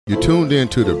You're tuned in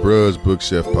to the Bruh's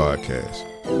Bookshelf Podcast,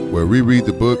 where we read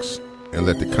the books and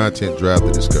let the content drive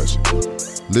the discussion.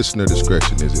 Listener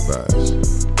discretion is advised.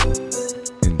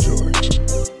 Enjoy.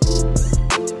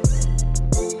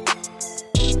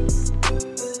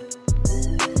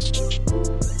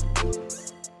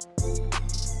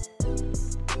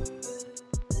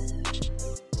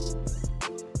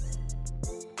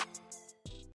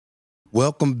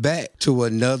 Welcome back to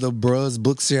another Bruh's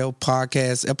Bookshelf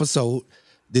Podcast episode.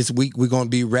 This week, we're going to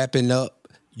be wrapping up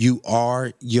You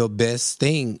Are Your Best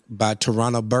Thing by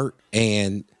Tarana Burke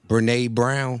and Brene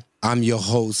Brown. I'm your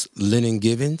host, Lennon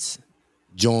Givens,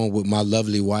 joined with my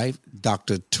lovely wife,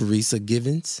 Dr. Teresa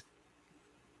Givens.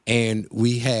 And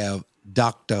we have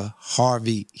Dr.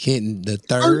 Harvey Hinton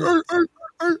III.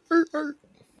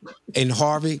 And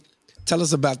Harvey, tell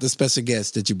us about the special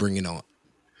guest that you're bringing on.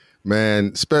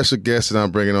 Man, special guest that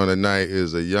I'm bringing on tonight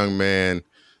is a young man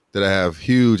that I have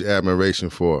huge admiration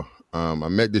for. I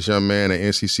met this young man at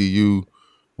NCCU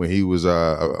when he was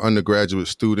an undergraduate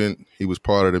student. He was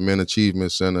part of the Men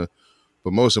Achievement Center.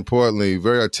 But most importantly,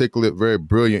 very articulate, very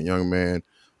brilliant young man.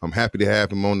 I'm happy to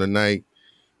have him on tonight.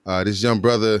 This young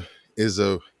brother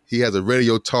he has a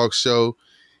radio talk show.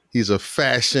 He's a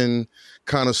fashion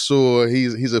connoisseur.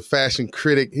 He's a fashion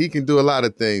critic. He can do a lot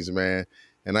of things, man.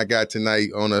 And I got tonight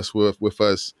on us with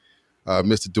us,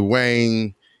 Mr.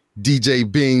 Dwayne DJ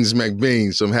Beans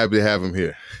McBeans. So I'm happy to have him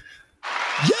here.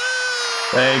 Yeah!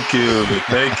 Thank you.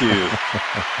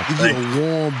 Give you a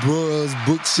warm Bruh's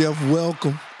Bookshelf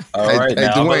welcome. All right,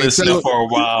 now Dwayne, I've been listening for a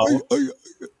while.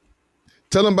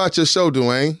 Tell him about your show,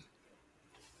 Dwayne.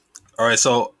 All right,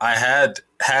 so I had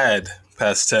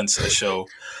past tense a show,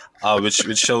 which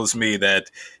shows me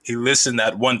that he listened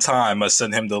at one time. I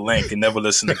sent him the link and never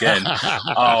listened again.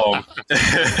 But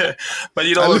we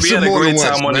had a great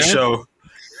time on the show.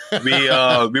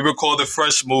 We recorded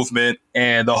Fresh Movement,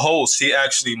 and the host, he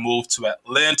actually moved to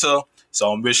Atlanta.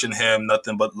 So I'm wishing him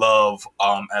nothing but love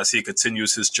as he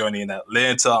continues his journey in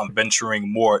Atlanta. I'm venturing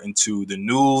more into the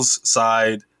news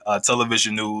side,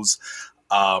 television news.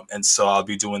 And so I'll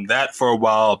be doing that for a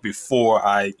while before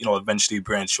I, eventually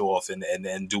branch off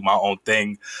and do my own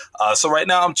thing. So right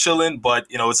now I'm chilling, but,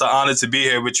 it's an honor to be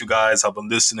here with you guys. I've been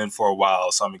listening for a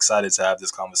while, so I'm excited to have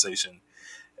this conversation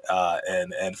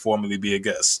and formally be a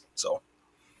guest. So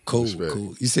cool.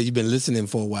 You said you've been listening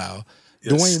for a while.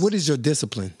 Yes. Dwayne, what is your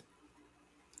discipline?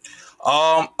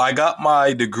 I got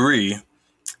my degree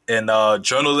in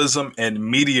journalism and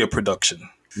media production.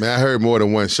 Man, I heard more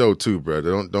than one show too,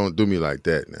 brother. Don't do me like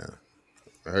that now.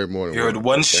 I heard more than you heard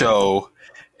one show,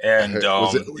 and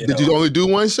did you only do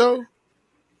one show?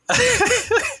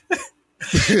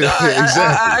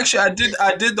 Exactly.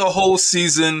 I did the whole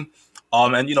season.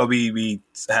 And we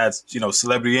had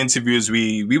celebrity interviews.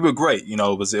 We were great.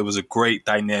 It was a great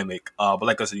dynamic. But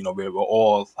like I said, we were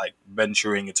all like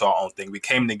venturing into our own thing. We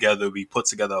came together. We put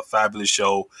together a fabulous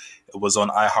show. It was on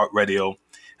iHeartRadio.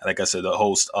 And like I said, the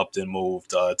host upped and moved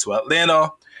to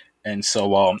Atlanta, and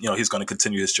so he's going to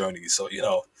continue his journey. So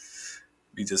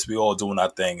we all doing our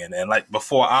thing, and like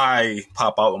before I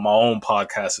pop out with my own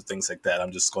podcast and things like that,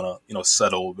 I'm just gonna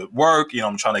settle with work.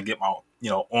 I'm trying to get my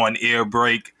on air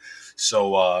break.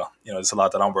 So it's a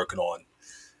lot that I'm working on.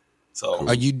 So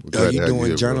are you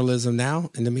doing journalism now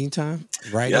in the meantime?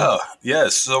 Right? Yeah.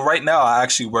 Yes. So right now I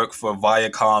actually work for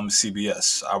Viacom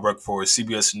CBS. I work for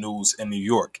CBS News in New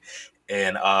York.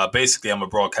 And basically, I'm a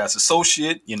broadcast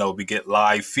associate. We get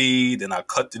live feed, and I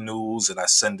cut the news, and I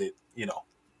send it,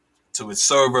 to its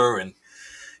server, and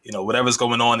whatever's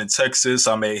going on in Texas.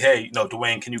 I may, hey,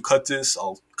 Dwayne, can you cut this?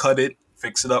 I'll cut it,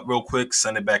 fix it up real quick,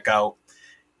 send it back out,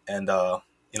 and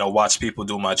watch people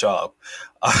do my job.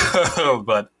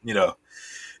 But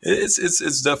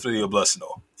it's definitely a blessing,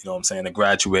 though. You know what I'm saying, to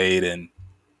graduate and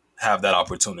have that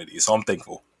opportunity. So I'm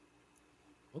thankful.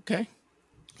 Okay.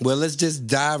 Well, let's just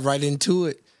dive right into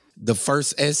it. The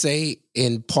first essay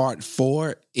in part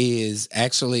 4 is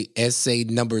actually essay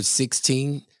number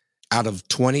 16 out of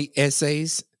 20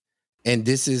 essays. And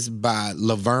this is by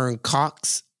Laverne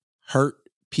Cox, Hurt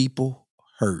People,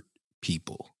 Hurt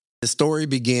People. The story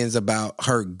begins about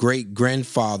her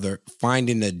great-grandfather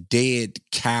finding a dead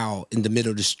cow in the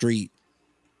middle of the street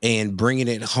and bringing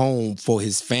it home for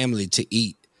his family to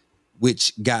eat,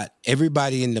 which got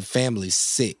everybody in the family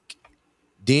sick.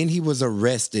 Then he was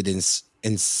arrested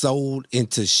and sold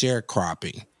into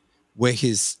sharecropping, where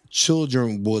his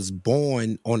children was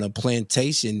born on a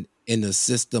plantation in a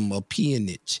system of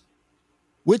peonage,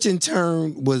 which in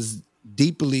turn was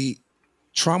deeply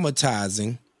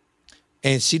traumatizing.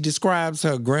 And she describes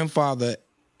her grandfather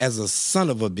as a son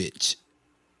of a bitch.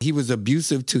 He was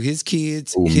abusive to his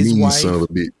kids, his wife. Son of a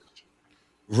bitch.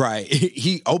 Right.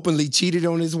 He openly cheated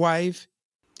on his wife.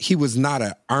 He was not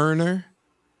an earner.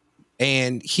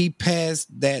 And he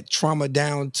passed that trauma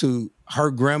down to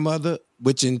her grandmother,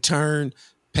 which in turn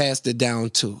passed it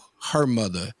down to her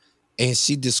mother. And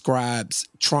she describes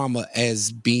trauma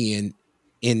as being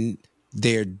in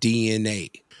their DNA.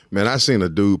 Man, I seen a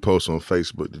dude post on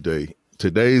Facebook today.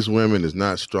 Today's women is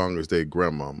not strong as their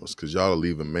grandmamas because y'all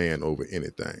leave a man over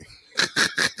anything.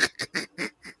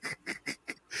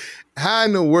 How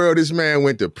in the world this man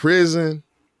went to prison,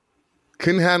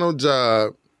 couldn't have no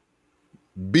job,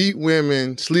 beat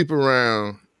women, sleep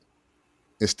around,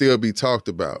 and still be talked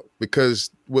about?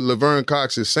 Because what Laverne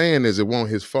Cox is saying is it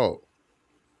wasn't his fault.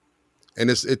 And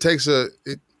it takes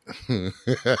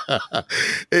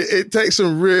it takes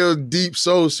some real deep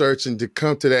soul searching to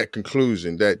come to that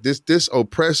conclusion that this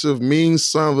oppressive, mean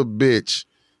son of a bitch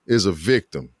is a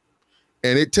victim.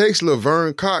 And it takes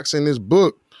Laverne Cox in this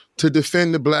book to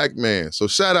defend the black man. So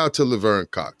shout out to Laverne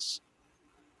Cox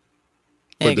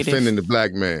for defending the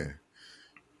black man.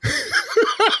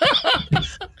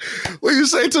 What you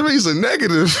say to me is a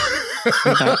negative.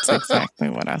 That's exactly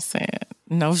what I said.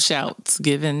 No shouts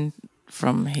given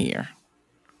from here.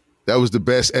 That was the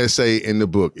best essay in the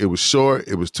book. It was short.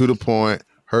 It was to the point.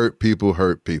 Hurt people,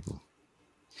 hurt people.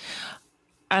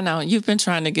 I know. You've been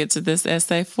trying to get to this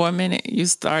essay for a minute. You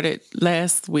started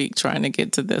last week trying to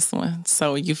get to this one.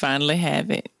 So you finally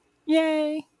have it.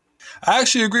 Yay. I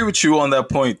actually agree with you on that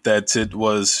point that it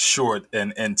was short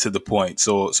and to the point.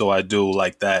 So I do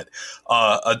like that.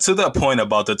 To that point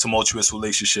about the tumultuous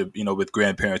relationship, with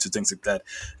grandparents and things like that.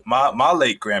 My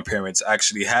late grandparents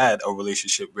actually had a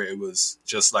relationship where it was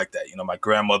just like that. My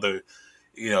grandmother,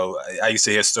 I used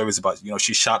to hear stories about,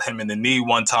 she shot him in the knee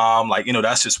one time. Like,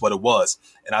 that's just what it was.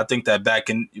 And I think that back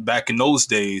in those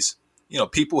days,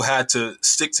 people had to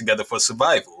stick together for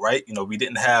survival, right? We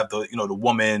didn't have the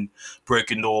woman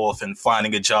breaking off and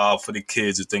finding a job for the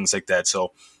kids and things like that.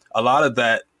 So a lot of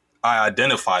that I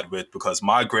identified with because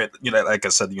my like I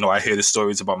said, I hear the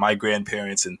stories about my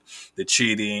grandparents and the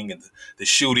cheating and the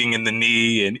shooting in the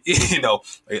knee. And,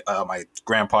 my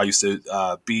grandpa used to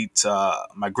beat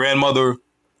my grandmother.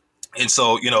 And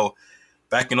so,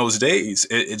 back in those days,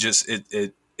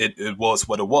 it was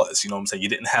what it was. You know what I'm saying? You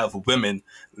didn't have women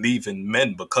leaving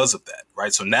men because of that,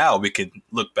 right? So now we can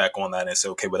look back on that and say,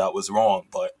 okay, well, that was wrong.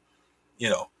 But,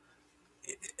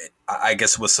 I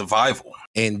guess it was survival.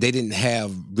 And they didn't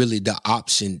have really the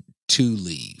option to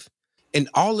leave. And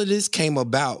all of this came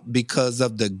about because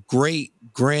of the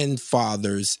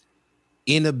great-grandfather's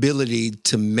inability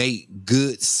to make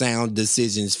good, sound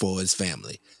decisions for his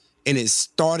family. And it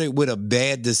started with a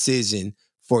bad decision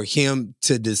for him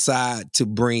to decide to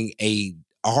bring a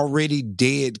already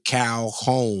dead cow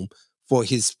home for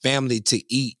his family to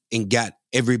eat and got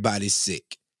everybody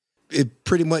sick. It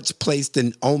pretty much placed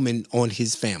an omen on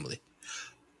his family.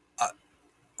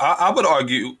 I would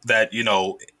argue that,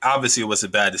 obviously it was a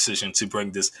bad decision to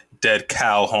bring this dead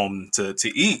cow home to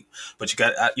eat. But you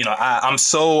got, I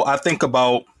think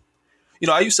about,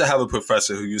 I used to have a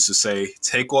professor who used to say,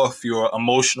 take off your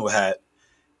emotional hat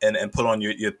and put on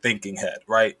your thinking hat,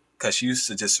 right? Because she used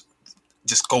to just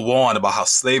go on about how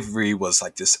slavery was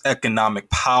like this economic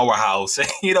powerhouse.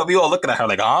 We all looking at her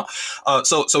like, huh?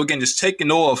 So again, just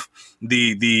taking off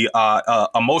the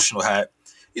emotional hat,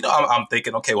 I'm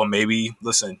thinking, okay, well, maybe,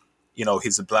 listen,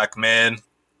 he's a black man.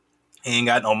 He ain't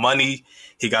got no money.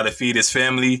 He got to feed his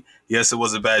family. Yes, it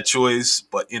was a bad choice,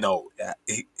 but,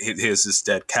 here's this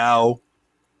dead cow.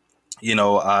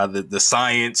 The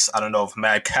science, I don't know if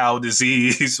mad cow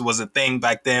disease was a thing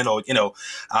back then or,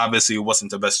 obviously it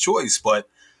wasn't the best choice. But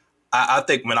I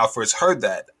think when I first heard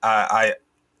that, I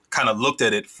kind of looked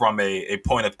at it from a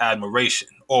point of admiration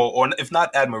or if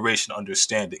not admiration,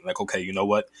 understanding. Like, okay, you know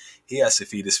what? He has to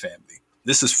feed his family.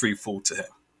 This is free food to him.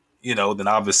 Then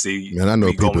obviously, man, I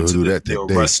know people who do that they're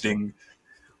arresting.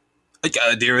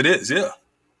 There it is. Yeah.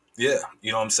 Yeah,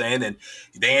 you know what I'm saying? And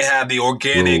they ain't have the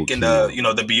organic and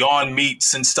the Beyond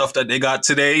Meats and stuff that they got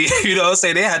today. You know what I'm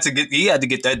saying? He had to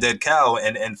get that dead cow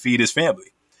and feed his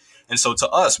family. And so to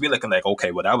us, we're looking like,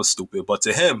 okay, well, that was stupid. But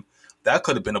to him, that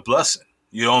could have been a blessing.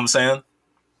 You know what I'm saying?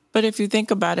 But if you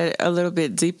think about it a little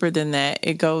bit deeper than that,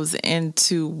 it goes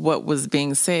into what was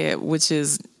being said, which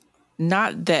is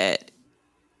not that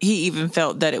he even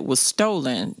felt that it was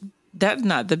stolen. That's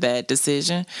not the bad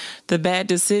decision. The bad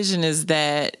decision is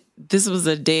that this was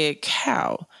a dead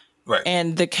cow. Right.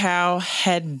 And the cow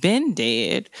had been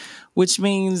dead, which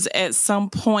means at some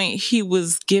point he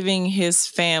was giving his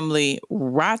family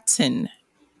rotten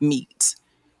meat.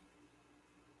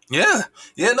 Yeah.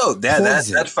 Yeah, no,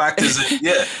 that factors in.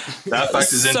 Yeah. That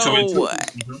factors into it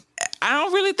too. I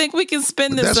don't really think we can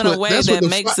spin But this in a way that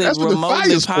makes it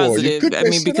remotely positive. I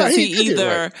mean, because he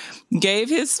either gave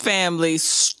his family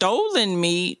stolen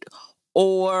meat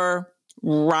or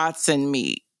rotten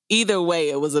meat. Either way,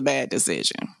 it was a bad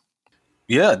decision.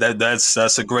 Yeah,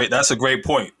 that's a great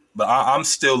point. But I'm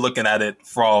still looking at it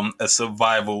from a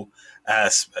survival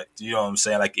aspect. You know what I'm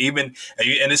saying? Like even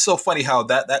and it's so funny how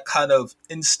that kind of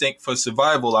instinct for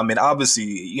survival. I mean, obviously,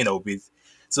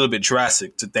 it's a little bit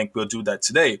drastic to think we'll do that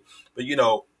today. But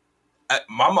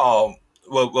my mom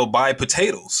will buy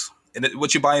potatoes. And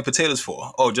what you buying potatoes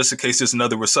for? Oh, just in case there's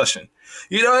another recession.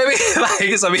 You know what I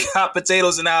mean? Like, we got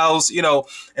potatoes in the house,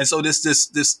 and so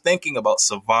this thinking about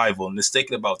survival and this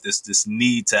thinking about this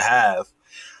need to have.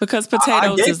 Because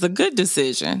potatoes is a good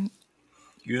decision.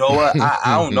 You know what?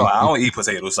 I don't know. I don't eat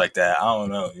potatoes like that. I don't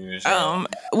know.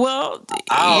 Well,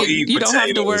 I don't eat you potatoes, don't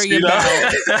have to worry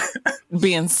about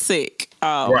being sick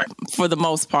right. for the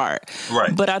most part.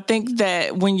 Right. But I think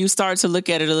that when you start to look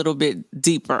at it a little bit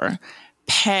deeper,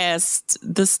 past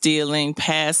the stealing,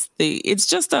 it's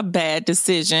just a bad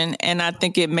decision. And I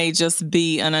think it may just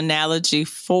be an analogy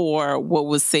for what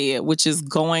was said, which is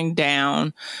going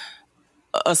down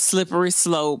a slippery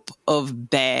slope of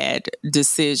bad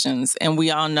decisions. And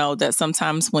we all know that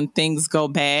sometimes when things go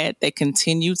bad, they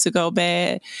continue to go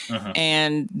bad. Uh-huh.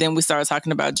 And then we start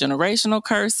talking about generational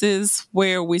curses,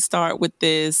 where we start with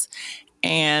this.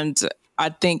 And I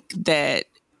think that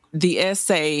the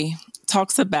essay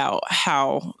talks about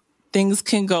how things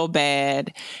can go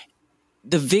bad.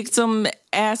 The victim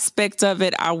aspect of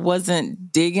it, I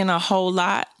wasn't digging a whole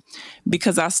lot,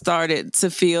 because I started to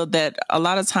feel that a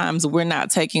lot of times we're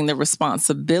not taking the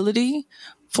responsibility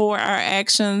for our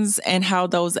actions and how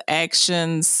those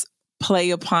actions play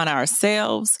upon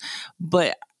ourselves.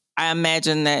 But I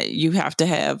imagine that you have to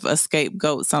have a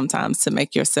scapegoat sometimes to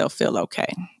make yourself feel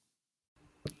okay.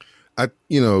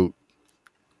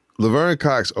 Laverne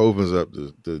Cox opens up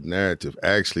the narrative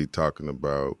actually talking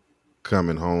about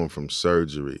coming home from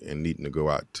surgery and needing to go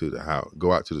out to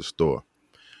the store.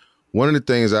 One of the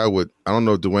things I don't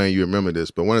know, Dwayne, you remember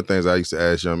this, but one of the things I used to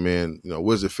ask young men,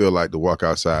 what does it feel like to walk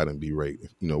outside and be raped?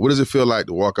 What does it feel like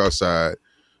to walk outside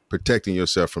protecting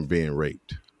yourself from being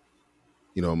raped?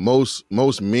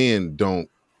 Most men don't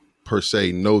per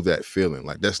se know that feeling.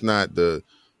 Like, that's not the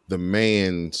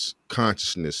man's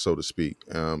consciousness, so to speak.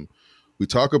 We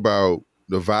talk about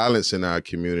the violence in our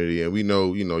community, and we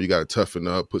know, you got to toughen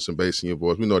up, put some bass in your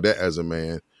voice. We know that as a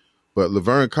man. But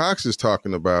Laverne Cox is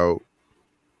talking about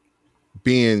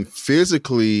being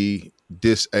physically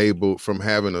disabled from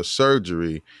having a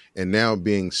surgery and now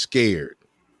being scared.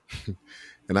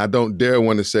 And I don't dare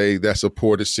want to say that's a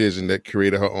poor decision that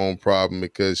created her own problem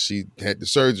because she had the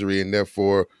surgery and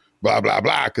therefore blah, blah,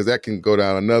 blah, because that can go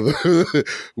down another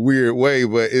weird way.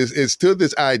 But it's still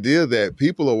this idea that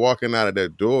people are walking out of their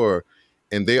door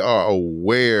and they are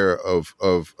aware of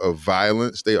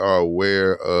violence. They are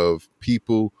aware of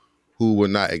people who will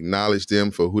not acknowledge them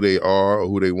for who they are or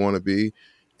who they want to be.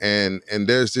 And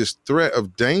there's this threat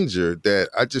of danger that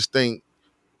I just think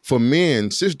for men,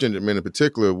 cisgender men in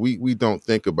particular, we don't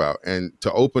think about. And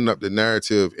to open up the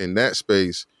narrative in that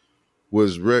space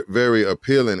was very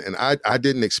appealing. And I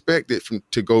didn't expect it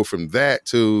to go from that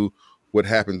to what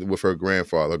happened with her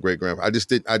grandfather, great-grandfather.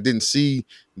 I didn't see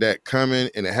that coming,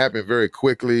 and it happened very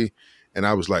quickly. And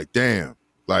I was like, damn,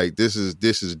 like this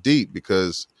is deep,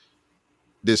 because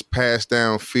this passed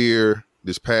down fear,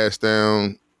 this passed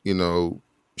down,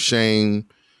 shame,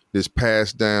 this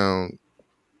passed down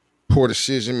poor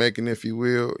decision making, if you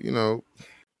will,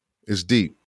 it's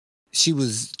deep. She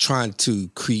was trying to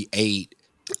create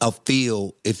a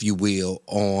feel, if you will,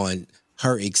 on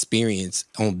her experience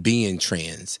on being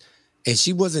trans. And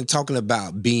she wasn't talking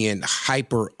about being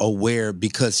hyper aware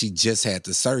because she just had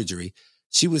the surgery.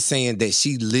 She was saying that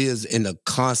she lives in a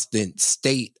constant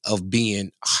state of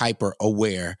being hyper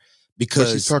aware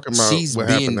because she's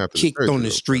been kicked on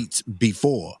the streets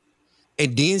before.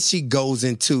 And then she goes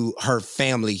into her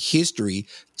family history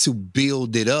to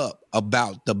build it up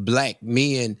about the black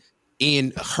men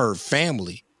in her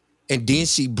family. And then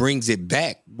she brings it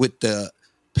back with the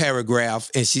paragraph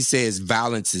and she says,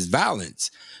 violence is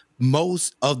violence.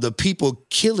 Most of the people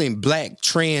killing black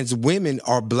trans women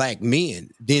are black men.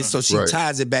 Then so she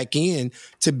ties it back in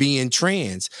to being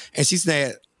trans. And she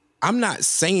said, I'm not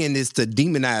saying this to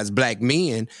demonize black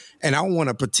men, and I don't want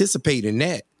to participate in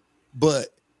that, but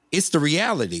it's the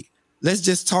reality. Let's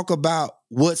just talk about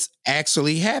what's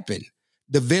actually happened.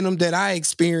 The venom that I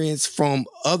experienced from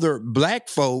other black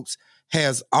folks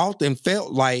has often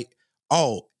felt like,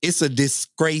 oh, it's a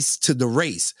disgrace to the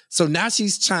race. So now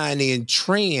she's tying in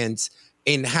trans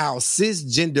and how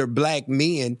cisgender black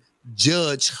men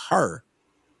judge her,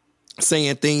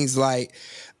 saying things like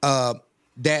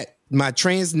that my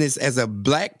transness as a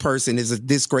black person is a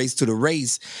disgrace to the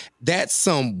race. That's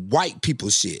some white people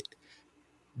shit.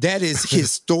 That is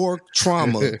historic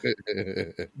trauma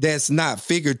that's not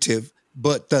figurative,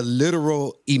 but the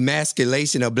literal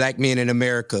emasculation of black men in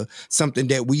America, something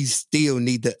that we still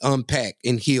need to unpack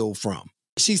and heal from.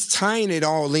 She's tying it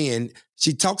all in.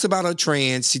 She talks about her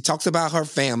trans, she talks about her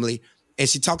family, and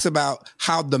she talks about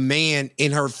how the man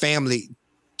in her family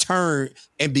turned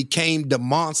and became the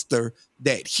monster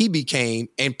that he became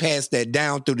and passed that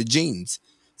down through the genes.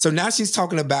 So now she's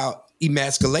talking about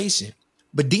emasculation.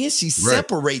 But then she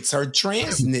separates her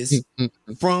transness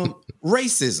from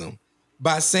racism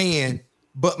by saying,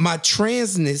 but my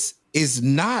transness is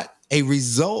not a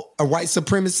result of white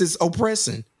supremacist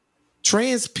oppression.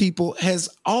 Trans people has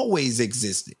always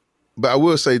existed. But I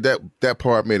will say that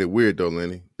part made it weird though,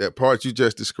 Lenny. That part you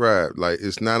just described, like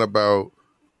it's not about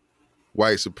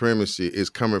white supremacy. It's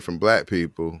coming from black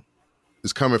people.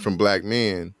 It's coming from black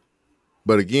men.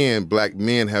 But again, black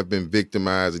men have been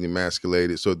victimized and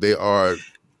emasculated, so they are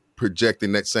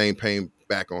projecting that same pain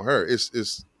back on her. It's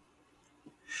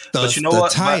but you know the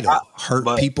what? title,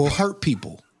 hurt people hurt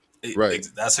people. Right.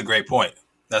 That's a great point.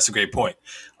 That's a great point.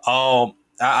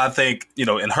 I think,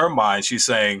 in her mind, she's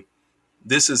saying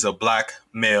this is a black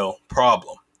male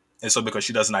problem. And so because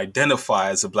she doesn't identify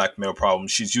as a black male problem,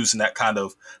 she's using that kind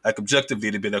of like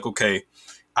objectively to be like, okay,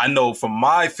 I know from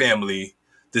my family,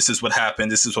 this is what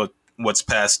happened. This is what's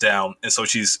passed down. And so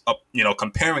she's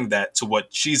comparing that to what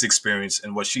she's experienced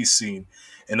and what she's seen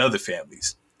in other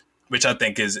families, which I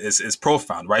think is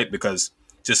profound, right? Because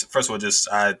just first of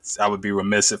all, I would be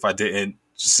remiss if I didn't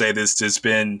say this. There's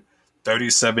been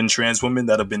 37 trans women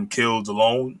that have been killed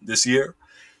alone this year.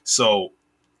 So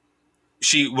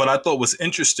what I thought was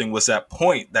interesting was that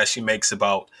point that she makes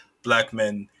about black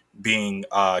men being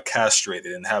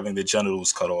castrated and having their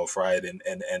genitals cut off, right?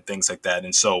 And things like that.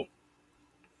 And so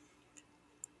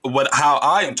how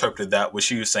I interpreted that was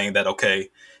she was saying that, okay,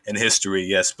 in history,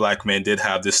 yes, black men did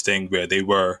have this thing where they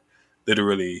were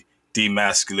literally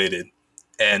demasculated.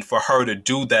 And for her to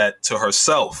do that to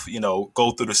herself,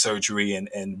 go through the surgery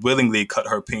and willingly cut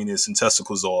her penis and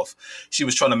testicles off, she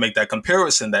was trying to make that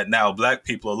comparison that now black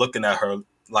people are looking at her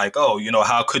like, oh,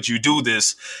 how could you do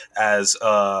this as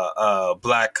a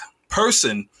black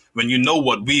person when you know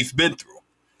what we've been through?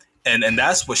 And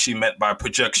that's what she meant by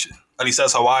projection. At least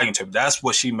that's how I interpret. That's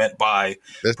what she meant by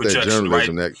projection. That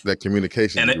journalism, right? that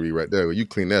communication degree right there. You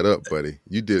clean that up, buddy.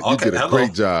 You did a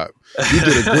great job. You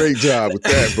did a great job with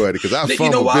that, buddy. Because I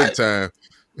fumbled big time.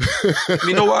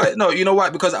 You know why? No, you know why?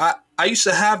 Because I used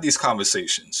to have these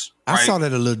conversations. I saw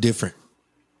that a little different.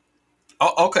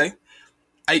 Oh, okay.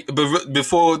 But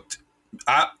before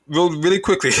really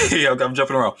quickly, I'm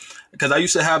jumping around because I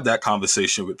used to have that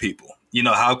conversation with people.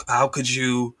 How could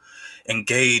you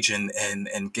engage in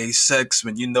gay sex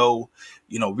when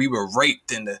we were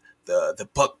raped and the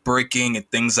butt breaking and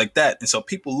things like that? And so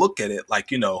people look at it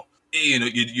like you're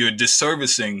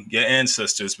disservicing your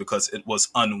ancestors because it was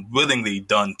unwillingly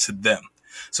done to them.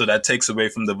 So that takes away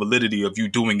from the validity of you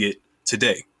doing it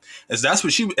today. As that's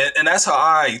what and that's how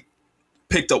I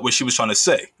picked up what she was trying to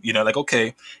say.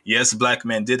 Okay, yes, black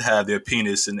men did have their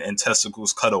penis and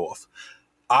testicles cut off.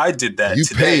 I did that you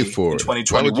today paid for in it.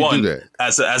 2021. Why would you do that?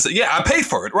 As I paid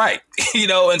for it, right?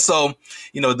 And so,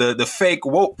 the fake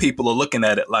woke people are looking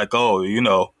at it like, oh,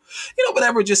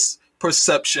 whatever, just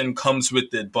perception comes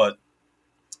with it. But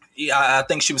yeah, I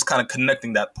think she was kind of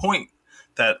connecting that point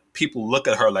that people look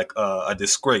at her like a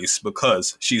disgrace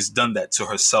because she's done that to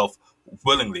herself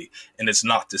willingly. And it's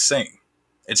not the same.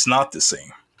 It's not the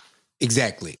same.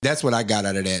 Exactly. That's what I got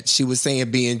out of that. She was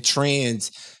saying being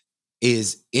trans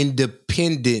is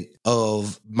independent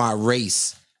of my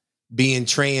race. Being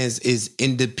trans is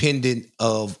independent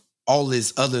of all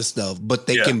this other stuff, but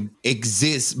they can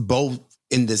exist both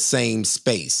in the same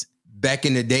space. Back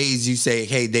in the days, you say,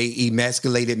 hey, they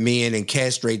emasculated men and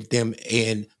castrated them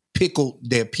and pickled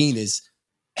their penis.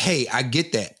 Hey, I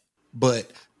get that.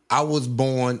 But I was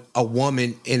born a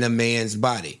woman in a man's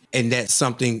body. And that's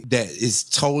something that is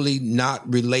totally not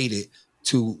related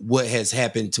to what has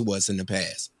happened to us in the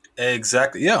past.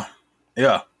 Exactly. Yeah.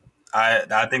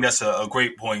 I think that's a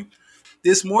great point.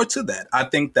 There's more to that. I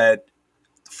think that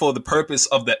for the purpose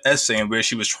of the essay and where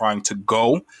she was trying to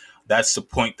go, that's the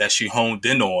point that she honed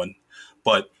in on.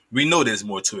 But we know there's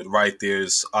more to it, right?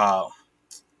 There's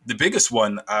the biggest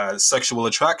one, sexual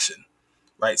attraction,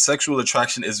 right? Sexual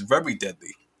attraction is very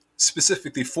deadly,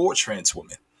 specifically for trans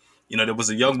women. There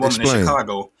was a young woman in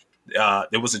Chicago.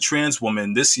 There was a trans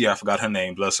woman this year, I forgot her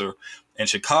name, bless her, in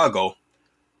Chicago.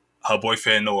 her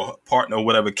boyfriend or partner or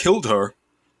whatever killed her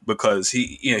because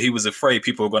he was afraid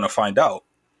people were going to find out.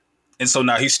 And so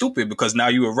now he's stupid because now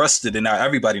you arrested and now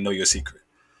everybody know your secret.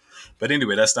 But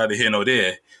anyway, that's neither here nor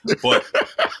there. But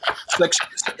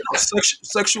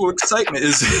sexual excitement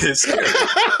is scary.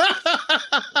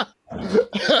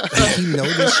 Did he know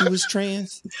that she was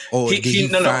trans? Or did he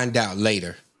find out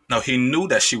later? No, he knew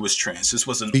that she was trans. This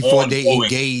was before they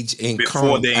engage in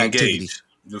activity.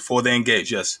 Before they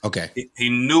engage, yes. Okay. He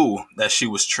knew that she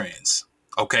was trans.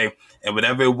 Okay. And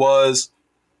whatever it was,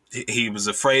 he was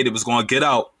afraid it was going to get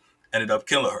out, ended up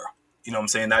killing her. You know what I'm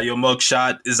saying? Now your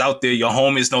mugshot is out there. Your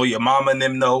homies know, your mama and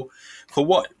them know. For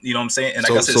what? You know what I'm saying? And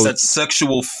like I said, it's that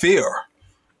sexual fear.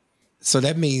 So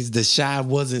that means The Chi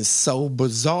wasn't so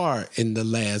bizarre in the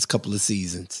last couple of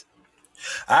seasons.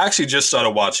 I actually just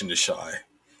started watching The Chi.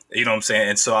 You know what I'm saying?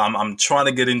 And so I'm trying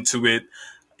to get into it.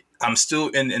 I'm still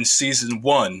in season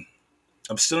 1.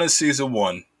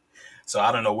 So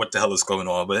I don't know what the hell is going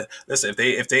on. But listen,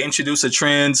 if they introduce a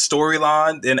trans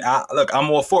storyline, then I'm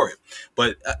all for it.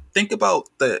 But think about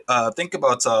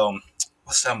what's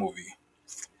that movie?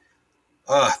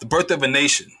 The Birth of a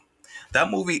Nation. That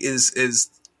movie is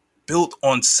built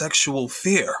on sexual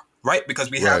fear, right?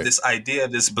 Because we have this idea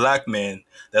of this black man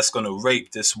that's going to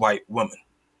rape this white woman,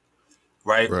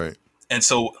 right? Right. And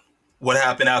so what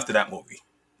happened after that movie?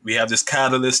 We have this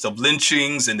catalyst of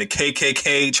lynchings and the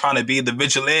KKK trying to be the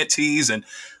vigilantes, and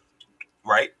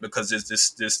right, because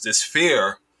there's this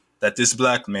fear that this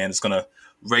black man is going to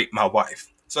rape my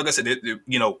wife. So like I said,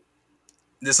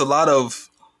 there's a lot of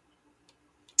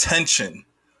tension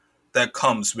that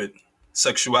comes with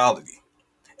sexuality.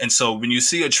 And so when you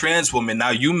see a trans woman,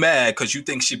 now you mad because you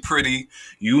think she pretty,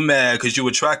 you mad because you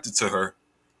attracted to her.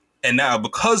 And now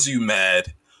because you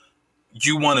mad,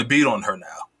 you want to beat on her now,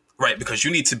 right? Because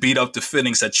you need to beat up the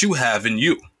feelings that you have in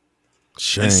you.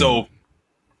 Shame. And so,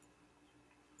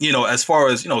 as far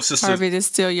as, sister. Harvey, this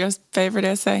still your favorite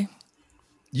essay?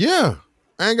 Yeah.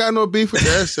 I ain't got no beef with the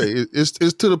essay.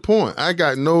 It's to the point. I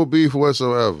got no beef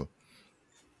whatsoever.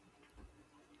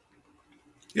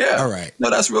 Yeah. All right.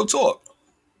 No, that's real talk.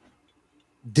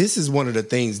 This is one of the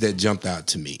things that jumped out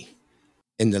to me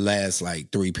in the last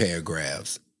 3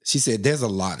 paragraphs. She said there's a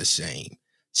lot of shame.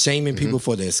 Shaming people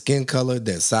for their skin color,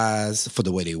 their size, for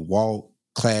the way they walk,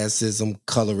 classism,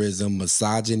 colorism,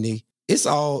 misogyny. It's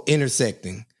all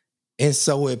intersecting. And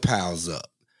so it piles up.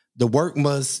 The work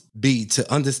must be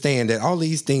to understand that all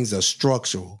these things are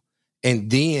structural.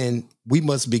 And then we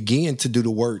must begin to do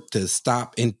the work to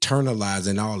stop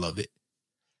internalizing all of it.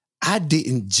 I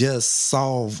didn't just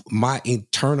solve my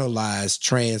internalized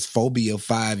transphobia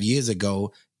 5 years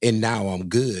ago and now I'm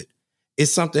good.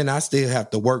 It's something I still have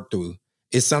to work through.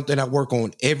 It's something I work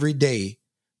on every day.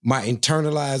 My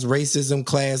internalized racism,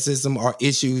 classism are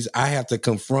issues I have to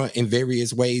confront in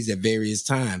various ways at various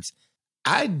times.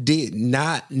 I did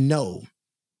not know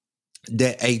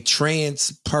that a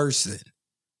trans person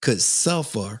could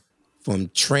suffer from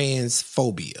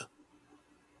transphobia.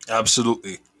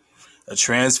 Absolutely.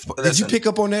 Did you pick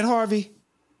up on that, Harvey?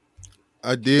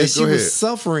 I did. That she was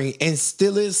suffering and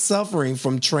still is suffering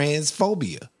from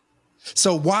transphobia.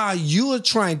 So while you are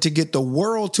trying to get the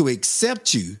world to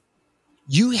accept you,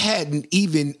 you hadn't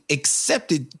even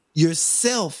accepted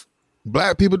yourself.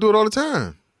 Black people do it all the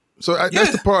time. So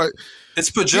that's the part. It's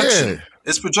projection. Yeah.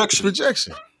 It's projection. It's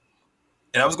projection.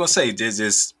 And I was going to say,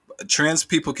 there's trans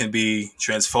people can be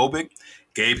transphobic.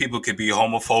 Gay people can be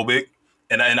homophobic.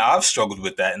 And I've struggled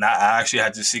with that. And I actually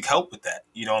had to seek help with that.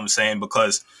 You know what I'm saying?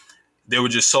 Because there were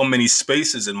just so many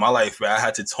spaces in my life where I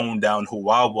had to tone down who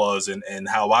I was and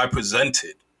how I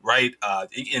presented, right?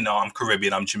 I'm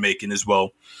Caribbean, I'm Jamaican as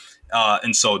well.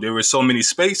 And so there were so many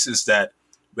spaces that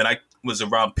when I was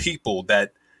around people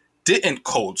that didn't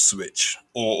code switch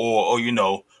or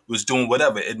was doing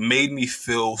whatever, it made me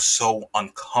feel so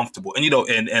uncomfortable.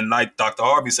 And, and like Dr.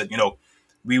 Harvey said,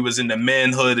 we was in the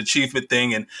manhood achievement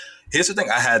thing. And here's the thing,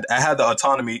 I had the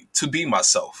autonomy to be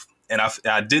myself. And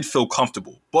I did feel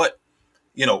comfortable. But,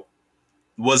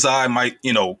 was I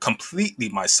completely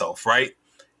myself, right?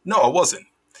 No, I wasn't.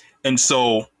 And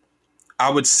so I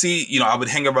would see, I would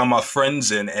hang around my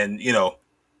friends and I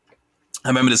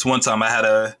remember this one time I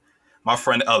had my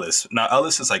friend Ellis. Now,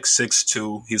 Ellis is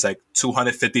 6'2". He's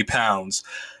 250 pounds.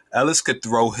 Ellis could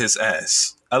throw his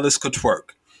ass. Ellis could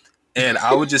twerk. And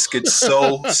I would just get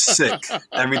so sick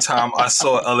every time I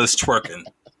saw Ellis twerking.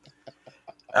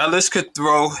 Ellis could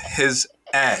throw his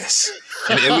ass.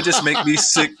 And it would just make me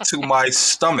sick to my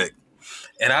stomach.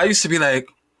 And I used to be like,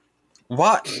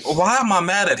 why am I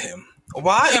mad at him?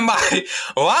 Why am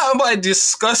I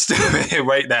disgusted with him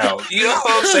right now? You know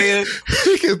what I'm saying?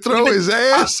 He can throw his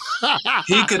ass.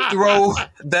 He could throw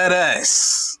that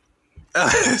ass.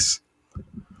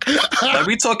 Like,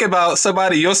 we talking about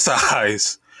somebody your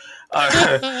size,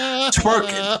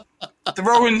 twerking,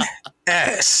 throwing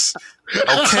ass.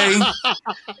 Okay,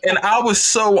 and I was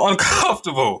so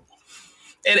uncomfortable.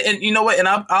 And you know what? And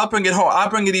I'll bring it home. I'll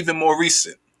bring it even more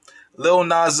recent. Lil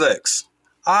Nas X.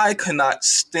 I could not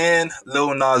stand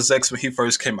Lil Nas X when he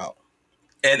first came out.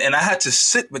 And I had to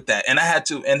sit with that. And I had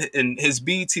to, and in his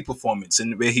BET performance,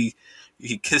 and where he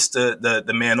kissed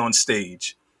the man on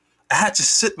stage, I had to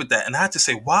sit with that. And I had to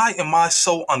say, why am I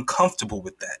so uncomfortable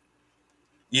with that?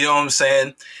 You know what I'm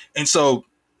saying? And so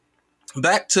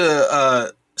back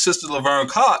to Sister Laverne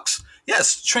Cox.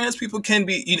 Yes, trans people can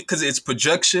be, because it's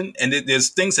projection, and there's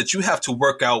things that you have to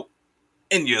work out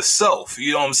in yourself,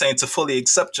 you know what I'm saying, to fully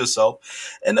accept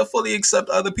yourself and to fully accept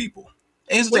other people.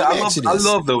 And I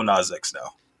love Lil Nas X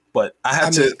now, but I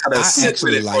had to kind of sit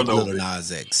with it for a little bit. Lil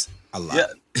Nas X a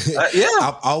lot. Yeah.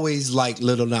 I've always liked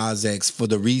Lil Nas X for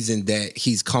the reason that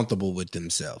he's comfortable with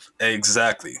himself.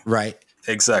 Exactly. Right.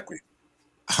 Exactly.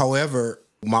 However,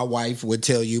 my wife would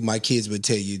tell you, my kids would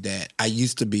tell you that I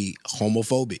used to be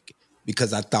homophobic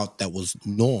because I thought that was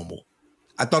normal.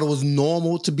 I thought it was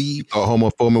normal to be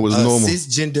homophobic was normal.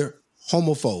 Cisgender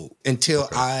homophobe until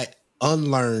I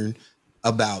unlearned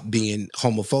about being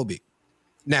homophobic.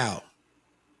 Now,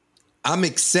 I'm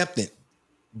acceptant,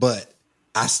 but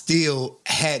I still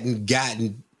hadn't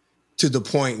gotten to the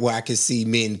point where I could see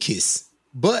men kiss.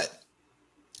 But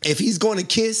if he's going to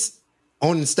kiss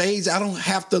on the stage, I don't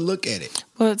have to look at it.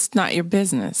 Well, it's not your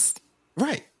business.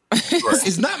 Right.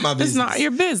 It's not my business. It's not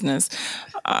your business.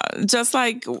 Just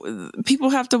like people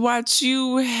have to watch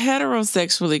you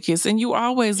heterosexually kiss, and you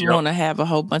always want to have a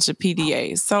whole bunch of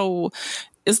PDAs. So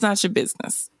it's not your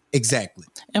business. Exactly.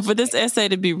 And for this essay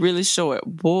to be really short,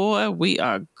 boy, we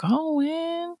are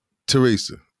going.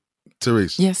 Teresa.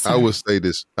 Yes, sir. I would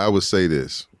say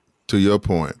this to your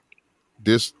point.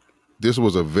 This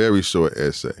was a very short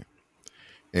essay,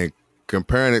 and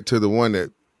comparing it to the one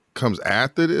that comes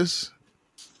after this.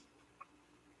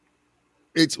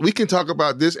 We can talk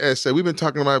about this essay. We've been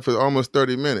talking about it for almost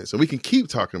 30 minutes, and we can keep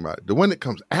talking about it. The one that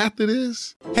comes after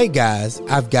this. Hey guys,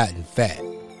 I've gotten fat.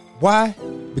 Why?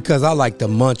 Because I like to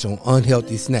munch on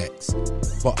unhealthy snacks.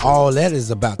 But all that is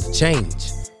about to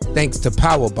change, thanks to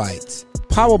Power Bites.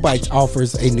 Power Bites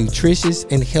offers a nutritious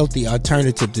and healthy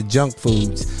alternative to junk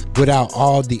foods without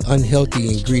all the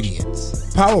unhealthy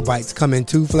ingredients. Power Bites come in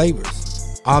 2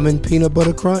 flavors, almond peanut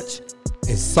butter crunch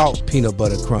and salt peanut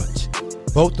butter crunch.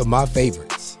 Both are my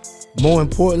favorites. More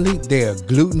importantly, they are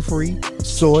gluten-free,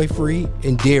 soy-free,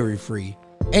 and dairy-free.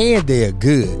 And they are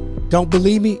good. Don't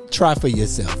believe me? Try for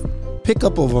yourself. Pick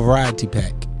up a variety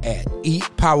pack at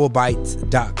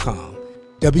eatpowerbites.com.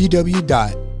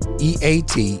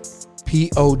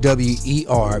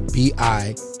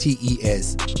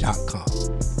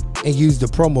 www.eatpowerbites.com. And use the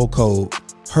promo code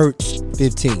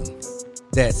HERTS15.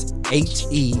 That's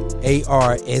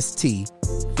HEARST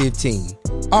 15.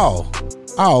 Oh,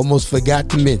 I almost forgot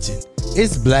to mention,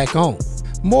 it's Black owned.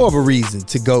 More of a reason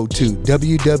to go to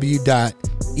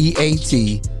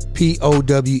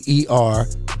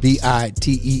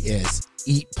www.eatpowerbites,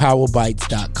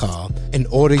 eatpowerbites.com, and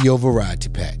order your variety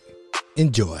pack.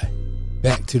 Enjoy.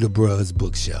 Back to the Bros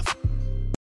Bookshelf.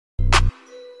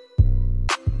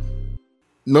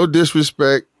 No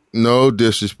disrespect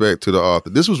to the author.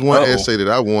 This was one essay that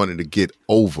I wanted to get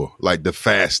over, like the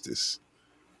fastest.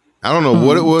 I don't know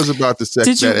what it was about the essay.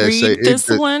 Did you read this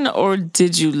one, or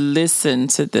did you listen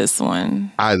to this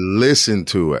one? I listened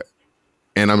to it,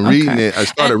 and I'm reading it. I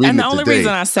started reading it today. And the only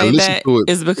reason I say that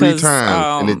is because 3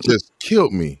 times, and it just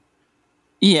killed me.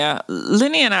 Yeah,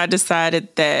 Lenny and I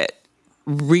decided that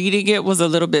reading it was a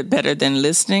little bit better than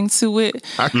listening to it.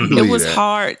 It was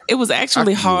hard. It was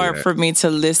actually hard for me to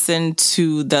listen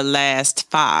to the last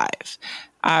 5.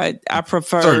 I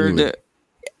preferred. Certainly.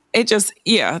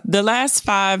 The last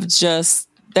 5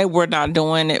 they were not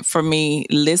doing it for me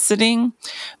listening.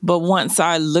 But once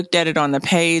I looked at it on the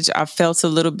page, I felt a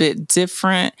little bit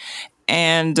different.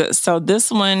 And so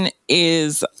this one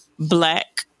is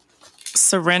Black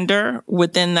Surrender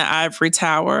Within the Ivory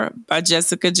Tower by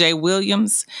Jessica J.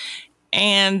 Williams.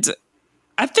 And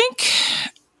I think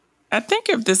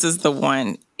if this is the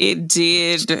one, it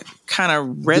did kind of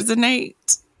resonate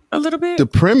a little bit.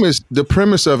 The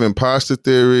premise of imposter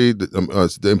theory,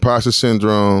 the imposter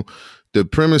syndrome, the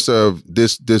premise of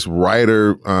this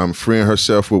writer freeing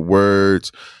herself with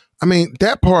words. I mean,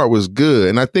 that part was good,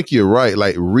 and I think you're right.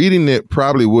 Like, reading it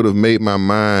probably would have made my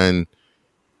mind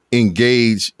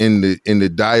engage in the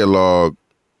dialogue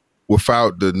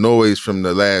without the noise from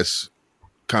the last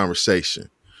conversation.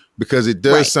 Because it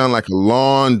does sound like a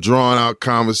long, drawn-out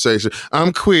conversation.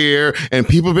 I'm queer, and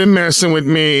people been messing with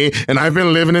me, and I've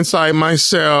been living inside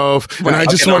myself, and I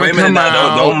just want to come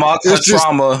out. Don't mock her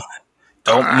trauma.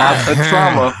 Don't mock her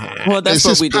trauma. Well, that's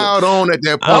what we do. It's just piled on at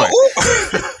that point.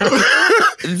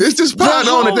 It's just piled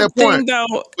on at that point.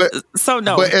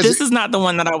 This is not the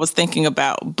one that I was thinking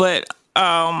about. But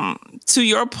to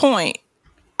your point,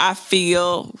 I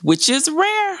feel, which is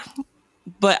rare,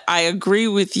 but I agree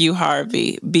with you,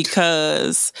 Harvey,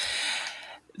 because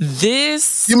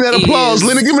this. Give me that applause,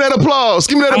 Linda. Give me that applause.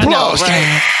 Give me that applause.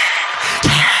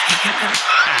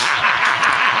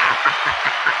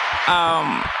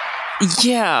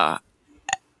 Yeah.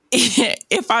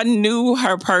 If I knew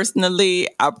her personally,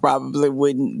 I probably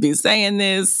wouldn't be saying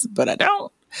this, but I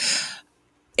don't.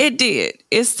 It did.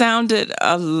 It sounded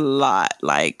a lot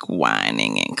like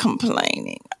whining and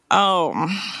complaining. Oh,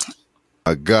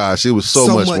 my gosh, it was so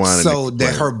much whining. So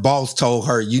that her boss told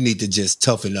her, you need to just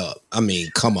toughen up. I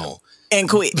mean, come on. And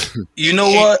quit. You know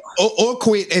what? Or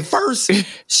quit. At first,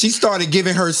 she started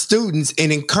giving her students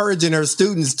and encouraging her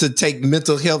students to take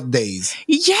mental health days.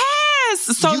 Yes.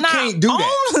 So you not can't do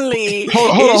that. only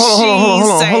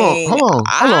hold on.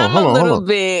 I'm a little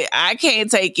bit, I can't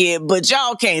take it, but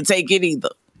y'all can't take it either.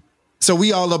 So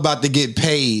we all about to get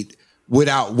paid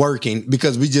without working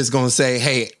because we just going to say,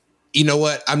 hey, you know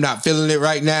what? I'm not feeling it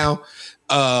right now.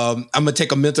 I'm going to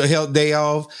take a mental health day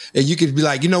off. And you could be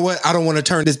like, you know what? I don't want to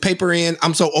turn this paper in.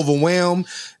 I'm so overwhelmed.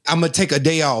 I'm going to take a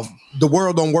day off. The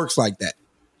world don't work like that.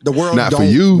 The world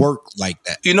don't work like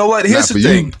that. You know what? Here's the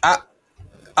thing.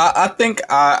 I think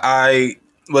I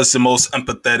was the most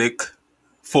empathetic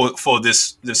for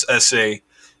this essay.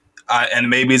 And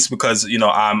maybe it's because, you know,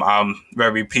 I'm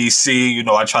very PC, you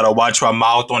know, I try to watch my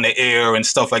mouth on the air and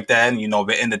stuff like that. And, you know,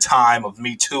 in the time of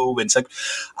Me Too and stuff,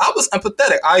 I was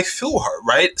empathetic. I feel her,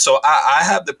 right? So I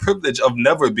have the privilege of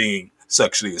never being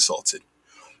sexually assaulted.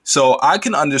 So I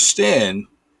can understand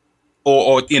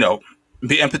or you know,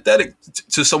 be empathetic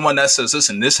to someone that says,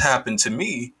 listen, this happened to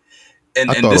me. And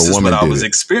this is what I was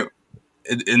experiencing.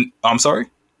 I'm sorry?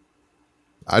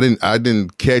 I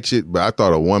didn't catch it, but I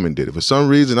thought a woman did it. For some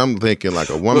reason, I'm thinking like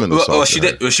a woman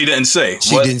assaulted her. She didn't say.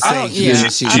 She didn't say.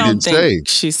 She didn't say.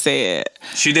 She said.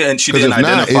 She didn't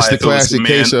identify. It's the classic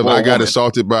case of I got woman.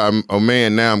 assaulted by a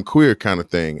man, now I'm queer kind of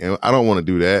thing. And I don't want to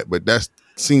do that, but that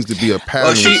seems to be a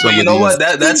pattern. But you know what?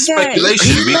 That's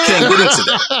speculation. We can't get into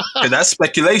that. Because that's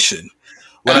speculation.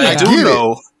 What I do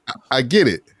know. I get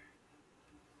it.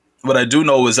 What I do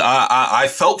know is I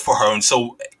felt for her. And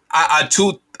so I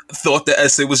too thought the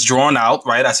essay was drawn out,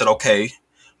 right? I said, okay.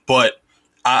 But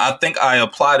I think I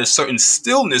applied a certain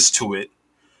stillness to it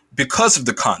because of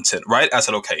the content, right? I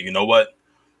said, okay, you know what?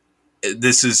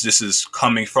 This is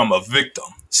coming from a victim.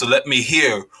 So let me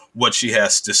hear what she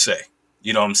has to say.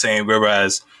 You know what I'm saying?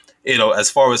 Whereas, you know, as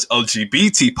far as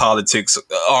LGBT politics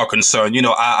are concerned, you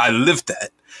know, I lived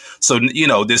that. So, you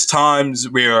know, there's times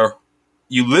where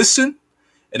you listen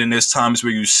and then there's times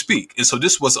where you speak. And so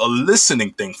this was a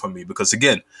listening thing for me because,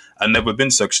 again, I've never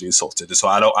been sexually assaulted. So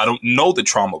I don't know the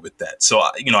trauma with that. So,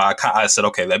 you know, I said,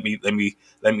 okay, let me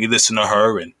listen to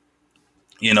her. And,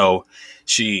 you know,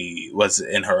 she was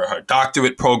in her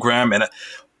doctorate program. And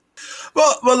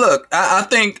well, look, I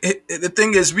think the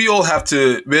thing is we all have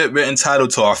to, we're entitled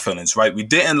to our feelings, right? We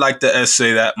didn't like the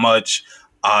essay that much.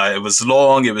 It was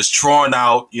long, it was drawn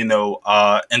out, you know,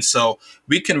 and so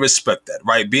we can respect that,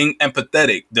 right? Being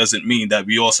empathetic doesn't mean that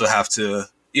we also have to,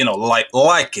 you know,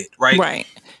 like it, right? Right.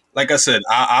 Like I said,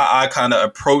 I kind of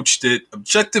approached it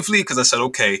objectively because I said,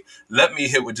 okay, let me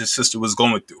hear what your sister was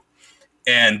going through.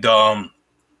 And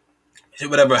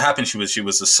whatever happened, she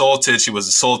was assaulted. She was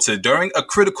assaulted during a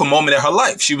critical moment in her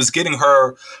life. She was getting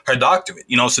her doctorate,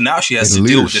 you know, so now she has to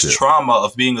deal with this trauma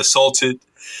of being assaulted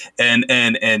and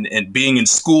being in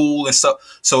school and stuff.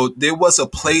 So there was a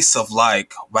place of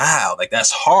like, wow, like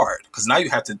that's hard because now you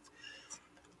have to.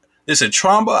 There's a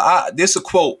trauma. There's a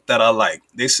quote that I like.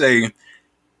 They say,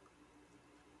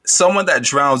 someone that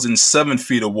drowns in 7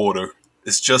 feet of water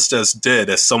is just as dead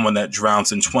as someone that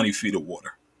drowns in 20 feet of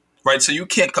water. Right. So you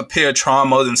can't compare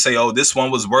traumas and say, oh, this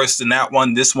one was worse than that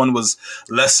one. This one was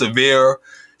less severe.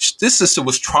 This sister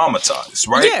was traumatized,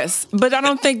 right? Yes, but I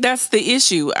don't think that's the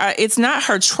issue. It's not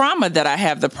her trauma that I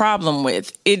have the problem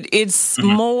with. It's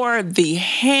more the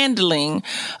handling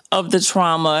of the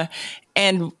trauma,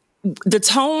 and the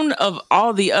tone of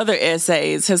all the other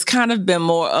essays has kind of been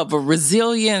more of a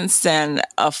resilience and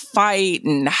a fight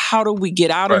and how do we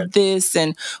get out of this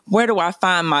and where do I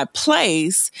find my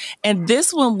place? And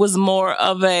this one was more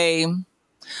of a,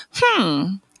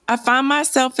 I find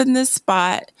myself in this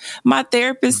spot. My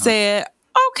therapist said,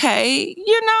 okay,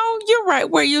 you're right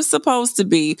where you're supposed to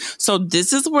be. So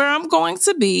this is where I'm going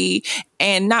to be.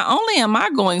 And not only am I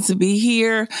going to be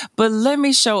here, but let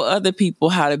me show other people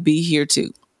how to be here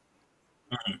too.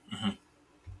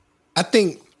 I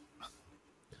think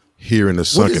Here in the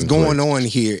sunken what is going place. on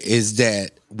here is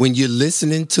that when you're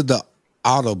listening to the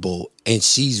Audible and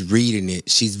she's reading it,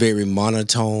 she's very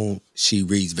monotone. She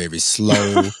reads very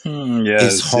slow.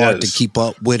 It's hard to keep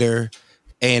up with her.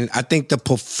 And I think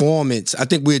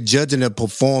we're judging the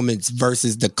performance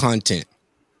versus the content.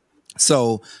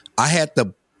 So I had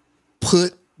to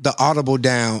put the Audible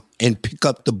down and pick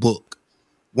up the book.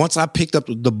 Once I picked up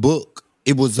the book,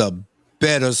 it was a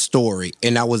better story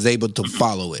and I was able to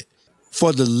follow it.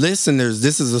 For the listeners,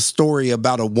 this is a story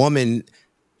about a woman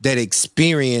that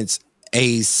experienced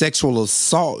a sexual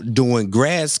assault during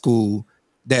grad school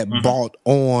that brought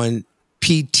on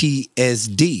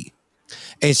PTSD.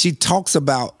 And she talks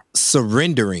about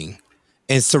surrendering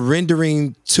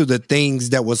to the things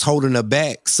that was holding her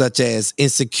back, such as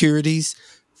insecurities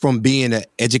from being an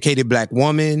educated Black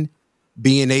woman,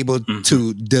 being able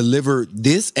to deliver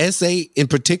this essay in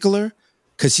particular,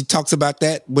 because she talks about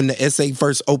that when the essay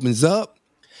first opens up.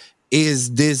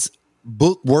 Is this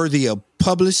book worthy of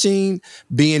publishing?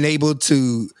 Being able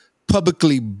to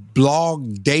publicly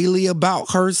blog daily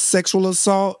about her sexual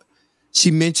assault. She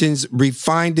mentions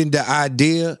refining the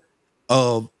idea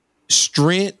of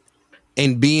strength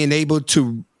and being able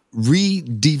to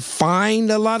redefine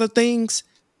a lot of things.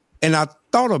 And I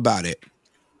thought about it.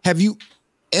 Have you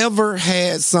ever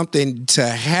had something to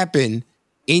happen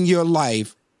in your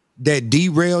life that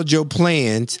derailed your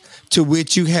plans to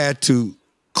which you had to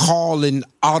call an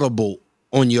audible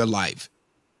on your life?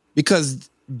 Because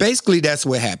basically that's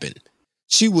what happened.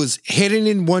 She was heading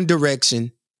in one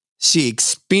direction. She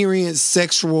experienced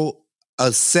sexual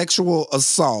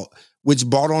assault, which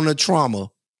brought on a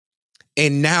trauma.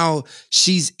 And now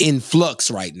she's in flux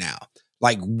right now.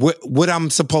 Like what I'm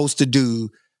supposed to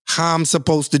do, how I'm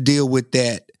supposed to deal with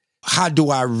that. How do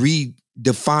I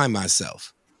redefine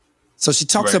myself? So she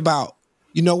talks about,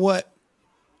 you know what?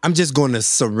 I'm just going to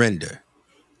surrender.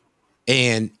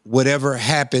 And whatever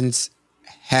happens,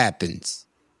 happens.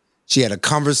 She had a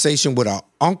conversation with her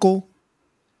uncle.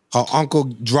 Her uncle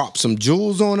dropped some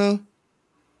jewels on her.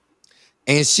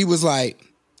 And she was like,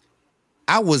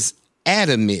 I was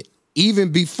adamant,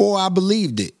 even before I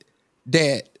believed it,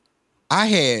 that I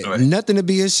had nothing to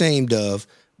be ashamed of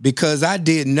because I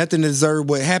did nothing to deserve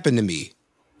what happened to me.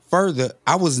 Further,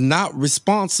 I was not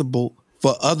responsible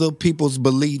for other people's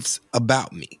beliefs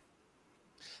about me.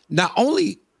 Not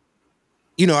only,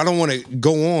 I don't want to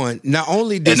go on. Not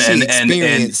only did she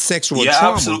experience sexual trauma.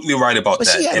 You're absolutely right about that.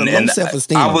 She had low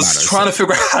self-esteem. I was trying to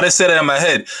figure out how to say that in my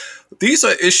head. These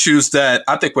are issues that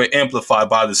I think were amplified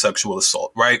by the sexual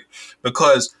assault, right?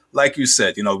 Because, like you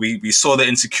said, we saw the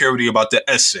insecurity about the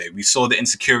essay. We saw the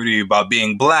insecurity about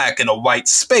being Black in a white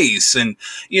space. And,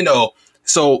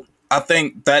 so I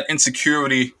think that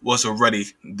insecurity was already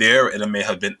there and it may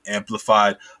have been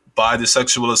amplified by the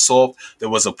sexual assault. There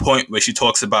was a point where she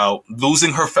talks about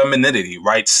losing her femininity,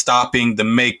 right? Stopping the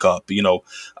makeup,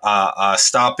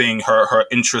 stopping her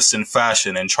interest in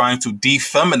fashion and trying to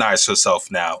defeminize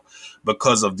herself now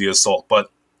because of the assault.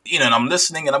 But, and I'm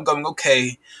listening and I'm going,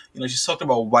 okay, she's talking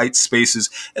about white spaces.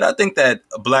 And I think that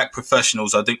Black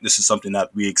professionals, I think this is something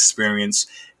that we experience,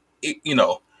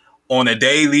 on a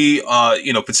daily,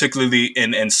 particularly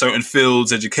in certain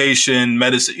fields, education,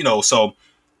 medicine, so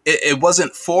it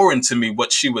wasn't foreign to me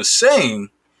what she was saying.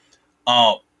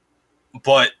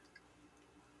 But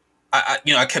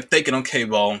I kept thinking, okay,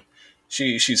 well,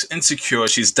 she's insecure,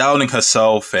 she's doubting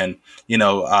herself, and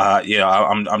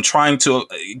I'm trying to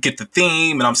get the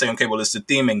theme, and I'm saying, okay, well, it's the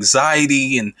theme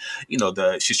anxiety, and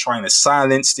she's trying to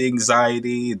silence the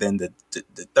anxiety. Then the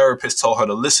therapist told her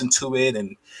to listen to it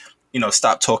and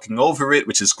stop talking over it,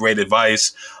 which is great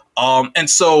advice. And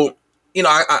so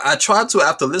I tried to,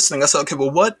 after listening, I said, okay,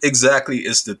 well, what exactly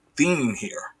is the theme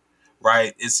here,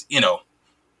 right? It's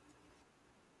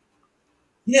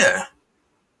yeah.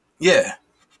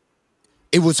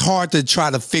 It was hard to try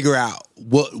to figure out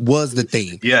what was the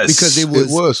theme. Yes. Because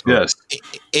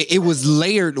it was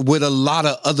layered with a lot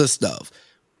of other stuff.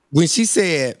 When she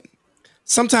said,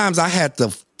 sometimes I had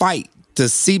to fight to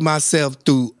see myself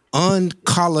through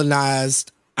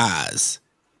uncolonized eyes.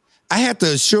 I had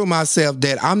to assure myself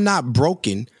that I'm not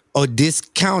broken or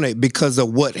discounted because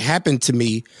of what happened to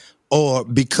me or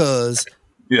because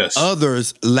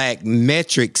others lack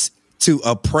metrics to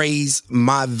appraise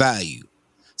my value.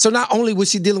 So not only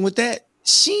was she dealing with that,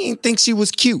 she didn't think she was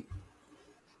cute.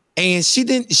 And she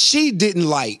didn't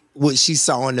like what she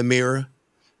saw in the mirror,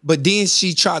 but then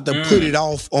she tried to put it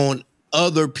off on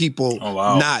other people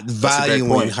not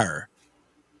valuing her.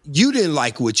 You didn't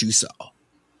like what you saw,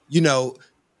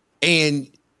 and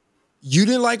you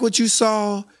didn't like what you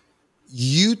saw.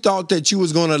 You thought that you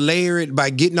was going to layer it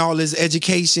by getting all this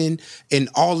education and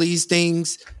all these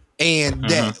things, and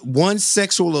that one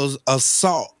sexual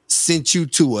assault sent you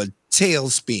to a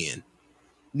tailspin.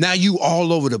 Now you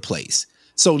all over the place.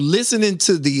 So listening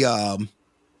to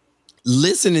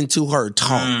her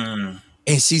talk,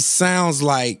 and she sounds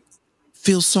like,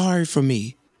 feel sorry for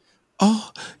me.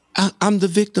 Oh, I'm the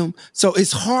victim. So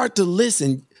it's hard to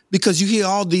listen because you hear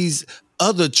all these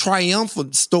other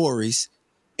triumphant stories,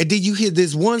 and then you hear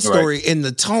this one story in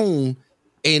the tone,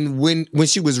 and when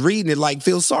she was reading it, like,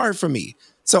 feel sorry for me.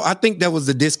 So I think that was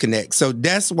the disconnect. So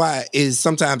that's why it's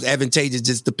sometimes advantageous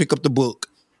just to pick up the book,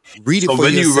 read it for yourself. So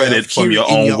when you read it from your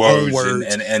own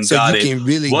words and so got it,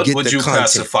 really what would you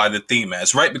classify the theme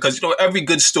as, right? Because, every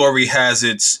good story has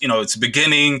its, its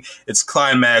beginning, its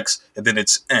climax, and then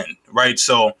its end, right?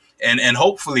 So, and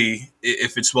hopefully,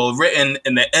 if it's well written,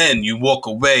 in the end, you walk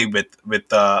away with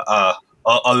a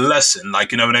lesson,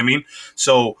 like, you know what I mean?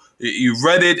 So you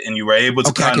read it and you were able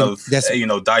to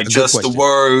digest the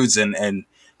words and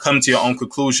come to your own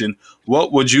conclusion.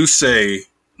 What would you say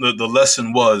the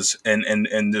lesson was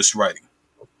in this writing?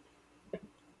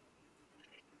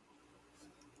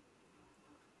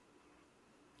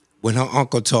 When her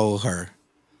uncle told her,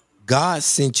 God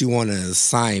sent you on an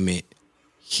assignment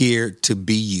here to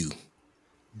be you.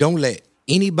 Don't let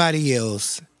anybody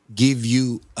else give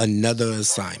you another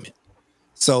assignment.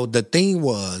 So the thing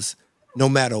was, no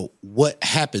matter what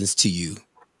happens to you,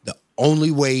 the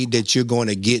only way that you're going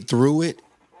to get through it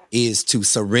is to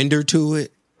surrender to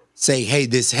it. Say, hey,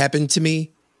 this happened to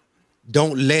me.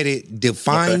 Don't let it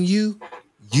define you.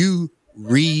 You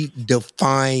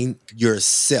redefine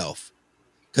yourself.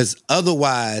 Because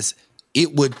otherwise,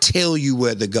 it would tell you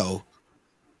where to go.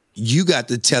 You got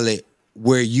to tell it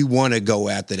where you want to go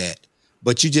after that.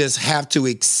 But you just have to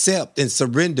accept and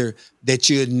surrender that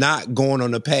you're not going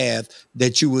on the path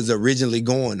that you was originally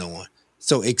going on.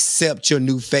 So accept your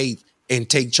new faith and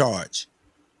take charge.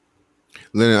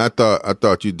 Lennon, I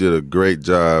thought you did a great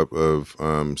job of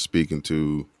speaking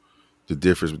to the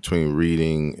difference between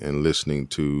reading and listening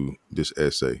to this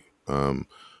essay.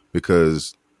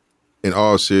 Because in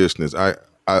all seriousness, I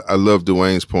love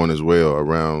Dwayne's point as well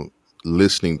around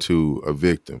listening to a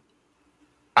victim.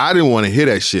 I didn't want to hear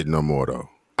that shit no more, though.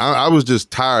 I was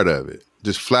just tired of it,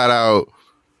 just flat out.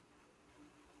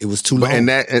 It was too long,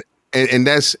 and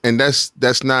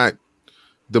that's not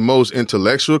the most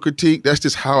intellectual critique. That's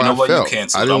just how I felt.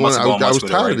 I was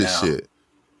tired of this shit.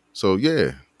 So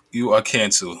yeah, you are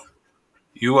canceled.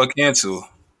 You are canceled.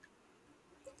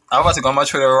 I'm about to go on my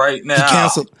Twitter right now. He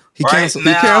canceled. He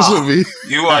canceled me.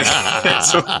 You are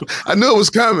canceled. I knew it was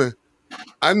coming.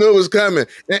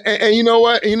 And you know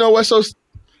what?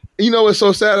 What's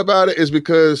so sad about it is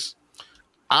because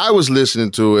I was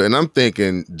listening to it and I'm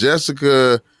thinking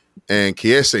Jessica and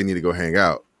Kiese need to go hang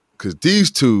out because these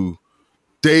two,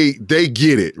 they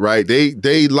get it, right?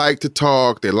 They like to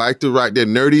talk. They like to write. They're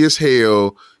nerdy as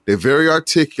hell. They're very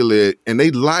articulate, and they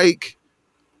like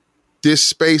this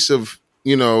space of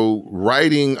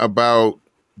writing about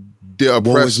the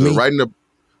oppressor,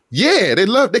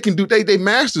 they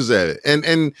masters at it,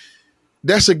 and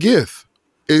that's a gift.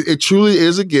 It truly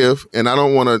is a gift, and I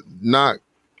don't want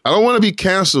to be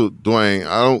canceled, Dwayne.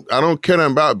 I don't care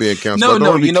nothing about being canceled.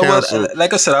 No, you know what?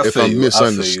 Like I said, I feel you.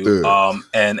 Misunderstood.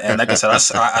 And like I said,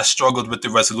 I struggled with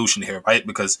the resolution here, right?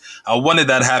 Because I wanted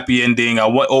that happy ending. I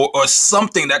want or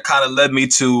something that kind of led me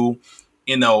to,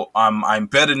 I'm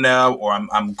better now, or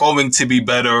I'm going to be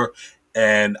better.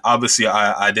 And obviously,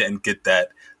 I didn't get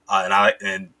that.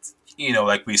 And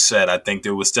like we said, I think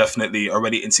there was definitely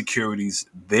already insecurities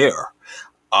there.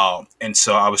 And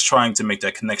so I was trying to make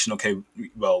that connection. Okay,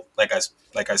 well, like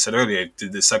I said earlier,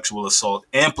 did the sexual assault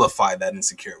amplify that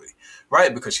insecurity,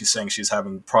 right? Because she's saying she's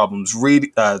having problems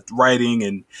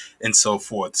writing and so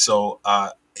forth. So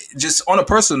just on a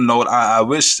personal note, I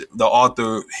wish the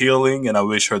author healing, and I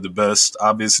wish her the best,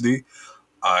 obviously,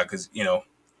 because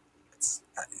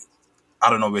I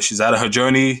don't know where she's at in her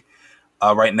journey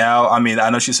right now. I mean, I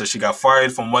know she said she got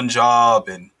fired from one job,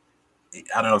 and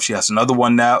I don't know if she has another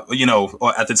one now,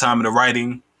 or at the time of the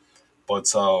writing.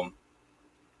 But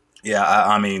yeah,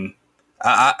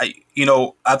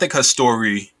 I think her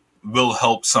story will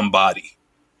help somebody,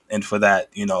 and for that,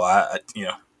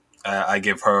 I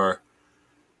give her.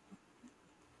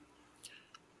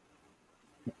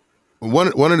 One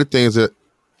of the things that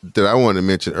I wanted to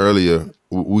mention earlier,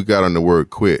 we got on the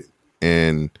word quit,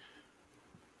 and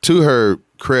to her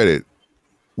credit,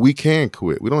 we can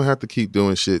quit. We don't have to keep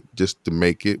doing shit just to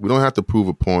make it. We don't have to prove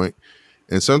a point.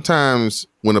 And sometimes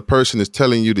when a person is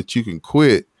telling you that you can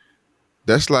quit,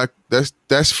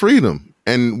 that's freedom.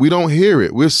 And we don't hear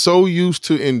it. We're so used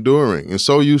to enduring and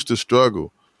so used to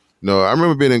struggle. I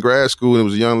remember being in grad school and it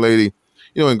was a young lady.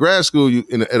 In grad school,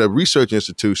 at a research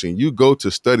institution, you go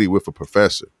to study with a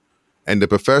professor. And the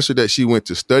professor that she went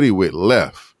to study with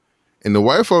left. And the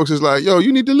white folks is like, yo,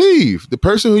 you need to leave. The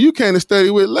person who you came to study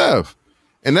with left.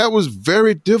 And that was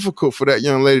very difficult for that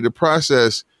young lady to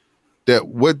process, that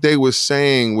what they were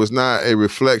saying was not a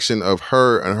reflection of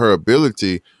her and her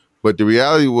ability, but the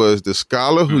reality was the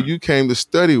scholar who you came to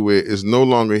study with is no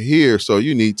longer here, so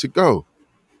you need to go.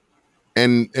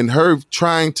 And her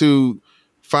trying to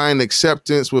find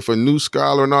acceptance with a new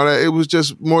scholar and all that, it was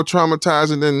just more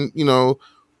traumatizing than,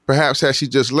 perhaps had she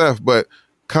just left. But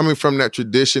coming from that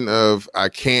tradition of I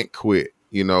can't quit,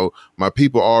 my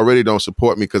people already don't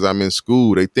support me because I'm in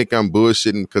school. They think I'm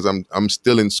bullshitting because I'm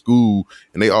still in school,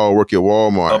 and they all work at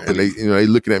Walmart, and they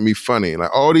looking at me funny.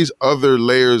 Like all these other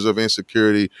layers of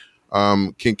insecurity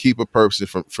can keep a person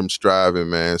from striving,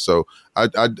 man. So I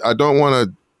don't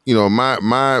want to,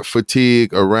 my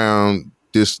fatigue around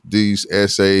these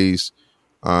essays.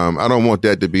 I don't want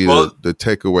that to be the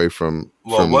takeaway from.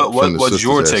 What's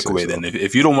your takeaway then?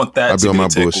 If you don't want that to be a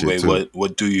takeaway,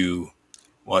 what do you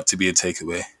want to be a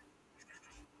takeaway?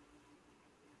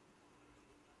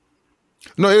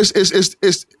 No, it's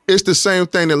the same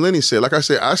thing that Lenny said. Like I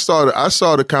said, I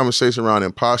saw the conversation around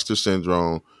imposter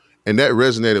syndrome, and that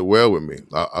resonated well with me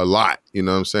a lot. You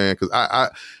know what I'm saying? Because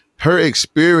her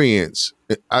experience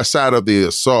outside of the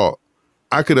assault,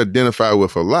 I could identify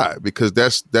with a lot because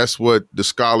that's what the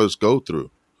scholars go through.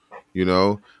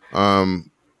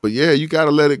 But yeah, you got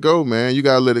to let it go, man. You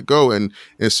got to let it go, and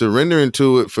surrendering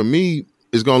to it for me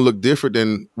is going to look different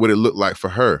than what it looked like for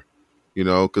her.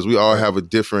 Because we all have a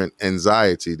different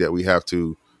anxiety that we have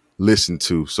to listen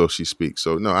to, so she speaks.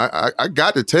 So no, I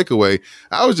got the takeaway.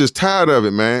 I was just tired of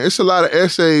it, man. It's a lot of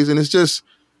essays, and it's just,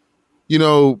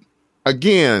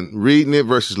 again, reading it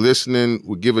versus listening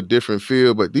would give a different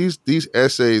feel. But these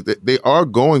essays, they are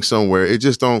going somewhere. It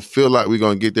just don't feel like we're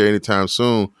going to get there anytime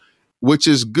soon, which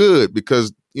is good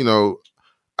because,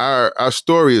 our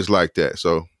story is like that.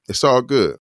 So it's all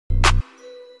good.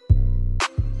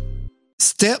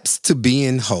 Steps to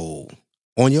being whole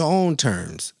on your own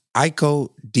terms. Iko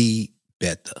D.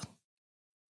 Betha.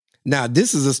 Now,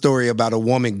 this is a story about a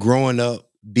woman growing up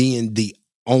being the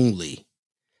only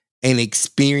and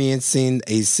experiencing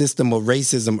a system of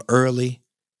racism early,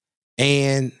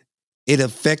 and it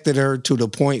affected her to the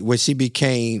point where she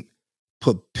became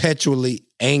perpetually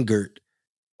angered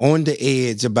on the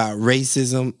edge about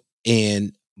racism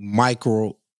and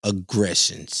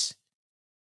microaggressions.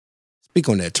 Speak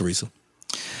on that, Teresa.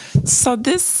 So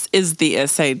this is the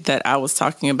essay that I was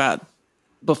talking about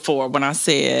before when I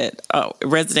said it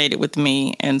resonated with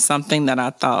me and something that I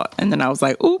thought. And then I was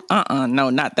like, no,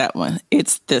 not that one.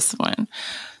 It's this one.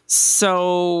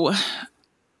 So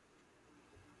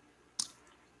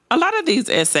a lot of these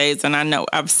essays, and I know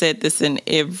I've said this in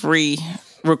every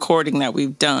recording that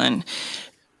we've done,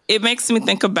 it makes me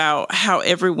think about how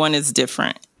everyone is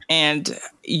different. And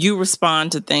you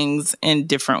respond to things in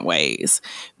different ways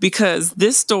because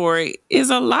this story is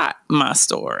a lot my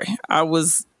story. I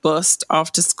was bused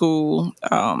off to school.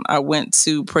 I went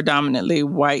to predominantly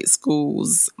white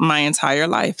schools my entire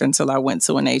life until I went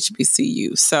to an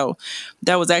HBCU. So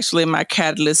that was actually my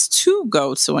catalyst to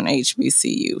go to an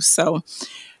HBCU. So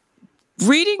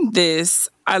reading this,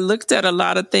 I looked at a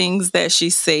lot of things that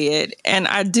she said and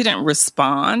I didn't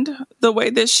respond the way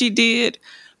that she did,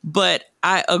 but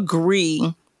I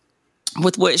agree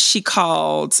with what she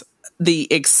called the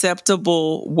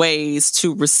acceptable ways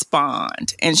to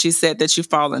respond. And she said that you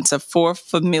fall into 4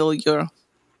 familiar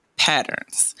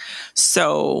patterns.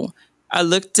 So I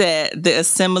looked at the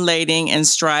assimilating and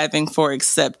striving for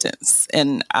acceptance.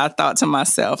 And I thought to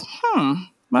myself,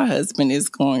 my husband is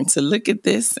going to look at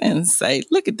this and say,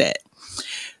 look at that.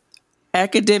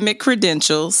 Academic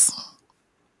credentials.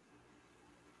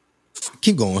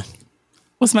 Keep going.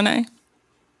 What's my name?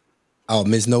 Oh,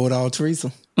 Miss Know-It-All,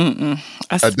 Teresa.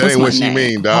 That ain't what she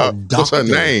mean, dog. What's her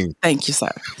name? Thank you, sir.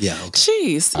 Yeah. Okay.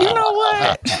 Jeez, you know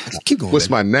what? Keep going. What's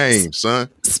my name, son?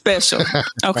 Special.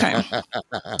 Okay.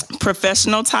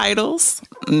 Professional titles,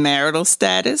 marital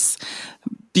status,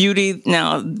 beauty.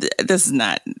 Now, this is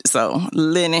not. So,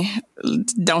 Lenny,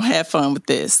 don't have fun with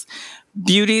this.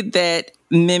 Beauty that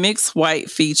mimics white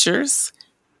features,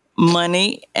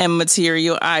 money and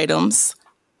material items,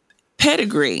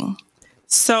 pedigree.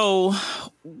 So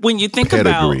when you think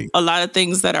about a lot of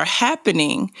things that are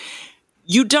happening,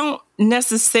 you don't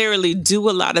necessarily do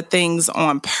a lot of things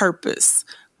on purpose,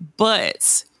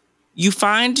 but you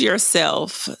find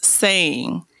yourself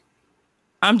saying,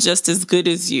 I'm just as good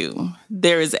as you.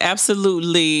 There is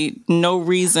absolutely no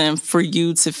reason for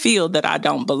you to feel that I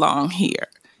don't belong here.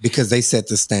 Because they set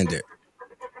the standard.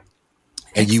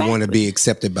 And you want to be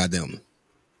accepted by them.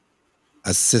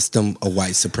 A system of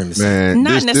white supremacy. Man,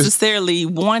 not necessarily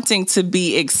wanting to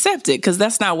be accepted, because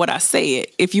that's not what I said.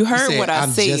 If you heard what I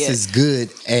said. I'm just as good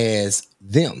as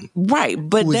them. Right.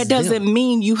 But that doesn't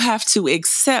mean you have to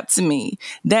accept me.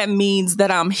 That means that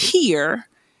I'm here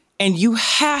and you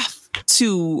have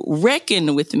to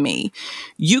reckon with me.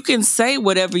 You can say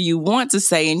whatever you want to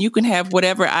say and you can have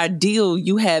whatever ideal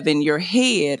you have in your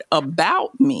head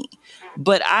about me,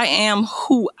 but I am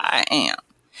who I am.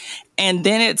 And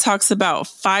then it talks about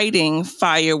fighting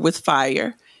fire with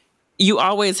fire. You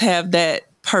always have that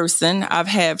person. I've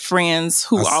had friends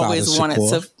who always wanted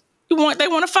to, they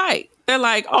want to fight. They're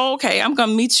like, oh, okay, I'm going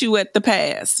to meet you at the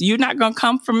pass. You're not going to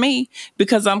come for me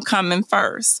because I'm coming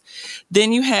first.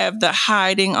 Then you have the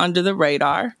hiding under the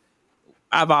radar.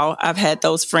 I've had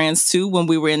those friends too when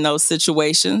we were in those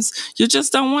situations. You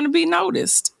just don't want to be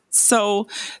noticed. So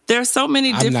there's so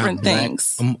many different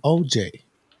things. I'm OJ.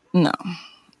 No.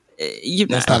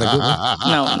 That's not a good one.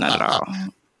 No, not at all.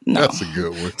 No. That's a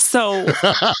good one. So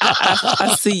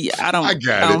I see. I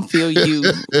don't feel you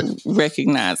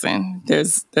recognizing.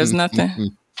 There's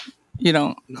nothing. You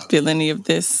don't feel any of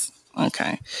this.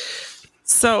 Okay.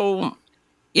 So,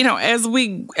 as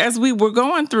we were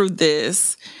going through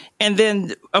this, and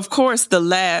then of course the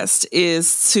last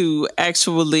is to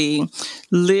actually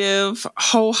live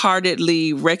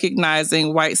wholeheartedly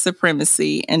recognizing white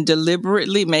supremacy and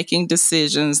deliberately making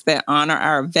decisions that honor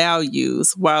our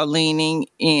values while leaning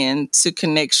into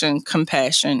connection,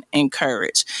 compassion, and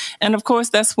courage. And of course,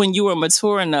 that's when you are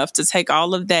mature enough to take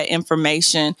all of that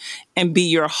information and be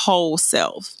your whole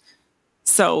self.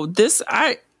 So it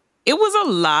was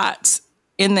a lot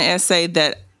in the essay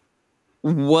that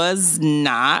was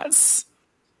not,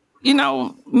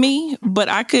 me, but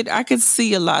I could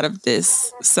see a lot of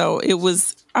this. So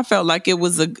I felt like it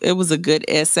was a good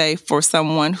essay for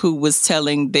someone who was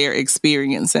telling their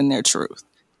experience and their truth.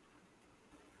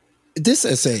 This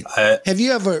essay, have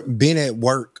you ever been at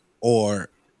work or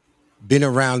been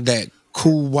around that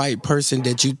cool white person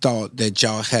that you thought that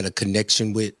y'all had a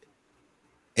connection with?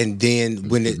 And then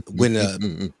when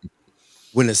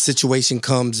a situation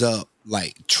comes up,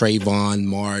 like Trayvon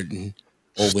Martin,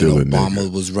 or Still when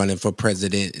Obama was running for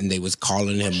president and they was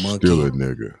calling him monkey, Still a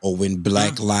nigga. Or when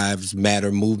Black Lives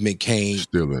Matter movement came,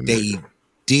 they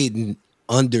didn't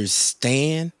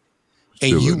understand.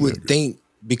 And you would think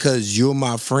because you're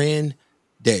my friend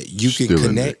that you can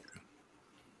connect.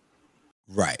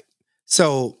 Right.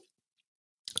 So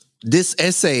this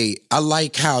essay, I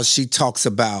like how she talks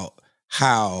about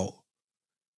how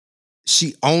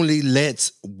she only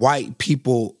lets white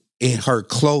people in her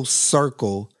close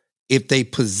circle if they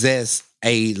possess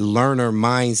a learner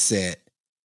mindset.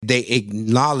 They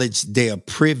acknowledge their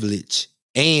privilege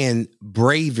and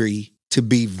bravery to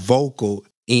be vocal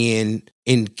in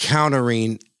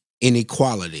encountering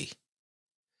inequality.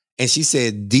 And she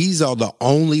said, these are the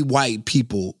only white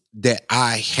people that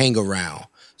I hang around.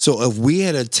 So if we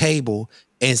at a table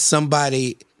and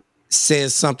somebody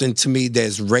says something to me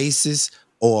that's racist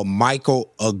or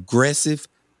microaggressive,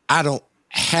 I don't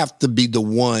have to be the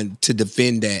one to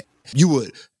defend that. You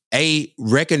would A,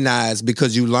 recognize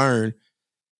because you learn,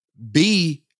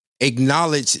 B,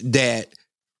 acknowledge that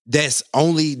that's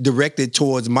only directed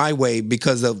towards my way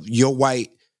because of your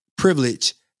white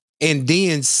privilege, and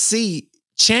then C,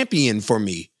 champion for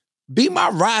me. Be my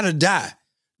ride or die.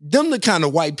 Them the kind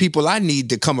of white people I need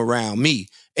to come around me.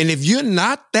 And if you're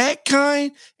not that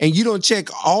kind and you don't check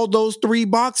all those 3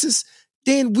 boxes,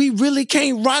 then we really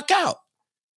can't rock out.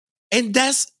 And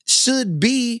that should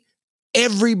be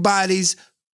everybody's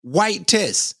white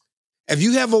test. If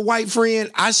you have a white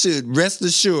friend, I should rest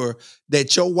assured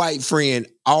that your white friend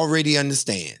already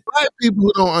understands. White people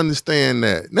who don't understand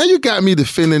that. Now you got me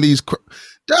defending these.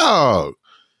 Dog,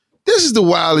 this is the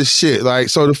wildest shit. Like,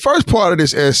 so the first part of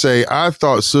this essay, I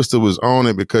thought Sister was on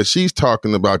it because she's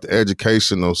talking about the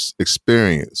educational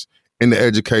experience in the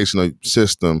educational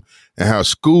system and how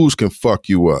schools can fuck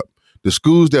you up. The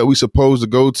schools that we supposed to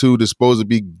go to, they're supposed to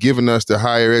be giving us the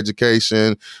higher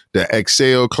education, the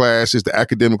Excel classes, the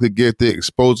academically gifted,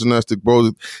 exposing us to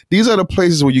both. These are the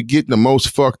places where you get the most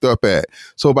fucked up at.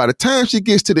 So by the time she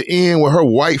gets to the end with her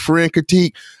white friend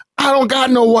critique, I don't got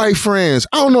no white friends.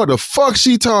 I don't know what the fuck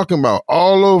she talking about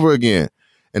all over again.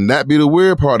 And that be the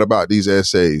weird part about these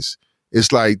essays.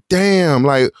 It's like, damn,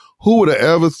 like who would have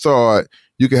ever thought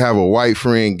You can have a white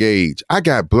friend, Gage. I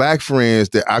got black friends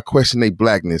that I question their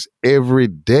blackness every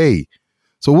day.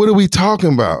 So what are we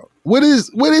talking about? What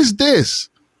is this?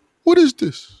 What is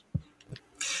this?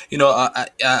 You know,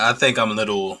 I think I'm a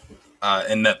little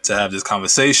inept to have this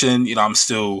conversation. You know, I'm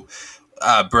still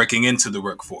breaking into the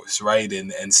workforce, right?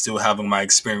 And still having my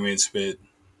experience with,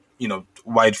 you know,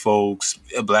 white folks,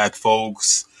 black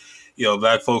folks, you know,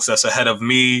 black folks that's ahead of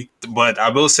me. But I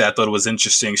will say I thought it was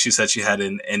interesting. She said she had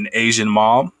an Asian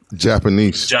mom.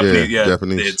 Japanese.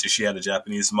 Japanese. She had a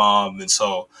Japanese mom. And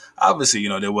so obviously, you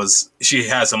know, she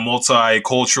has a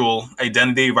multicultural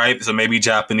identity, right? So maybe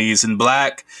Japanese and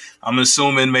black. I'm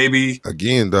assuming maybe.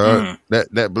 Again, dog,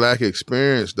 that black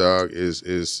experience, dog, is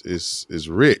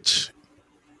rich.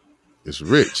 It's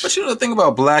rich. But you know, the thing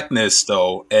about blackness,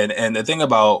 though, and the thing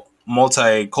about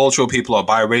multicultural people or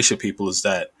biracial people is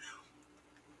that,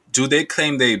 do they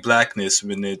claim their blackness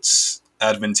when it's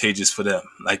advantageous for them?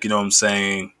 Like, you know what I'm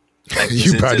saying? Like,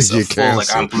 you about to get canceled.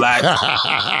 Like, I'm black.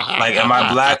 Like, am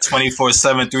I black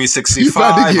 24/7,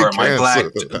 365, or am I black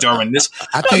during this?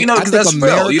 I think, you know, because that's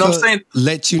America real. You know what I'm saying?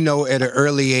 Let you know at an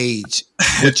early age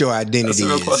what your identity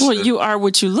is. Well, you are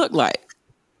what you look like.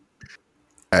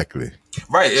 Exactly.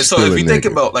 Right. And so if you think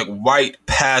about like white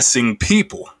passing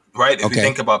people, right? If you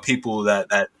think about people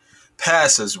that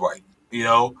pass as white, you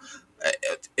know,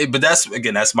 but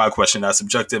that's my question. That's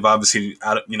subjective. Obviously,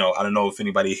 I don't know if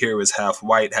anybody here is half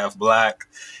white, half black.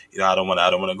 You know, I don't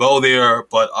want to go there.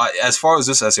 But as far as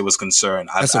this essay was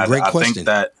concerned, that's a great question.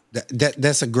 Think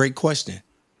that's a great question.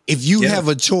 If you have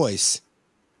a choice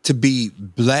to be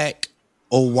black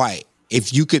or white,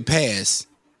 if you could pass,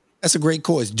 that's a great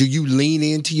choice. Do you lean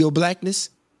into your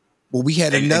blackness? Well, we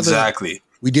had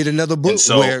we did another book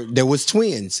where there was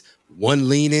twins. One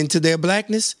leaned into their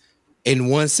blackness,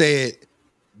 and one said,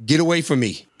 "Get away from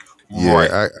me." Yeah,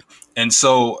 right. And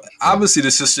so obviously the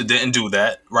sister didn't do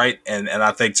that, right? And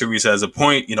I think Teresa has a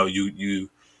point. You know, you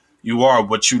are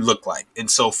what you look like. And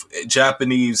so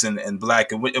Japanese and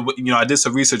black, and you know, I did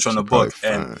some research on the book,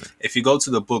 and if you go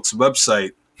to the book's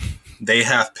website, they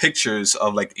have pictures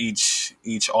of like each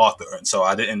author. And so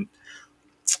I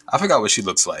forgot what she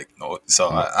looks like. So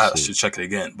I should check it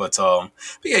again. But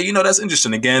yeah, you know, that's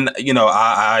interesting. Again, you know,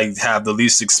 I have the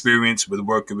least experience with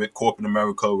working with corporate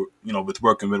America, you know, with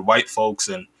working with white folks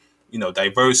and, you know,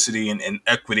 diversity and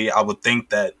equity. I would think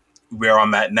that where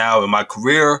I'm at now in my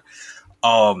career,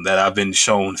 that I've been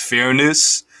shown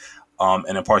fairness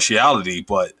and impartiality.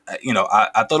 But, you know,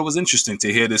 I thought it was interesting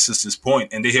to hear this sister's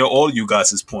point and to hear all you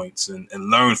guys' points and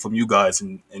learn from you guys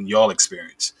and y'all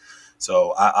experience.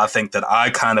 So I think that I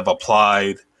kind of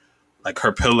applied like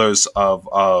her pillars of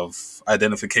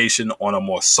identification on a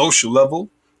more social level,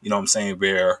 you know what I'm saying?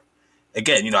 Where,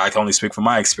 again, you know, I can only speak from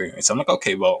my experience. I'm like,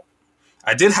 okay, well,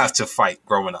 I did have to fight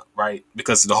growing up, right?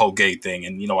 Because of the whole gay thing.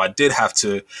 And, you know, I did have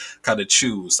to kind of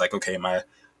choose like, okay, am I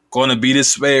going to be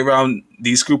this way around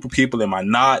these group of people? Am I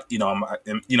not? You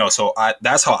know, so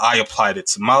that's how I applied it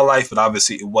to my life. But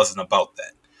obviously it wasn't about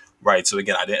that, right? So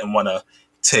again, I didn't want to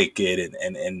take it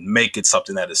and make it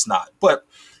something that it's not. But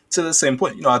to the same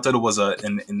point, you know, I thought it was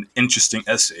an interesting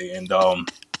essay. And, you know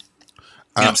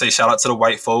what I'm saying? Shout out to the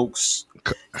white folks.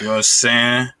 You know what I'm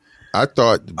saying? I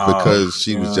thought because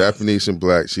she was Japanese and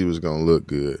black, she was going to look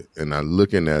good. And I'm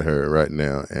looking at her right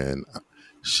now, and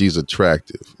she's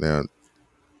attractive. Now,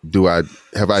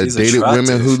 have I dated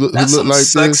women who look like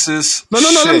sexist this? No.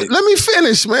 Let me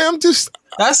finish, man. I'm just.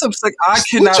 That's some I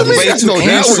cannot wait to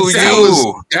cancel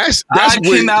you. I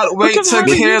cannot wait to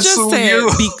cancel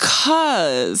you.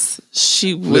 Because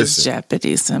she was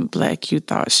Japanese and black, you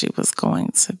thought she was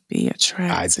going to be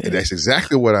attractive. That's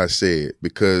exactly what I said,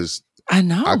 because I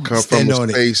know. I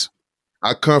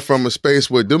come from a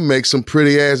space where them make some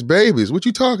pretty ass babies. What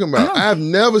you talking about? I've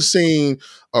never seen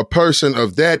a person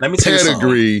of that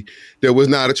pedigree that was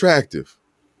not attractive.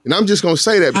 And I'm just going to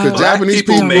say that because Japanese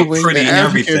people make pretty and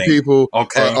African people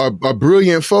are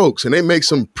brilliant folks, and they make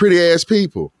some pretty ass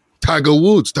people. Tiger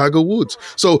Woods.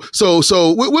 So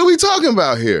what are we talking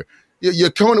about here? You're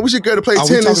coming. We should go to play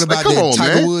tennis. We talking about come on,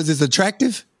 Tiger man. Woods is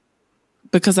attractive?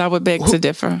 Because I would beg to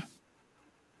differ.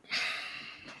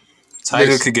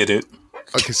 Tiger could get it.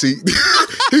 Okay, see,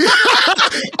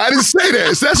 I didn't say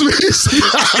that. So that's what he said.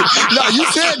 No, you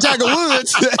said Tiger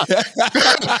Woods.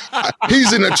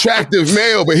 He's an attractive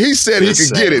male, but he said he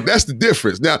could get it. That's the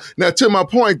difference. Now, to my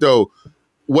point though,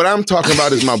 what I'm talking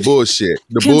about is my bullshit.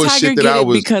 The Can bullshit Tiger that get I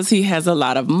was because he has a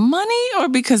lot of money or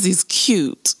because he's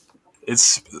cute.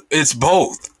 It's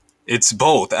both. It's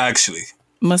both, actually.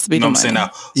 Must be. You know the what I'm saying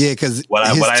now? Yeah, because his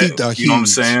teeth are huge. You know what I'm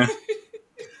saying?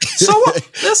 So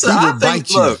listen, I think.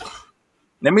 Look.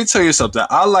 Let me tell you something.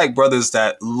 I like brothers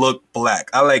that look black.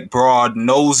 I like broad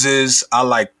noses. I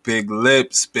like big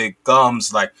lips, big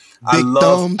gums. Like I Big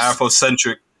love thumbs.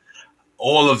 Afrocentric,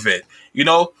 all of it. You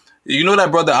know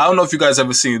that brother. I don't know if you guys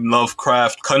ever seen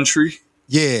Lovecraft Country,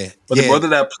 Yeah. but the brother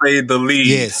that played the lead.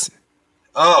 Yes.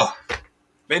 Oh,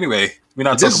 anyway, we're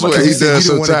not This is talking what about he this. You does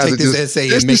didn't wanna sometimes. take this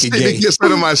essay and make it gay. It gets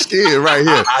under my skin right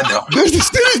here. I know. This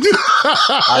is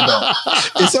I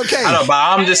know. It's okay. I know, but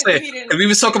I'm just saying. If we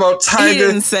was talking about Tiger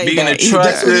didn't say being that. That's what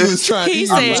he attractive, was trying. He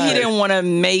said he didn't want to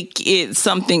make it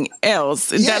something else.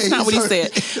 That's not what he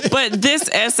said. But this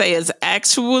essay is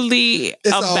actually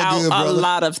all about good, a brother.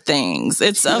 lot of things.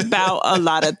 It's about a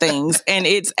lot of things. And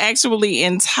it's actually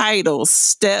entitled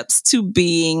Steps to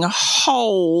Being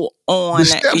Whole on The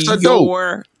steps are dope.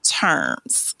 Your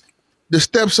Terms. The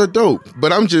steps are dope,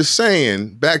 but I'm just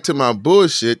saying, back to my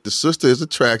bullshit, the sister is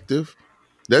attractive.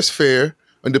 That's fair.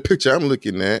 In the picture I'm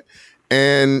looking at.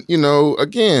 And,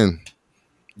 again,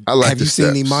 I like Have the you seen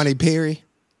steps. Imani Perry?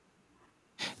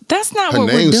 That's not Her what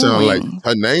we're name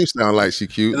doing. sound like she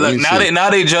cute. look, now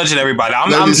they judging everybody. Let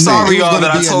me I'm see. sorry, It was y'all, gonna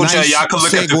that I be a told nice y'all could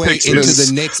look at the segue pictures.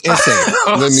 into the next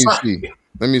essay.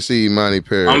 Let me see Imani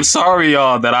Perry. I'm sorry,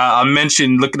 y'all, that I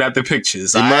mentioned looking at the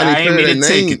pictures. Imani I ain't Perry, mean to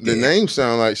take it the there. name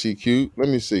sound like she cute. Let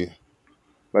me see.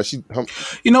 Like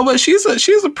You know what? She's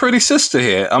a pretty sister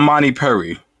here, Imani Perry.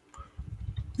 You know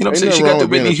what I'm Ain't saying? nothing She got wrong the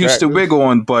with being Whitney Houston attractive. wig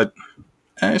on, but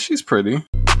she's pretty.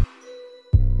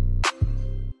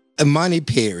 Imani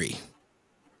Perry,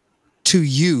 to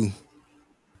you,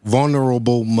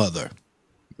 vulnerable mother.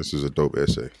 This is a dope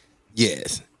essay.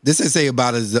 Yes. This essay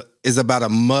is about a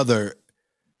mother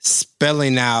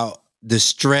spelling out the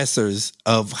stressors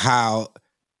of how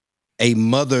a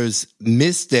mother's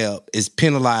misstep is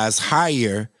penalized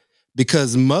higher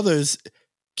because mothers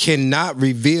cannot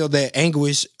reveal their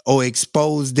anguish or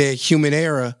expose their human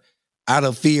error out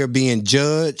of fear of being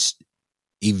judged,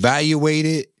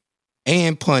 evaluated,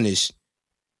 and punished.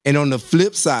 And on the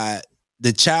flip side,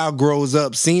 the child grows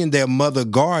up seeing their mother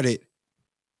guarded,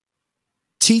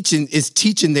 teaching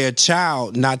their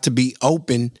child not to be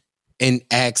open and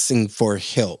asking for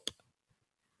help.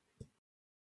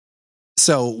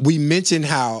 So we mentioned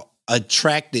how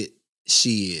attracted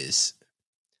she is,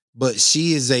 but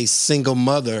she is a single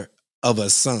mother of a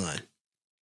son.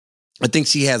 I think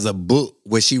she has a book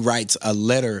where she writes a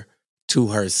letter to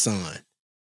her son.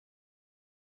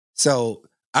 So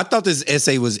I thought this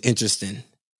essay was interesting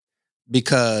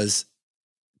because,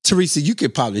 Teresa, you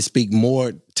could probably speak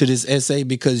more to this essay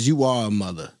because you are a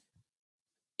mother.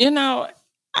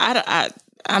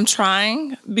 I'm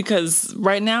trying because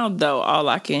right now, though, all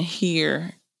I can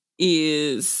hear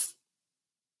is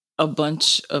a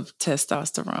bunch of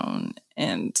testosterone.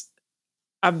 And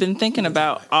I've been thinking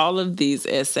about all of these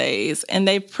essays, and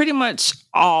they've pretty much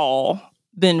all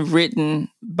been written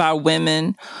by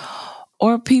women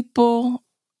or people,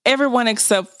 everyone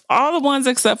all the ones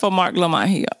except for Mark Lamont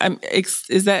Hill.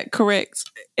 Is that correct?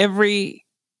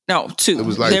 Two. It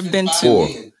was like There've been four.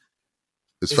 two.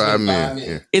 It's 5 men.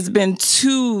 Yeah. It's been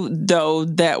two, though,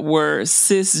 that were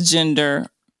cisgender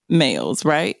males,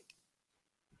 right?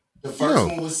 The first No.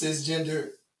 one was cisgender.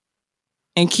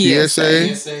 And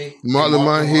Kiesa. PSA, Mark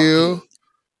Lamont Hill,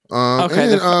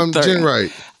 Okay, and the third. Jen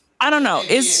Wright. I don't know.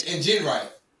 It's and Jen Wright.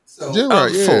 So Jen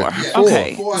Wright, yeah. four. Four.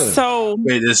 Okay. Four. So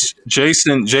Wait, it's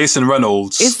Jason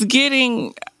Reynolds. it's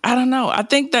getting, I don't know. I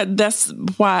think that's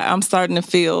why I'm starting to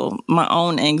feel my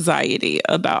own anxiety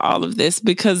about all of this,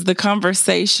 because the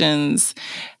conversations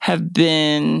have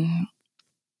been,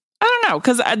 I don't know,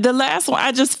 because the last one,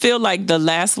 I just feel like the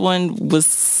last one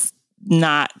was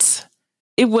not,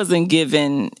 it wasn't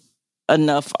given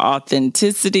enough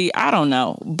authenticity. I don't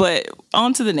know. But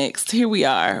on to the next. Here we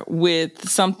are with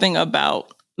something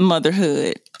about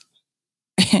motherhood.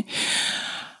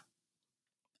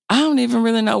 I don't even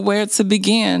really know where to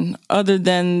begin other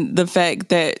than the fact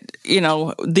that,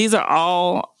 these are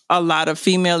all a lot of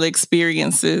female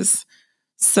experiences.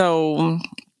 So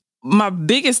my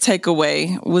biggest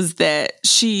takeaway was that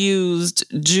she used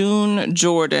June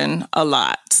Jordan a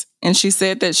lot. And she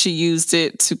said that she used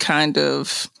it to kind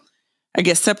of, I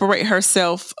guess, separate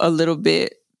herself a little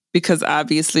bit, because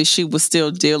obviously she was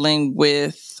still dealing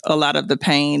with a lot of the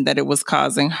pain that it was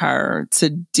causing her to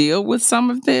deal with some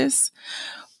of this.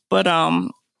 But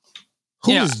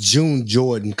who is June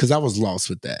Jordan? Because I was lost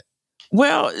with that.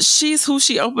 Well, she's who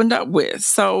she opened up with.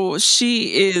 So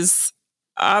she is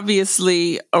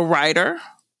obviously a writer.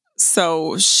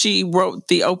 So she wrote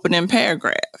the opening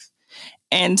paragraph.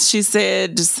 And she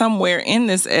said somewhere in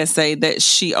this essay that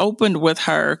she opened with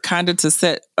her kind of to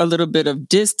set a little bit of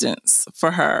distance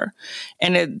for her.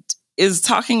 And is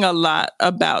talking a lot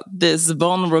about this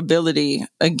vulnerability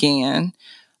again,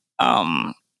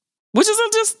 which is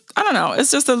just, I don't know,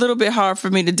 it's just a little bit hard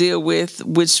for me to deal with,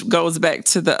 which goes back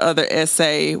to the other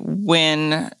essay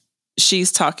when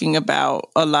she's talking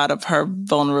about a lot of her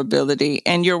vulnerability.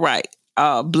 And you're right,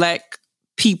 Black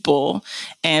people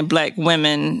and Black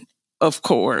women, of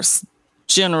course,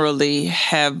 generally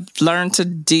have learned to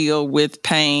deal with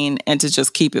pain and to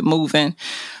just keep it moving.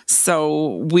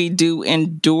 So we do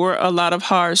endure a lot of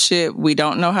hardship. We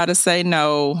don't know how to say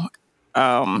no.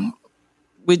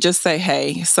 We just say,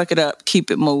 hey, suck it up,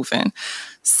 keep it moving.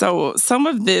 So some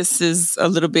of this is a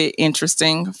little bit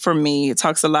interesting for me. It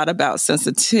talks a lot about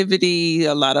sensitivity,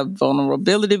 a lot of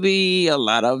vulnerability, a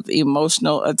lot of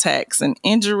emotional attacks and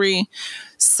injury.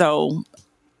 So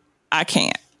I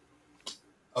can't.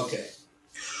 Okay.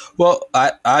 Well,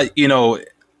 I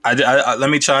let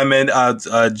me chime in.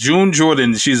 June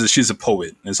Jordan, she's a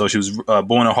poet, and so she was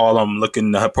born in Harlem.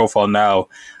 Looking at her profile now,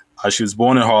 she was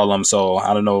born in Harlem. So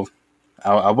I don't know.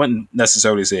 I wouldn't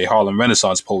necessarily say a Harlem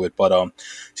Renaissance poet, but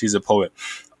she's a poet.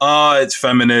 It's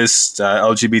feminist,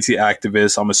 LGBT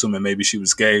activist. I'm assuming maybe she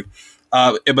was gay.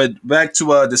 But back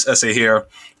to this essay here.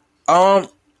 I'm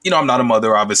not a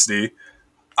mother, obviously.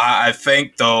 I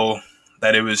think though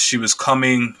that she was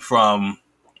coming from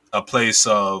a place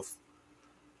of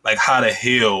like how to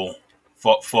heal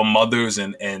for mothers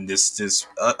and this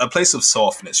a place of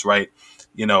softness, right?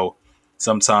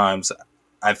 Sometimes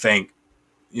I think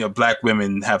Black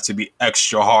women have to be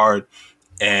extra hard,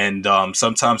 and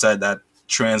sometimes that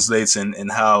translates in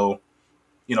how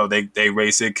they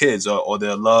raise their kids or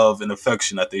their love and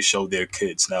affection that they show their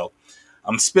kids. Now,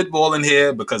 I'm spitballing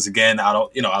here because again, I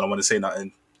don't want to say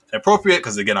nothing inappropriate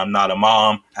because again, I'm not a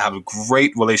mom. I have a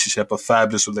great relationship, a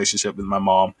fabulous relationship with my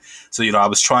mom. So I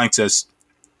was trying to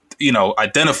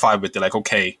identify with it, like,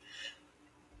 okay,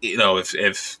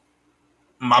 if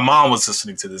my mom was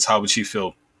listening to this, how would she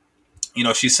feel?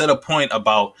 She said a point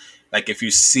about like if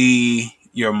you see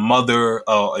your mother,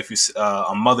 if you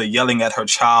a mother yelling at her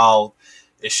child,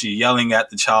 is she yelling at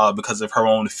the child because of her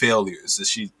own failures? Is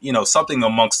she, something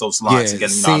amongst those lines? Yeah,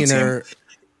 seeing her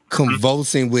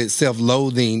convulsing with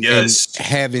self-loathing and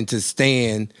having to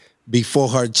stand before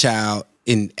her child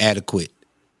inadequate.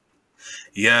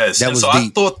 Yes, that was so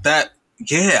deep.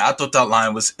 I thought that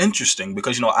line was interesting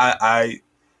because I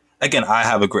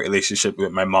have a great relationship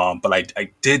with my mom, but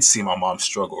I did see my mom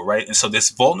struggle, right? And so this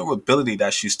vulnerability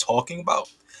that she's talking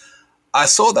about, I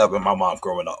saw that with my mom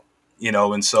growing up,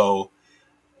 and so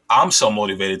I'm so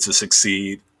motivated to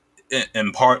succeed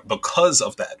in part because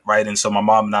of that, right? And so my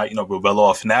mom and I, we're well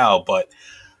off now, but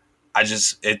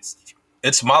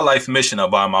it's my life mission to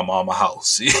buy my mom a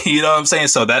house. You know what I'm saying?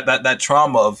 So that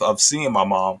trauma of seeing my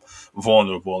mom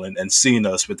vulnerable and seeing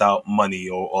us without money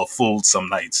or food some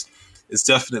nights, it's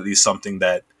definitely something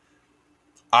that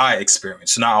I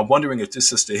experienced. Now, I'm wondering if this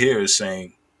sister here is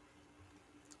saying,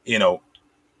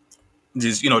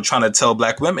 just, trying to tell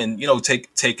Black women, take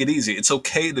it easy. It's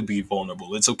okay to be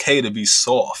vulnerable. It's okay to be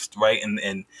soft, right?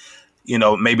 And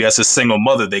maybe as a single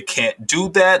mother, they can't do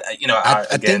that.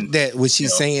 I think that what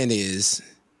she's saying is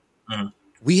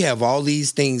we have all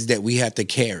these things that we have to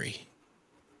carry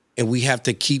and we have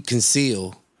to keep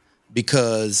concealed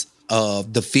because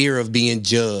of the fear of being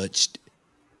judged.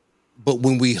 But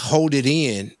when we hold it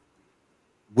in,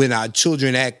 when our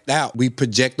children act out, we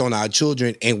project on our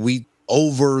children and we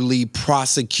overly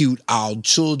prosecute our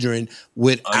children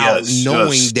without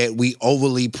knowing that we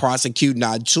overly prosecuting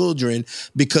our children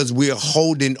because we're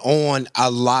holding on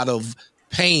a lot of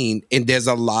pain and there's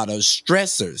a lot of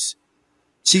stressors.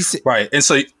 She said, right. And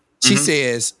so she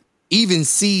says, even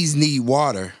seas need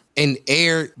water and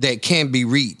air that can be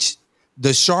reached.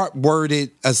 The sharp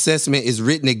worded assessment is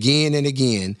written again and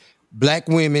again. Black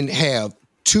women have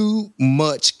too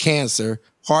much cancer,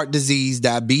 heart disease,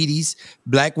 diabetes.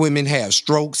 Black women have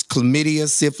strokes, chlamydia,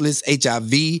 syphilis,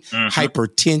 HIV,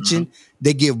 hypertension.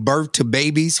 They give birth to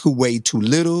babies who weigh too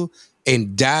little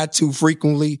and die too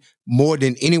frequently, more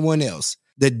than anyone else.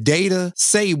 The data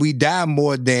say we die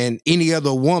more than any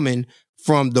other woman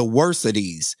from the worst of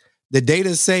these. The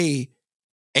data say,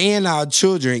 and our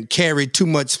children carry too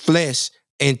much flesh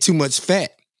and too much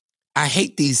fat. I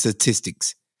hate these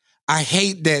statistics. I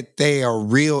hate that they are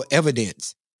real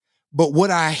evidence. But what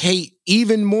I hate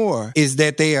even more is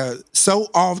that they are so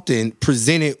often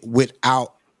presented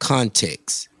without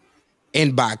context.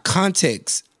 And by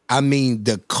context, I mean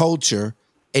the culture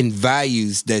and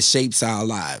values that shapes our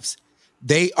lives.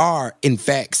 They are, in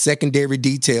fact, secondary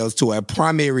details to a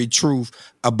primary truth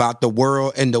about the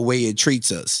world and the way it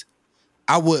treats us.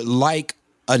 I would like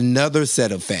another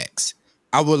set of facts.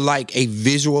 I would like a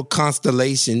visual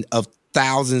constellation of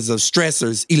thousands of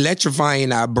stressors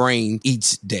electrifying our brain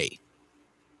each day.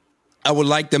 I would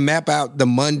like to map out the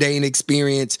mundane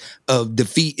experience of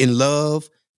defeat in love,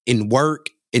 in work,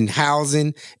 in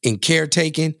housing, in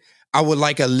caretaking. I would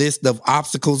like a list of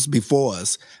obstacles before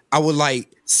us. I would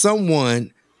like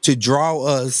someone to draw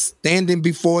us standing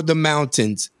before the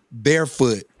mountains,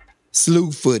 barefoot,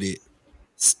 slew-footed,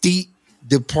 steep,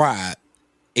 deprived,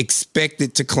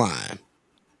 expected to climb.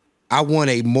 I want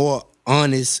a more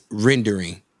honest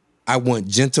rendering. I want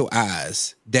gentle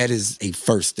eyes. That is a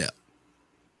first step.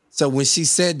 So when she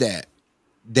said that,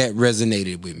 that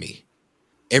resonated with me.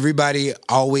 Everybody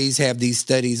always have these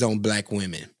studies on Black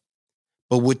women,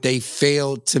 but what they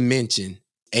failed to mention,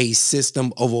 a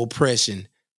system of oppression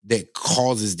that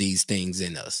causes these things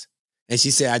in us. And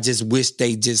she said, I just wish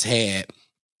they just had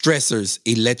stressors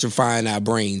electrifying our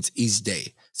brains each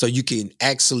day so you can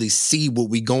actually see what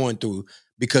we're going through,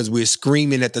 because we're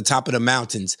screaming at the top of the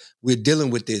mountains. We're dealing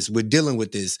with this,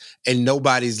 and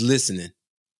nobody's listening.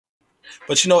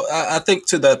 But, you know, I think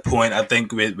to that point, I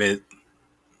think with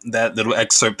that little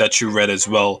excerpt that you read as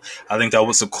well, I think that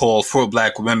was a call for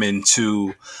Black women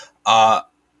to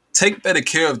take better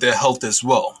care of their health as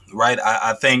well, right?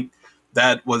 I think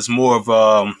that was more of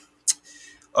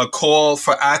a call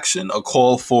for action, a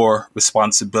call for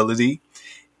responsibility.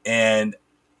 And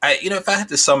if I had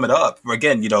to sum it up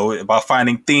again, about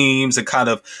finding themes and kind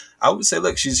of, I would say,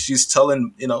 look, she's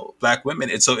telling, Black women,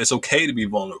 it's okay to be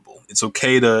vulnerable. It's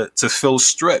okay to feel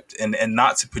stripped and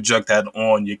not to project that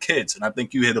on your kids. And I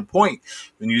think you hit a point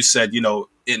when you said, and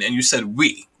you said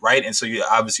we, right? And so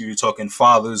you're talking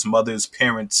fathers, mothers,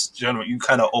 parents, general. You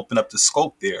kind of open up the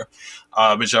scope there,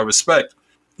 which I respect.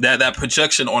 That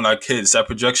projection on our kids, that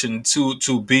projection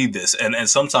to be this, and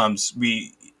sometimes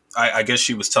I guess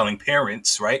she was telling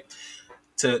parents, right,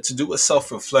 to do a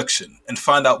self-reflection and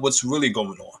find out what's really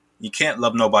going on. You can't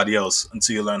love nobody else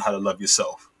until you learn how to love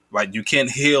yourself, right? You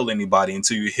can't heal anybody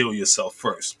until you heal yourself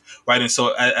first, right? And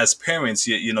so as parents,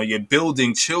 you're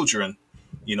building children,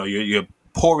 you're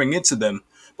pouring into them.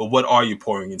 But what are you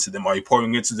pouring into them? Are you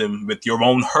pouring into them with your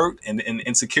own hurt and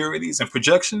insecurities and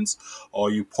projections? Or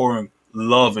are you pouring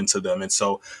love into them? And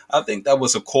so I think that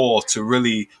was a call to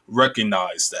really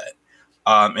recognize that.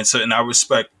 And I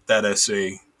respect that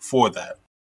essay for that.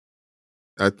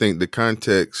 I think the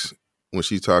context when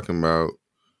she's talking about,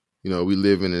 we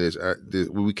live in this,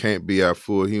 we can't be our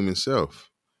full human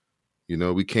self.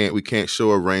 We can't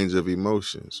show a range of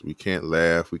emotions. We can't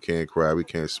laugh, we can't cry, we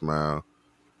can't smile.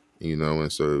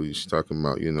 And so she's talking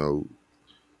about,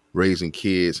 raising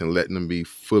kids and letting them be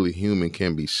fully human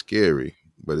can be scary,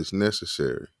 but it's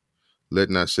necessary.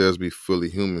 Letting ourselves be fully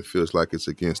human feels like it's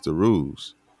against the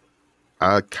rules.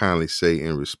 I kindly say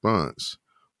in response,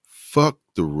 fuck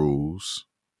the rules,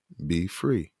 be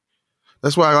free.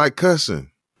 That's why I like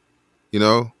cussing,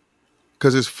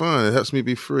 because it's fun. It helps me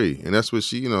be free. And that's what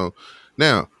she,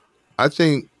 Now, I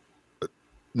think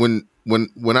when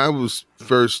I was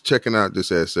first checking out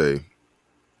this essay,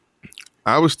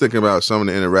 I was thinking about some of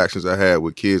the interactions I had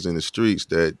with kids in the streets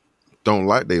that don't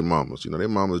like their mamas. Their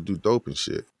mamas do dope and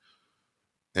shit.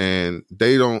 And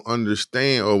they don't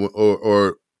understand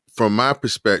or from my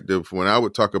perspective, when I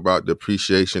would talk about the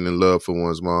appreciation and love for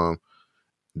one's mom,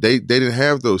 they didn't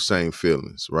have those same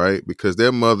feelings, right? Because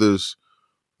their mothers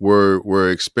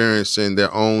were experiencing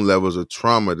their own levels of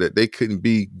trauma that they couldn't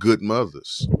be good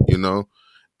mothers,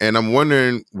 And I'm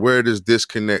wondering where does this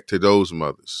connect to those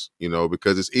mothers,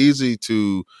 because it's easy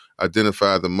to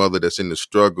identify the mother that's in the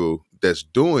struggle that's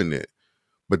doing it.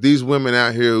 But these women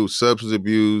out here who substance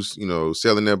abuse,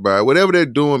 selling their body, whatever they're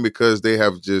doing because they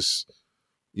have just,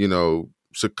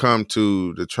 succumb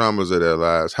to the traumas of their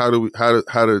lives. How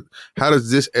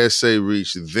does this essay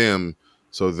reach them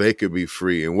so they could be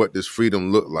free? And what does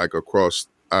freedom look like across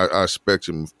our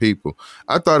spectrum of people?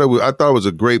 I thought it was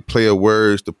a great play of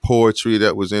words, the poetry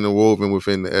that was interwoven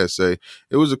within the essay.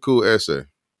 It was a cool essay.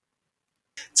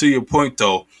 To your point,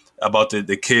 though, about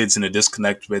the kids and the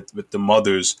disconnect with the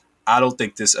mothers, I don't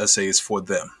think this essay is for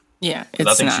them. Yeah,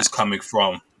 I think she's coming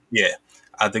from,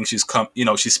 I think she's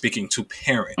she's speaking to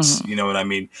parents. Mm-hmm. You know what I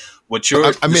mean? What you're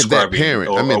I meant that parent.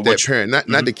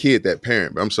 Not the kid, that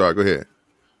parent. But I'm sorry, go ahead.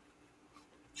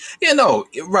 Yeah, no,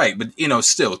 right. But,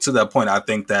 still to that point, I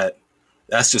think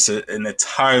that's just an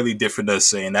entirely different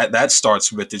essay. And that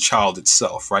starts with the child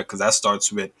itself, right? Because that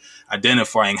starts with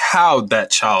identifying how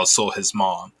that child saw his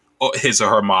mom or his or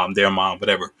her mom, their mom,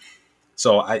 whatever.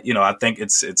 So I think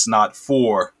it's not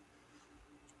for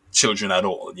children at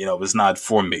all. It's not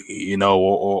for me,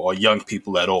 or young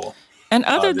people at all. And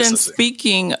other than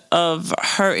speaking of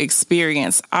her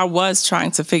experience, I was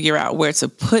trying to figure out where to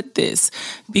put this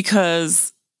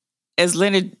because, as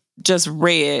Leonard just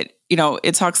read,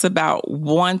 it talks about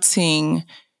wanting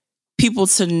people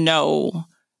to know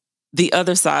the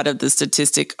other side of the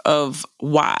statistic of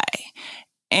why.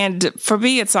 And for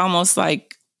me, it's almost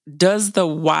like, does the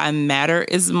why matter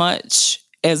as much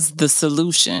as the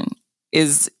solution?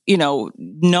 Is,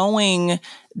 knowing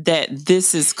that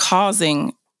this is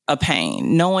causing a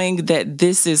pain, knowing that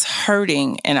this is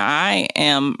hurting and I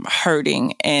am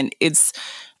hurting, and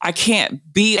I can't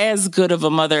be as good of a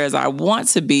mother as I want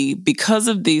to be because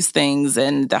of these things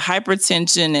and the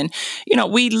hypertension.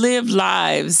 And, we live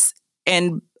lives,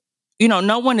 and,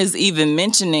 no one is even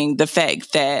mentioning the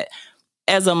fact that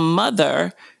as a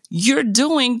mother, you're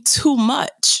doing too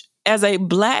much. As a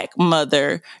Black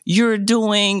mother, you're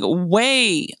doing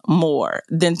way more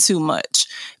than too much,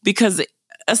 because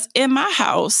in my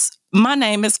house, my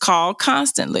name is called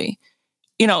constantly.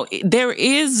 There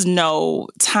is no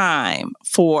time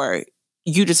for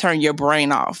you to turn your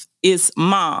brain off. It's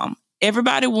mom.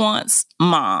 Everybody wants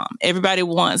mom. Everybody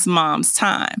wants mom's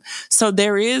time. So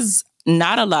there is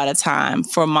not a lot of time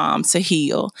for mom to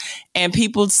heal. And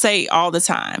people say all the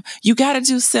time, you got to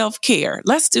do self-care.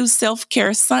 Let's do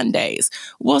self-care Sundays.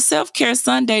 Well, self-care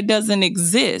Sunday doesn't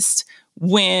exist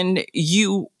when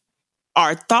you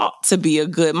are thought to be a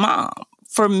good mom.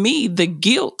 For me, the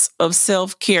guilt of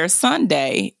self-care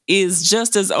Sunday is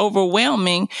just as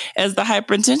overwhelming as the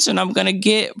hypertension I'm going to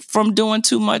get from doing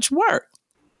too much work.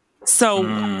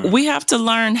 So we have to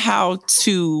learn how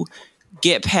to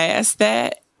get past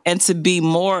that and to be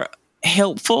more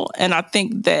helpful. And I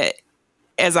think that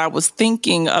as I was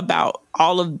thinking about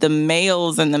all of the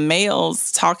males and the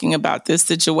males talking about this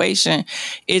situation,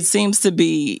 it seems to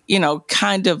be,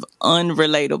 kind of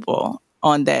unrelatable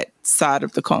on that side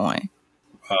of the coin.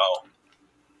 Wow.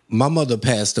 My mother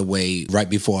passed away right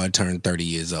before I turned 30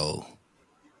 years old.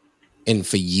 And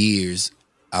for years,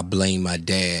 I blamed my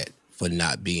dad for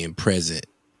not being present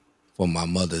for my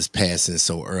mother's passing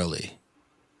so early.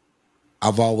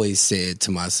 I've always said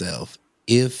to myself,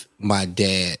 if my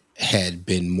dad had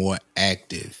been more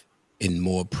active and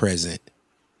more present,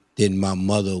 then my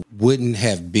mother wouldn't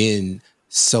have been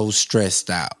so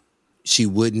stressed out. She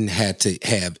wouldn't have to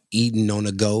have eaten on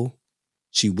the go.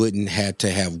 She wouldn't have to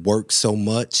have worked so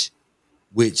much,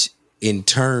 which in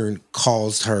turn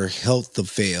caused her health to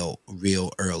fail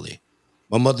real early.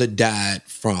 My mother died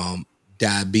from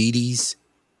diabetes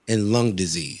and lung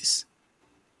disease.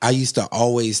 I used to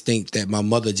always think that my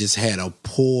mother just had a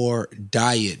poor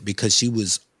diet because she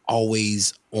was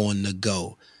always on the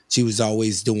go. She was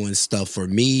always doing stuff for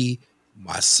me,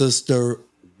 my sister,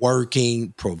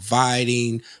 working,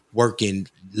 providing, working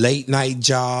late night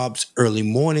jobs, early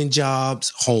morning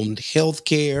jobs, home health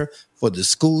care for the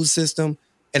school system.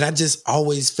 And I just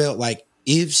always felt like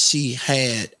if she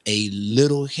had a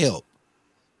little help,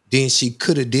 then she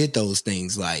could have did those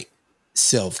things like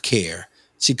self-care.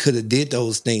 She could have did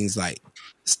those things like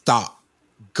stop,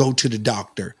 go to the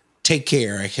doctor, take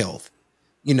care of health.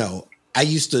 I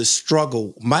used to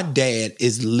struggle. My dad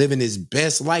is living his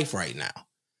best life right now,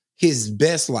 his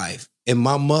best life. And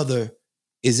my mother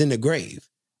is in the grave.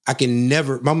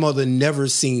 My mother never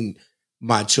seen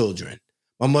my children.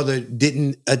 My mother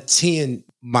didn't attend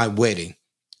my wedding.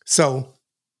 So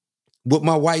what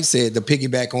my wife said, to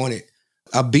piggyback on it,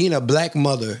 being a Black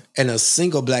mother and a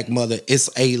single Black mother, it's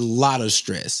a lot of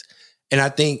stress. And I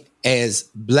think as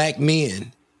Black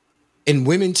men and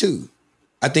women too,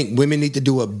 I think women need to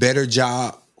do a better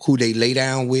job who they lay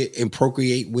down with and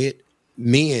procreate with.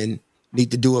 Men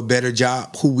need to do a better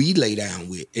job who we lay down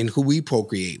with and who we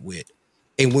procreate with.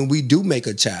 And when we do make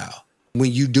a child,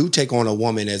 when you do take on a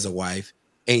woman as a wife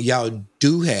and y'all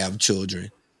do have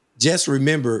children, just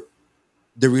remember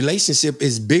the relationship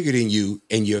is bigger than you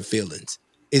and your feelings.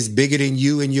 It's bigger than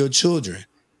you and your children.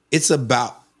 It's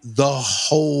about the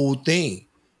whole thing.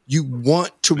 You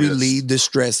want to relieve the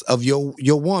stress of your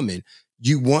woman.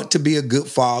 You want to be a good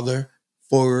father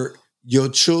for your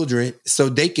children so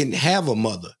they can have a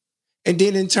mother. And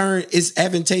then in turn, it's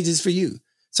advantageous for you.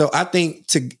 So I think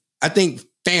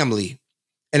family,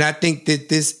 and I think that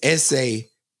this essay,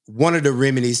 one of the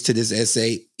remedies to this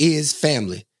essay is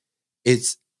family.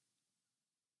 It's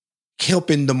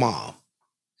helping the mom.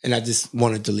 And I just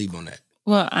wanted to leave on that.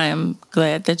 Well, I am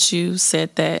glad that you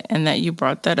said that and that you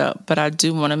brought that up. But I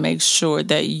do want to make sure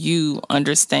that you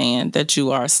understand that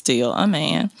you are still a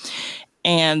man.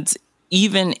 And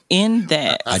even in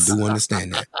that... I do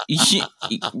understand that.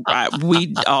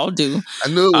 We all do. I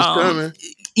knew it was coming.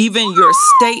 Even your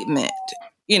statement,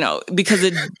 because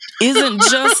it isn't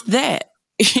just that.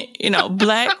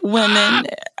 Black women...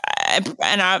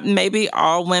 and maybe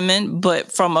all women,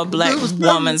 but from a Black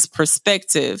woman's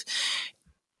perspective,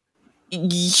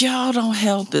 y'all don't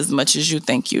help as much as you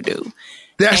think you do.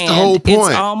 That's And the whole it's point. That's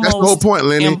the whole almost point,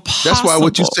 Lenny. That's why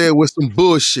what you impossible. said was some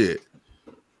bullshit.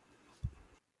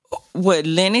 What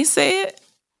Lenny said?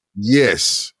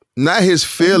 Yes. Not his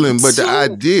feeling, but the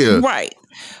idea. Right.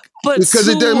 But Because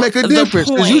it doesn't make a the difference.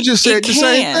 Because you point, just said it the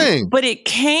same can, thing. But it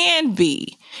can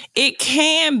be. It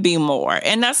can be more.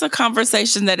 And that's a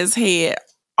conversation that is had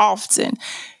often.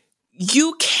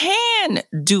 You can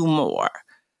do more.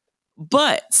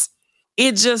 But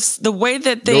it just, the way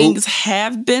that things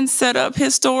have been set up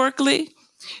historically,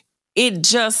 it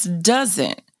just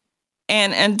doesn't.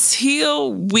 And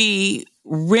until we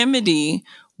remedy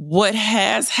what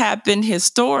has happened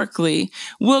historically,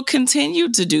 we'll continue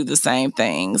to do the same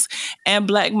things. And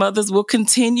Black mothers will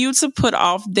continue to put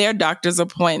off their doctor's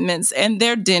appointments and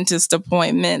their dentist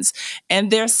appointments and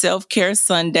their self-care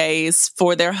Sundays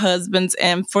for their husbands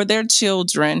and for their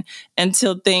children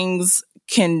until things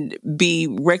can be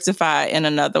rectified in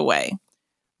another way.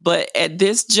 But at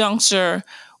this juncture,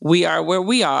 we are where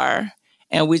we are,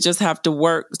 and we just have to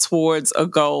work towards a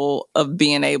goal of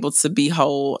being able to be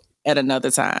whole at another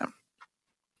time.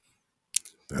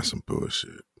 That's some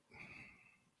bullshit.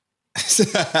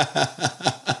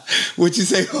 What you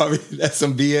say, Harvey? That's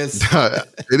some BS.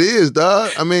 It is,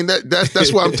 dog. I mean,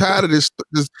 that's why I'm tired of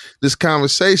this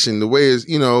conversation. The way is,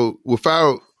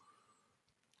 without.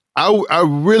 I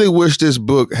really wish this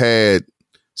book had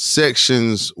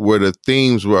sections where the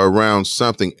themes were around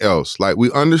something else. Like,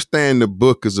 we understand the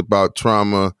book is about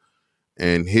trauma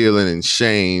and healing and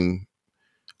shame.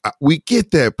 We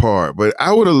get that part, but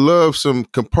I would have loved some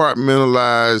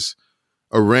compartmentalized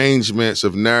arrangements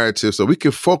of narrative so we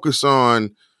could focus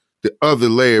on the other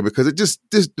layer, because it just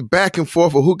the back and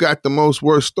forth of who got the most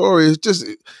worst story is just.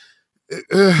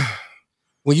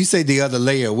 When you say the other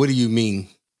layer, what do you mean?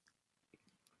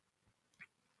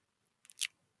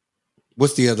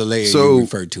 What's the other layer you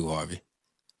refer to, Harvey?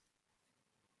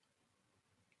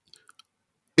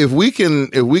 If we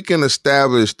can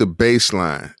establish the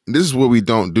baseline, this is what we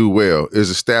don't do well, is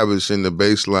establishing the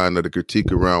baseline of the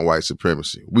critique around white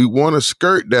supremacy. We want to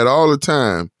skirt that all the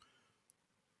time,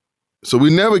 so we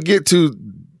never get to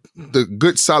the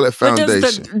good solid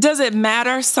foundation. But does it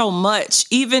matter so much,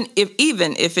 even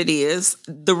if it is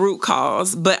the root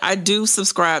cause? But I do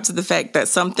subscribe to the fact that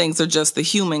some things are just the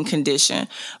human condition.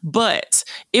 But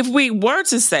if we were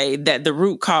to say that the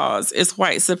root cause is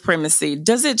white supremacy,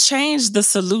 does it change the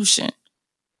solution?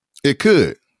 It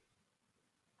could.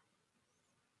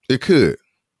 It could.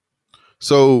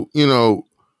 So, You know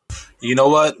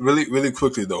what? Really, really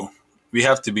quickly though, we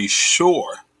have to be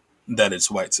sure that it's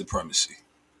white supremacy.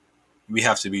 We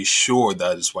have to be sure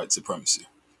that it's white supremacy,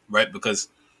 right? Because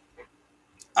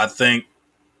I think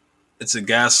it's a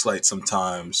gaslight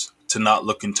sometimes to not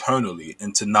look internally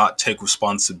and to not take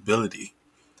responsibility.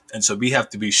 And so we have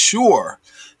to be sure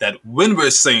that when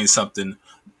we're saying something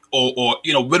or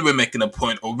when we're making a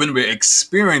point or when we're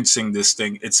experiencing this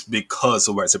thing, it's because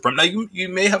of white supremacy. Now, you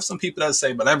may have some people that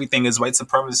say, but everything is white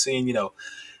supremacy and,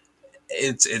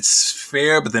 it's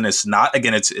fair, but then it's not.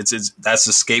 Again, it's that's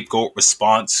a scapegoat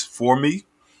response for me.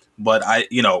 But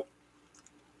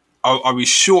are we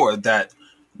sure that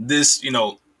this,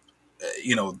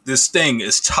 this thing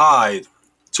is tied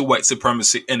to white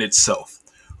supremacy in itself,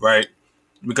 right?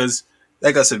 Because,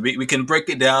 like I said, we can break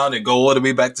it down and go all the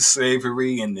way back to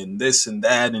slavery and then this and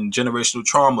that and generational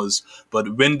traumas.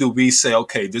 But when do we say,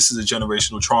 okay, this is a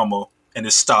generational trauma and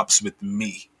it stops with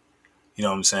me? You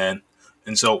know what I'm saying?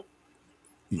 And so,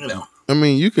 I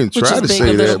mean, you can try to say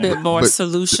that, a little bit more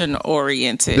solution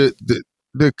oriented.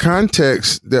 The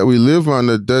context that we live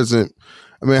under doesn't.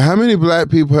 I mean, how many Black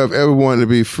people have ever wanted to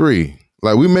be free?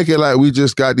 Like, we make it like we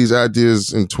just got these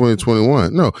ideas in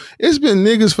 2021. No, it's been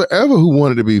niggas forever who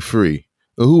wanted to be free,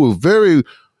 or who were very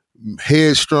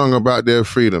headstrong about their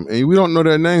freedom, and we don't know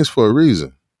their names for a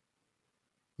reason.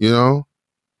 And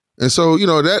so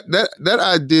that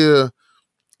idea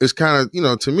is kind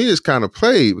of, to me, it's kind of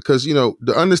played, because,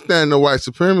 the understanding of white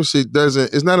supremacy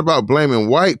it's not about blaming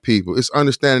white people. It's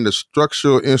understanding the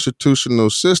structural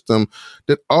institutional system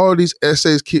that all these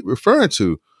essays keep referring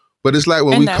to. But it's like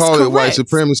when we call it white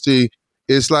supremacy,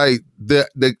 it's like that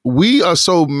we are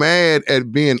so mad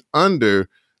at being under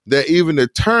that even the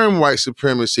term white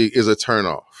supremacy is a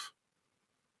turnoff.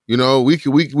 We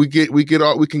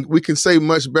can say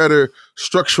much better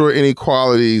structural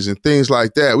inequalities and things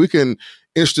like that. We can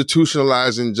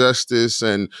institutionalize injustice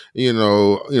and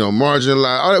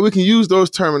marginalize all that. We can use those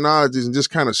terminologies and just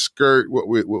kind of skirt what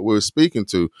we're speaking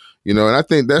to. And I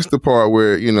think that's the part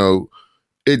where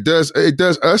it does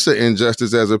us an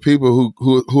injustice as a people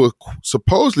who are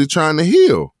supposedly trying to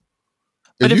heal.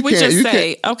 But if we just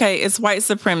say, okay, it's white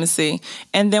supremacy,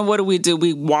 and then what do?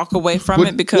 We walk away from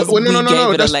it because we gave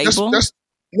it a label?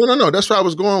 No. That's where I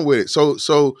was going with it.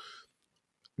 So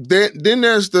then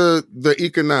there's the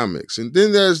economics, and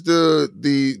then there's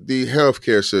the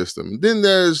healthcare system, then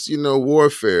there's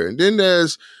warfare, and then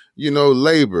there's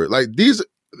labor. Like these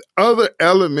other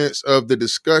elements of the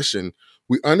discussion,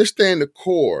 we understand the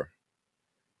core.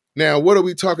 Now, what are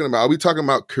we talking about? Are we talking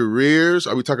about careers?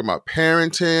 Are we talking about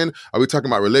parenting? Are we talking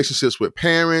about relationships with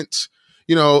parents?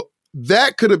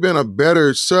 That could have been a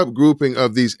better subgrouping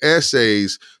of these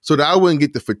essays so that I wouldn't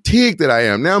get the fatigue that I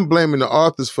am. Now I'm blaming the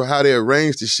authors for how they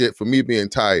arranged the shit for me being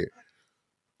tired.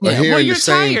 Yeah. Well, you're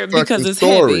tired because it's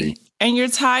heavy. And you're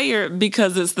tired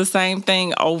because it's the same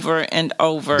thing over and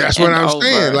over. That's what I'm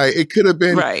saying. Like it could have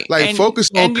been focus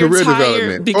on career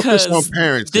development, focus on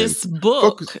parenting. This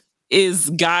book is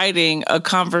guiding a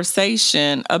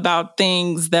conversation about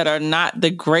things that are not the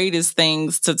greatest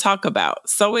things to talk about.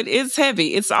 So it is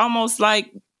heavy. It's almost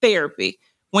like therapy.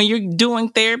 When you're doing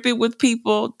therapy with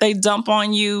people, they dump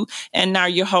on you and now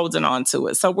you're holding on to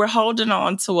it. So we're holding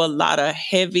on to a lot of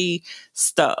heavy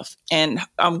stuff. And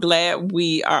I'm glad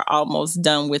we are almost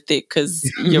done with it because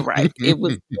you're right. It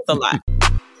was a lot.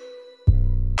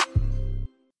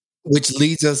 Which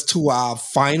leads us to our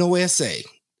final essay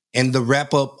and the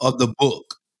wrap up of the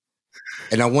book.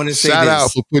 And I want to say shout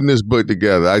out for putting this book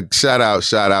together. Shout out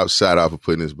for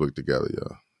putting this book together,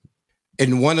 y'all.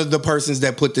 And one of the persons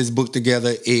that put this book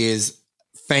together is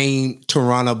famed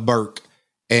Tarana Burke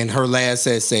and her last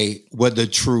essay, Where the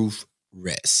Truth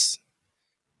Rests.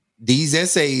 These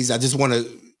essays, I just want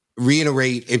to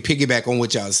reiterate and piggyback on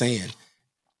what y'all are saying.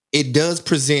 It does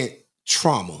present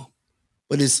trauma,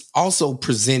 but it's also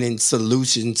presenting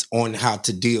solutions on how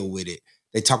to deal with it.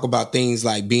 They talk about things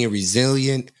like being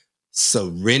resilient,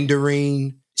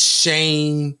 surrendering,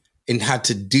 shame, and how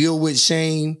to deal with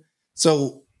shame.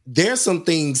 So there's some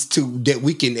things that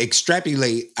we can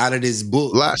extrapolate out of this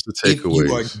book. Lots of takeaways. If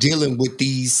you are dealing with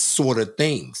these sort of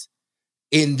things.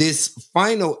 In this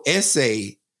final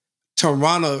essay,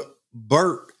 Tarana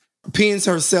Burke pens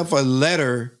herself a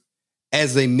letter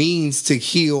as a means to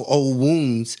heal old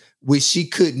wounds, which she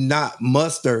could not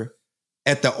muster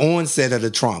at the onset of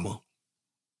the trauma.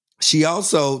 She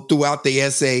also, throughout the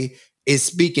essay, is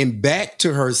speaking back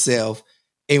to herself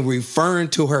and referring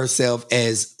to herself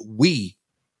as we,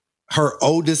 her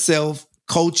older self,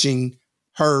 coaching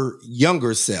her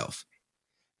younger self.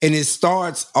 And it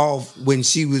starts off when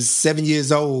she was 7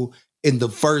 years old in the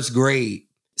first grade,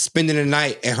 spending the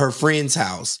night at her friend's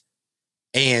house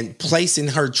and placing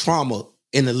her trauma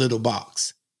in a little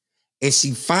box. And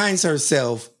she finds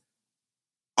herself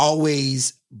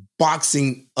always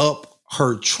boxing up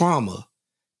her trauma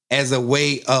as a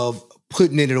way of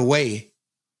putting it away.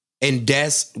 And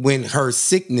that's when her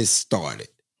sickness started.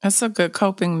 That's a good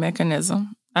coping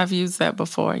mechanism. I've used that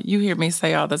before. You hear me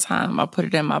say all the time, I'll put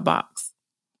it in my box.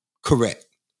 Correct.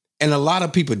 And a lot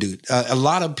of people do. A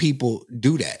lot of people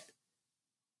do that.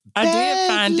 I did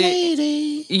find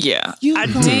it. Yeah, I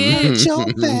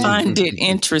did find it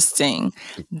interesting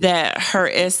that her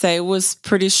essay was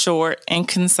pretty short and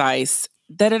concise,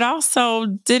 that it also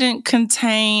didn't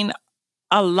contain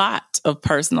a lot of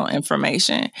personal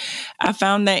information. I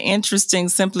found that interesting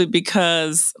simply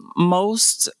because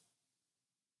most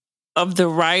of the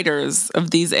writers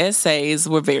of these essays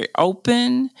were very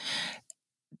open.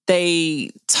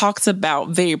 They talked about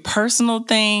very personal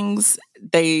things.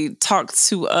 They talked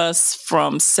to us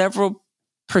from several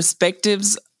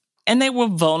perspectives, and they were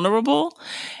vulnerable.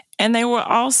 And they were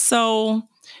also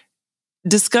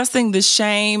discussing the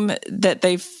shame that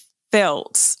they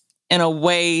felt in a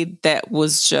way that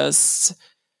was just,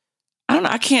 I don't know,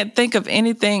 I can't think of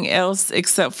anything else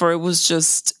except for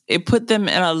it put them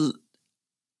in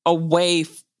a way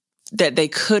that they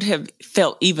could have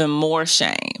felt even more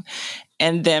shame.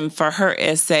 And then for her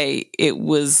essay, it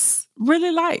was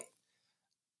really light.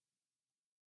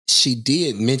 She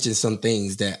did mention some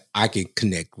things that I could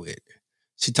connect with.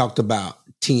 She talked about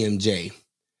TMJ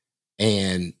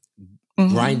and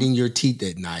grinding your teeth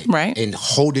at night, right, and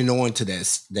holding on to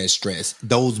that stress.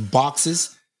 Those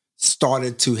boxes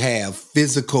started to have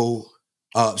physical,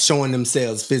 showing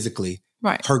themselves physically.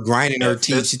 Right. Her grinding her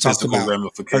teeth. She talked about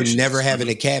her never having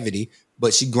a cavity,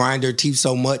 but she grinded her teeth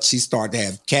so much she started to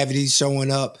have cavities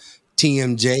showing up.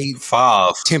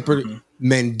 TMJ, tempered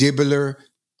mandibular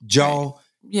jaw. Right.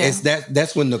 Yeah.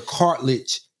 That's when the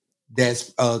cartilage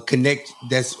that's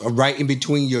that's right in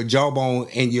between your jawbone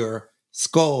and your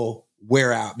skull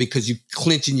wear out because you're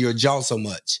clenching your jaw so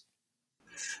much.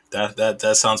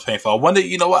 That sounds painful. I wonder,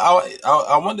 you know what?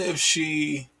 I wonder if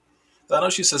I know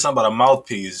she said something about a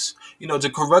mouthpiece. You know, to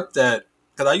correct that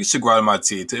because I used to grind my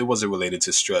teeth. It wasn't related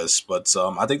to stress, but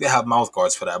I think they have mouth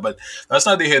guards for that. But that's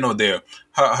neither here nor there.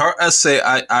 Her essay,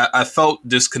 I felt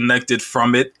disconnected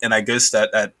from it, and I guess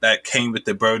that came with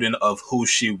the burden of who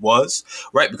she was,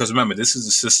 right? Because remember, this is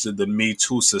the sister, the Me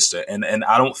Too sister, and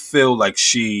I don't feel like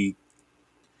it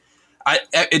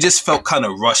just felt kind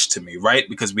of rushed to me, right?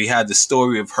 Because we had the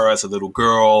story of her as a little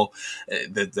girl.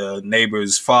 The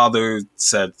neighbor's father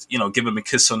said, give him a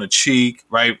kiss on the cheek,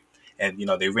 right? And,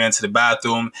 they ran to the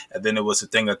bathroom. And then there was a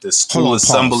thing at the school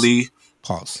assembly.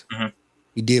 Pause. Mm-hmm.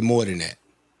 He did more than that.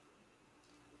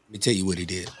 Let me tell you what he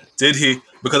did. Did he?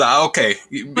 Because,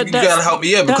 you got to help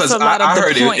me. Yeah, because I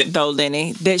heard it. Point, though,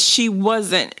 Lenny, that she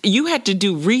wasn't, you had to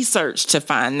do research to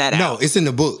find that out. No, it's in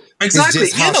the book. Exactly.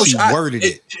 It's just how she worded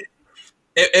it.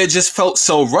 It just felt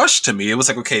so rushed to me. It was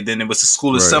like, okay, then it was the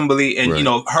school assembly, and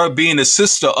her being a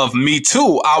sister of Me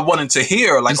Too. I wanted to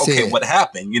hear, like, what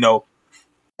happened?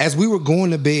 As we were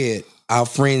going to bed, our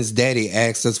friend's daddy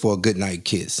asked us for a goodnight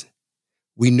kiss.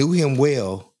 We knew him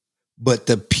well, but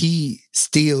the pee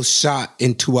still shot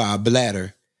into our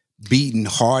bladder, beating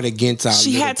hard against our.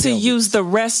 She had to use the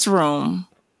restroom.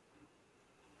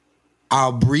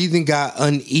 Our breathing got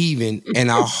uneven, and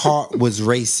our heart was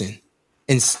racing.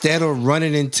 Instead of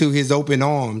running into his open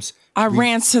arms, I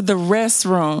ran to the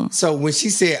restroom. So when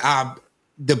she said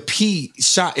the pee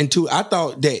shot into, I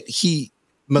thought that he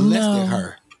molested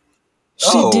her.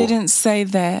 She didn't say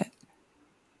that.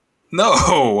 No,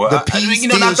 not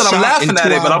that I'm laughing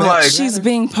at it, but I'm like, she's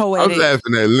being poetic. I'm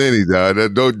laughing at Lenny,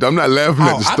 dog. I'm not laughing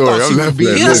at the story. I'm laughing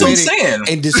at Lenny. That's what I'm saying.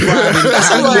 And describing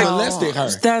how he molested her.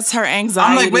 That's her anxiety.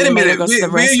 I'm like, wait a minute,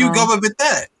 where you go with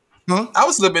that? Huh? I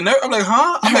was living there. I'm like,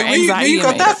 huh? I'm like, where you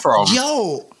got that from?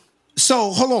 Yo,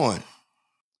 so hold on.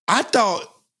 I thought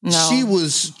she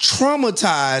was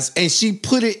traumatized and she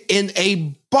put it in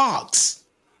a box.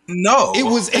 No. It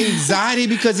was anxiety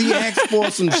because he asked for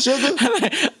some sugar.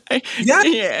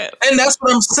 Yeah. And that's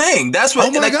what I'm saying. That's what,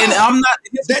 and I'm not,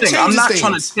 I'm not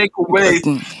trying to take away,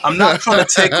 I'm not trying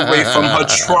to take away from her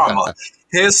trauma.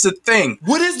 Here's the thing.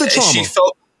 What is the trauma? She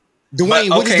felt, Dwayne,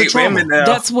 what is the trauma?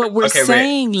 That's what we're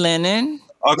saying, Lennon.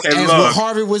 Okay, as look. What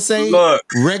Harvey would say, look.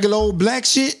 Regular old black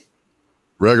shit?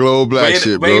 Regular old black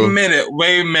shit, bro.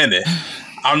 Wait a minute.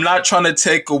 I'm not trying to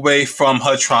take away from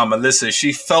her trauma. Listen,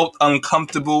 she felt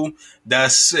uncomfortable.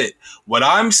 That's it. What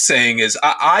I'm saying is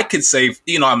I could say,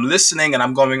 I'm listening and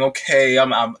I'm going, okay,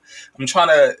 I'm trying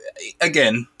to,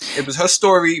 again, it was her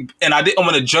story and I didn't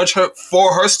want to judge her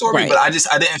for her story, but I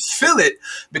didn't feel it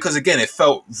because, again, it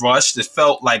felt rushed. It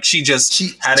felt like she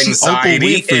had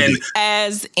anxiety and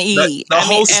the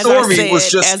whole story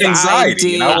was just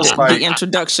anxiety. And I was like, the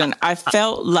introduction, I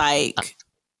felt like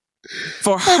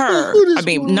for her,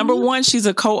 number one, she's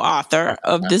a co-author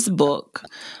of this book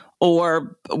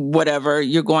or whatever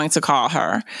you're going to call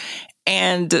her.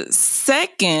 And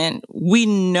second, we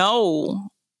know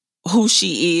who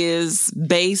she is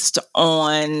based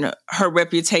on her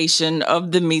reputation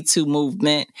of the Me Too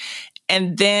movement.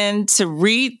 And then to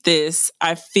read this,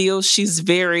 I feel she's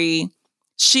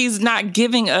not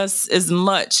giving us as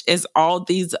much as all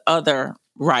these other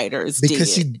writers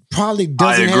because she probably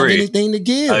doesn't have anything to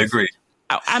give. I agree.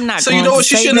 I'm not. So you know what?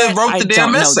 She shouldn't have wrote the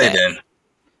damn essay then.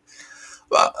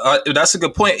 Well, that's a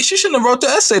good point. She shouldn't have wrote the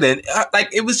essay then.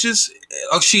 It was just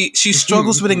she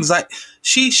struggles with anxiety.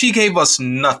 She gave us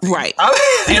nothing, right?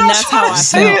 And that's how I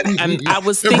felt. I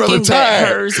was thinking that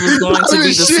hers was going to be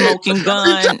the smoking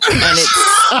gun, and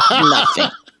it's nothing.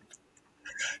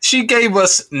 She gave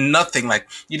us nothing. Like,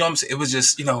 you know what I'm saying? It was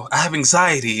just, I have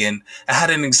anxiety and I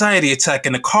had an anxiety attack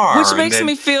in the car. Which makes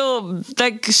me feel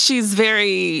like she's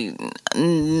very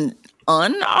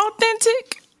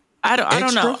unauthentic. I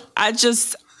don't know.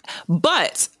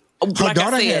 But her like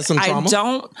daughter I said, has some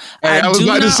trauma. I do not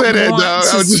want to say that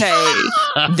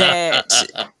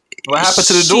what happened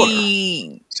to the daughter?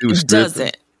 She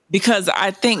doesn't. Because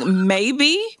I think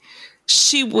maybe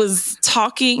she was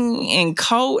talking in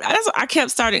code. I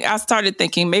started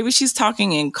thinking maybe she's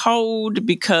talking in code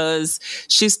because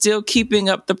she's still keeping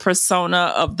up the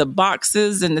persona of the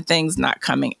boxes and the things not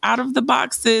coming out of the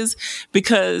boxes.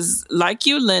 Because like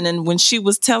you, Lennon, when she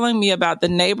was telling me about the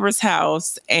neighbor's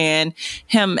house and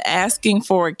him asking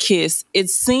for a kiss, it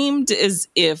seemed as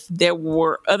if there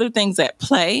were other things at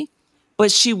play, but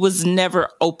she was never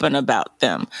open about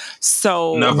them.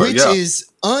 So, which is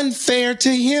unfair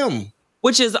to him.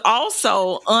 Which is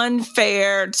also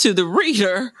unfair to the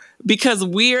reader because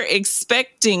we're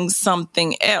expecting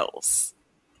something else.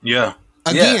 Yeah.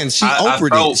 Again, she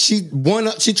Oprah'd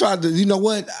it. She tried to, you know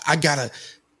what? I gotta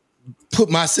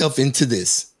put myself into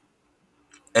this.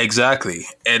 Exactly.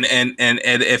 And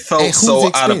it felt so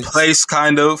out of place,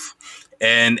 kind of.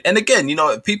 And again,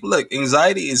 people like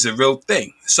anxiety is a real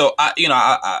thing. So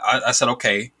I said,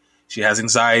 okay, she has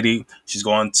anxiety. She's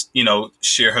going to,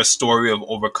 share her story of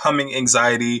overcoming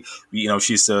anxiety.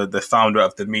 She's the founder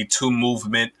of the Me Too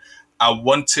movement. I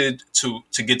wanted to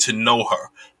get to know her.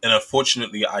 And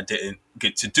unfortunately, I didn't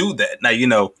get to do that.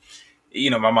 Now,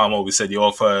 my mom always said, you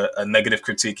offer a negative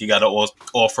critique, you got to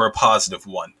offer a positive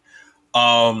one.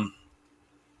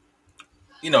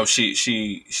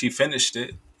 She finished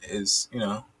it.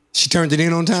 She turned it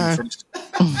in on time.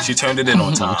 She turned it in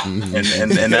on time,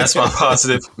 and that's my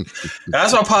positive.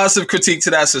 That's my positive critique to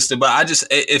that sister. But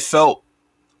it felt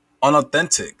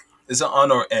unauthentic. Is it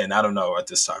on or in? I don't know at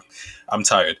this time. I'm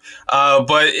tired.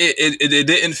 But it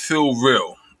didn't feel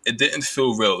real. It didn't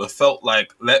feel real. It felt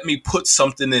like, let me put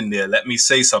something in there. Let me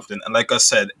say something. And like I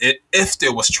said, if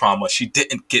there was trauma, she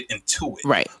didn't get into it.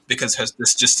 Right. Because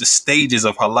just the stages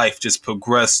of her life just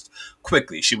progressed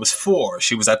quickly. She was 4.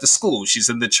 She was at the school. She's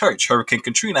in the church. Hurricane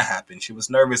Katrina happened. She was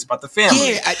nervous about the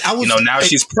family. Yeah, I was. Now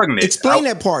she's pregnant. Explain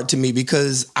that part to me,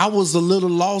 because I was a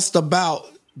little lost about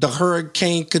the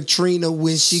Hurricane Katrina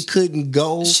when she couldn't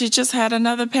go. She just had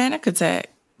another panic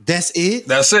attack. That's it?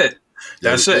 That's it.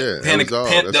 That's it. Yeah, Panic.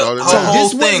 that's all it was. So whole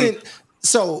this thing. wasn't.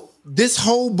 So this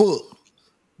whole book,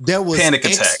 there was Panic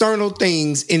attack. external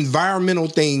things, environmental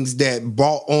things that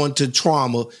brought on to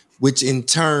trauma, which in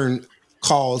turn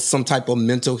caused some type of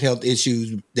mental health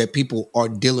issues that people are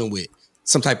dealing with.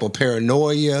 Some type of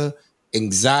paranoia,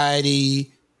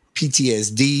 anxiety,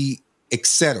 PTSD,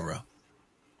 etc.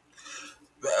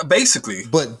 Basically.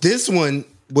 But this one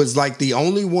was like the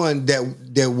only one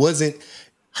that wasn't.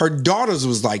 Her daughters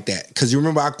was like that, because you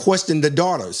remember I questioned the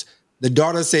daughters. The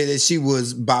daughter said that she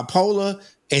was bipolar,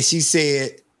 and she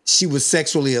said she was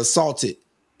sexually assaulted.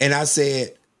 And I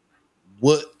said,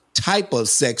 what type of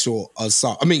sexual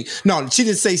assault? I mean, no, she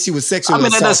didn't say she was sexually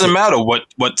assaulted. It doesn't matter what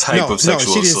type of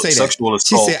sexual she didn't say sexual that.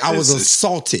 She assault. said I was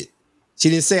assaulted. She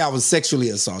didn't say I was sexually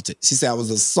assaulted. She said I was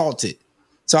assaulted.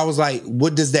 So I was like,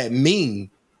 what does that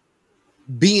mean?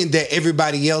 Being that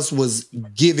everybody else was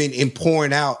giving and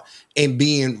pouring out and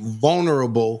being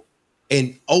vulnerable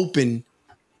and open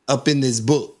up in this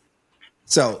book.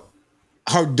 So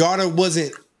her daughter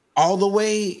wasn't all the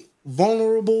way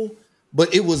vulnerable,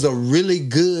 but it was a really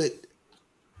good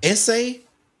essay.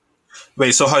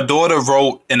 Wait, so her daughter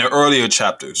wrote in the earlier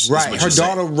chapters. Right. Her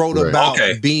daughter wrote about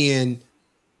being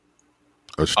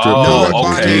a stripper.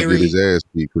 okay. He did his ass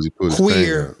beat because he put his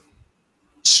queer,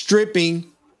 stripping,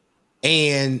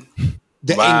 and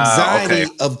the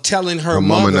anxiety of telling her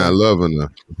mama mother not loving her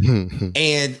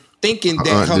and thinking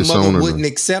that her mother wouldn't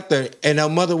accept her. And her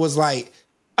mother was like,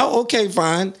 oh, okay,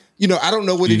 fine. I don't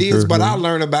know what it is, but I'll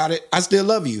learn about it. I still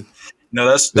love you. No,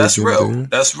 that's real.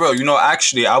 That's real.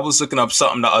 Actually, I was looking up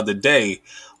something the other day.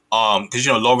 Because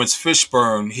Lawrence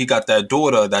Fishburne, he got that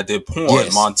daughter that did porn,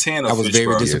 yes. Montana. I was Fishburne.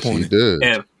 Very disappointed.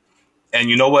 Yes, and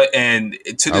you know what? And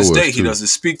to this day, he doesn't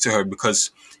speak to her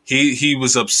because he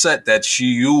was upset that she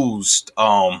used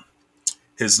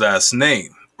his last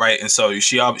name, right? And so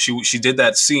she did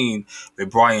that scene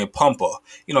with Brian Pumper.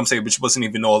 You know what I'm saying? But she wasn't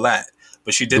even all that.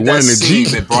 But she did that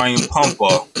scene with Brian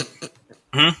Pumper.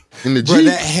 In the Bro,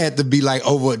 that had to be like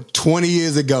over 20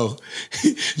 years ago.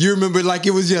 You remember it like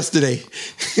it was yesterday.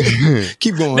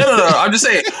 Keep going. No. I'm just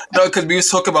saying, because we was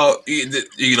talking about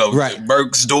right.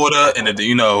 Burke's daughter, and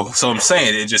so I'm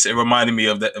saying it reminded me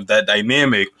of that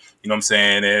dynamic. You know what I'm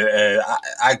saying? And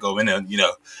I go in there,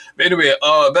 But anyway,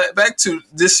 back to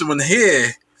this one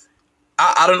here.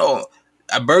 I don't know.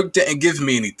 Burke didn't give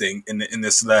me anything in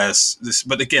this.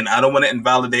 But again, I don't want to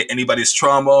invalidate anybody's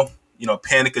trauma.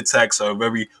 Panic attacks are a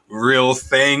very real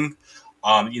thing.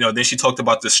 Then she talked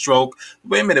about the stroke.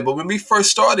 Wait a minute, but when we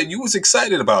first started, you was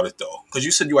excited about it though, because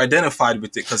you said you identified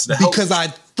with it because I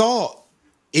thought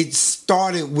it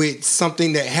started with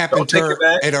something that happened to her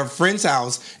at her friend's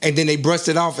house, and then they brushed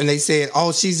it off and they said,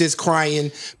 "Oh, she's just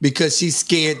crying because she's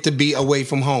scared to be away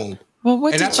from home." Well,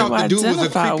 what and did I thought the dude was a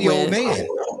creepy old man.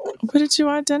 What did you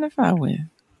identify with?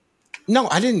 No,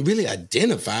 I didn't really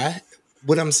identify.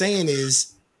 What I'm saying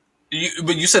is.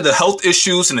 But you said the health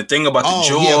issues and the thing about the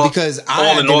jaw. Yeah, because I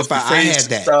had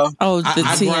that. Stuff. Oh, the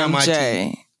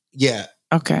TMJ. Yeah.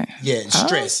 Okay. Yeah,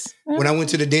 stress. When I went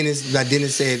to the dentist, my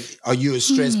dentist said, "Are you a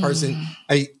stressed person?"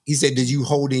 He said, "Did you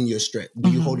hold in your stress? Do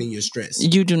you hold in your stress?"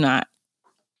 You do not.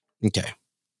 Okay.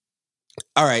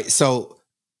 All right. So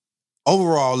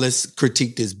overall, let's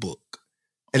critique this book,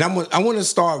 and I want to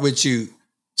start with you.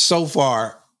 So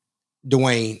far,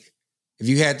 Dwayne, if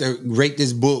you had to rate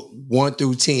this book 1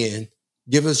 through 10,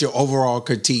 give us your overall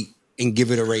critique and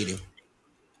give it a rating.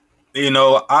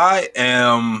 I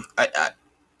am.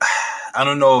 I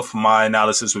don't know if my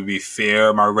analysis would be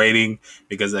fair, my rating,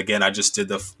 because again, I just did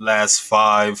the last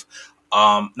 5.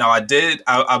 Now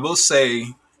I will say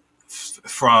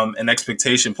from an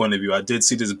expectation point of view, I did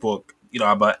see this book.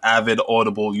 I'm an avid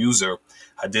Audible user.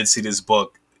 I did see this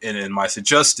book in my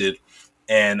suggested,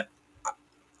 and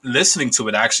listening to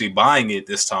it, actually buying it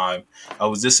this time, I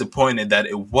was disappointed that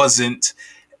it wasn't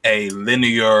a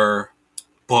linear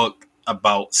book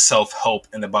about self-help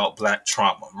and about Black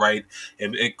trauma, right?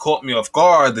 It caught me off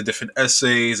guard, the different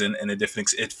essays and the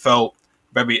different, it felt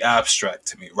very abstract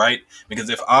to me, right? Because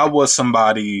if I was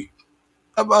somebody,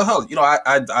 about help,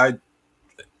 I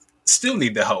still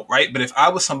need the help, right? But if I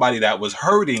was somebody that was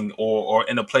hurting or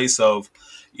in a place of,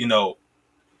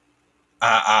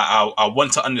 I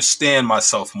want to understand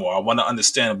myself more. I want to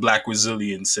understand Black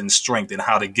resilience and strength and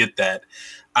how to get that.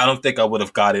 I don't think I would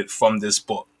have got it from this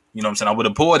book. You know what I'm saying? I would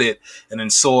have bought it and then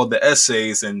saw the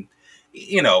essays and,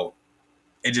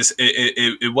 it just,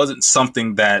 it wasn't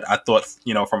something that I thought,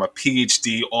 from a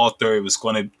PhD author, it was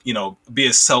going to, be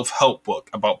a self-help book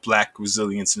about Black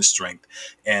resilience and strength.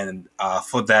 And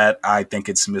for that, I think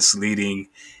it's misleading,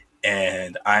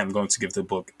 and I am going to give the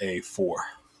book a 4.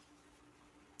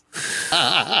 Sorry,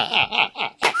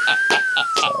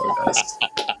 guys.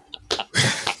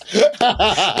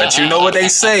 But you know what they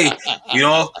say,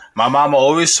 my mama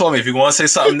always told me, if you want to say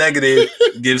something negative,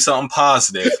 give something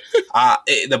positive.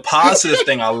 The positive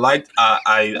thing I liked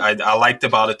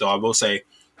about it, though, I will say,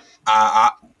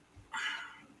 I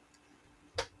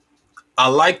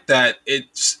like that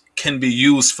it can be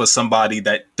used for somebody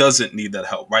that doesn't need that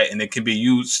help, right? And it can be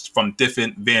used from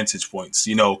different vantage points,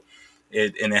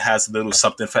 and it has a little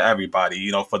something for everybody,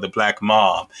 for the Black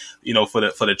mom, for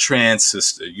the trans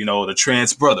sister, the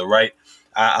trans brother, right?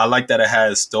 I like that it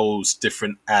has those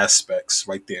different aspects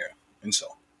right there. And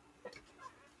so.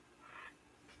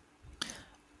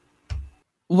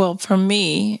 Well, for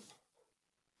me,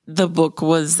 the book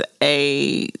was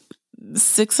a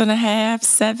 6.5,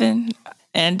 7.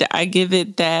 And I give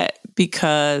it that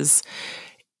because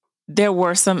there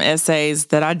were some essays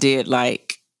that I did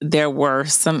like. There were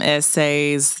some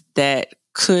essays that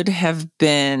could have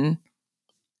been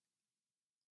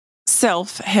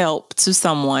self-help to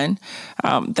someone.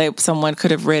 Someone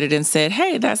could have read it and said,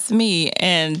 hey, that's me.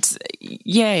 And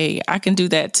yay, I can do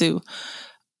that too.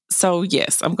 So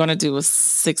yes, I'm going to do a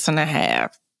 6.5,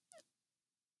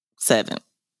 7.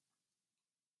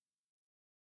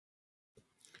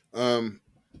 I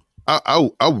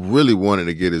really wanted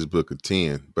to give this book a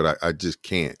 10, but I just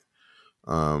can't.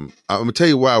 I'm gonna tell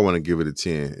you why I want to give it a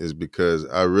 10 is because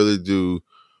I really do.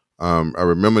 I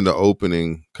remember the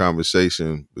opening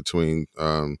conversation between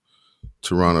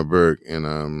Tarana Burke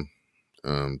and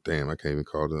damn, I can't even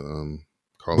call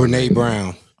Brene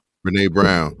Brown. Brene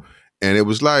Brown, and it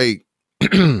was like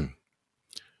we're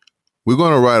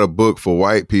gonna write a book for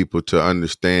white people to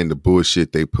understand the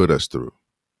bullshit they put us through.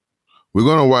 We're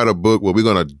going to write a book where we're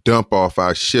going to dump off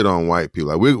our shit on white people.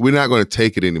 Like we're not going to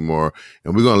take it anymore,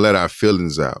 and we're going to let our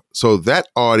feelings out. So that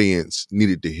audience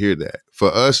needed to hear that.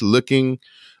 For us looking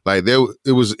like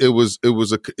it was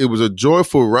a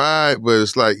joyful ride, but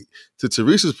it's like, to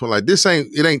Teresa's point, like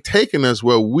it ain't taking us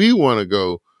where we want to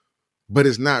go, but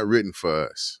it's not written for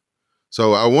us.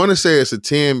 So I want to say it's a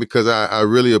 10 because I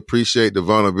really appreciate the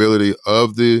vulnerability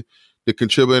of the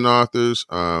contributing authors.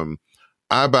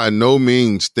 I by no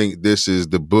means think this is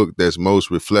the book that's most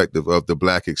reflective of the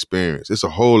Black experience. It's a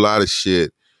whole lot of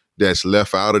shit that's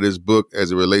left out of this book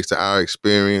as it relates to our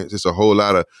experience. It's a whole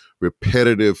lot of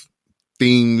repetitive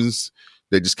themes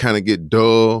that just kind of get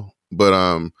dull. But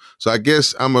so I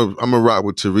guess I'm a rock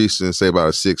with Teresa and say about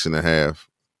a 6.5,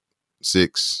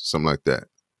 6, something like that.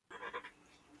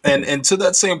 And to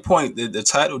that same point, the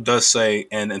title does say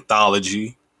an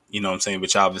anthology, what I'm saying,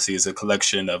 which obviously is a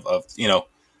collection of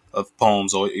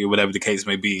poems or whatever the case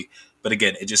may be. But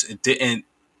again, you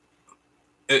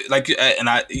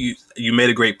made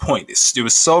a great point. There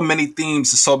was so many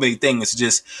themes and so many things.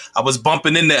 Just, I was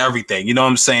bumping into everything. You know what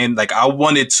I'm saying? Like, I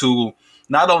wanted to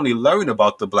not only learn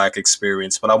about the Black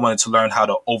experience, but I wanted to learn how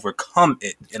to overcome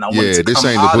it. And I wanted to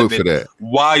come out of it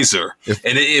wiser.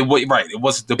 It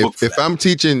wasn't the book for that. If I'm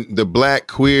teaching the Black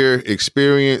queer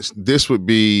experience, this would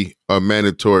be a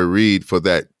mandatory read for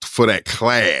that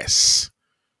class.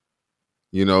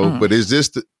 But is this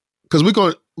because we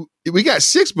got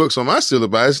 6 books on my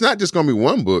syllabi. It's not just going to be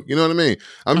one book. You know what I mean?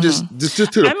 I'm just to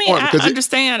the point. I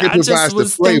understand. I just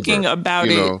was thinking about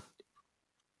it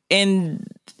in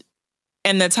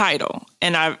the title.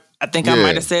 And I think I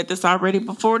might have said this already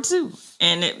before too.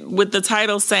 And with the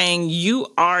title saying, you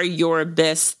are your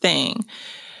best thing.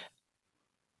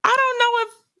 I don't know if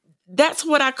that's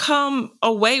what I come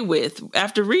away with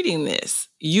after reading this.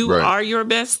 You Right. are your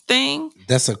best thing.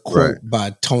 That's a quote Right.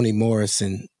 by Toni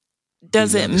Morrison.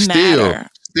 Doesn't Still, matter.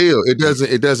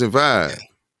 it doesn't vibe.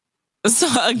 So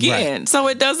again, so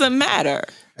it doesn't matter.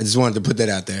 I just wanted to put that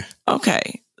out there.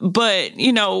 Okay. But,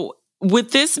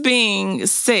 with this being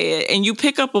said, and you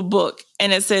pick up a book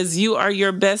and it says you are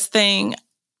your best thing,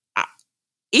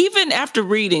 even after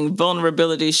reading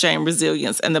Vulnerability, Shame,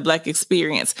 Resilience, and the Black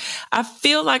Experience, I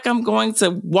feel like I'm going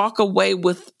to walk away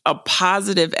with a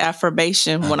positive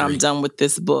affirmation when I'm done with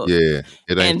this book. Yeah,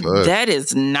 it ain't And for us. that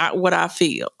is not what I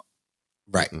feel.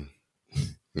 Right.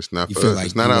 It's not You for feel us. like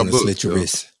It's not you our want to book. slit your yo.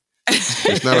 wrist.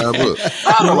 It's not our book.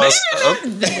 I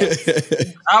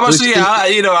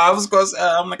was going to say,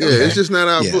 I'm like, Yeah, okay. it's just not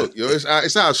our Yeah. book. Yo,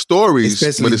 it's our stories,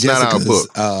 but it's not our book.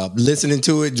 Listening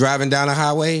to it, driving down a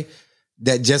highway,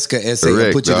 that Jessica essay will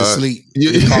Correct, put you to dog. sleep. You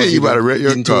It causes you about to to wreck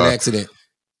your get into car. an accident.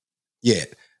 Yeah.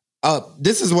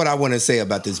 This is what I want to say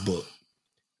about this book.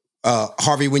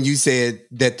 Harvey, when you said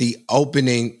that the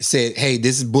opening said, hey,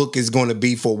 this book is going to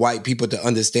be for white people to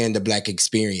understand the Black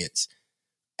experience.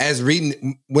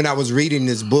 When I was reading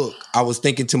this book, I was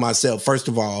thinking to myself, first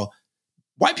of all,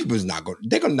 white people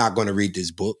they're not going to read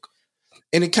this book.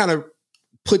 And it kind of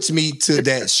puts me to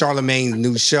that Charlamagne's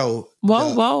new show.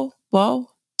 Whoa.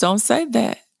 Don't say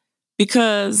that.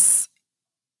 Because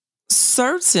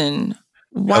certain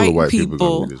Hella white people gonna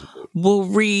people read this book. will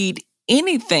read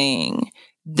anything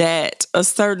that a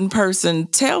certain person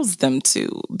tells them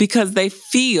to because they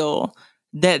feel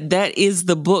that is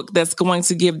the book that's going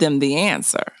to give them the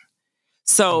answer.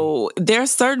 So there are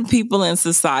certain people in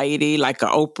society like a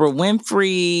Oprah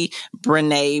Winfrey,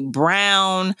 Brene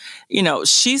Brown,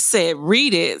 she said,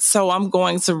 read it. So I'm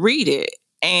going to read it.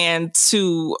 And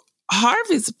to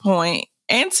Harvey's point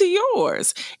and to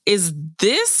yours, is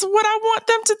this what I want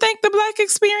them to think the Black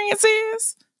experience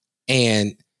is?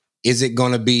 And is it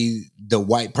going to be the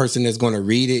white person that's going to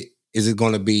read it? Is it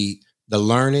going to be the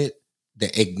learned,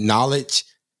 the acknowledged,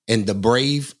 and the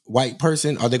brave white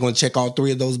person? Are they going to check all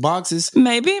three of those boxes?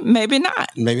 Maybe not.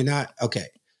 Maybe not. Okay.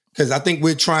 Because I think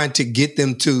we're trying to get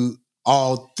them to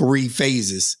all three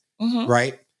phases,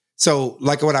 right? So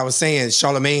like what I was saying,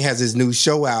 Charlamagne has his new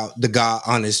show out, The God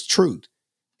Honest Truth.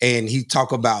 And he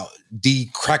talk about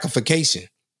decrackification.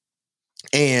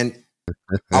 And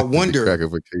I wonder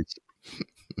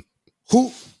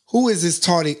who is his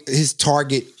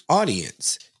target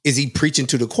audience? Is he preaching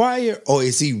to the choir, or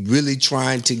is he really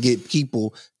trying to get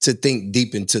people to think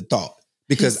deep into thought?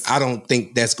 Because I don't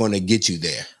think that's going to get you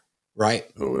there, right?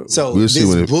 So we'll see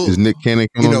when book, is Nick Cannon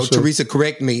come on the show? Teresa,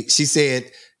 correct me. She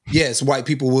said, yes, white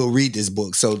people will read this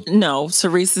book. So no,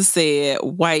 Teresa said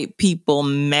white people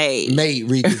may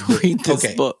read this book. read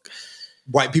this book.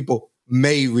 White people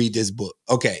may read this book.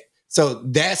 Okay. So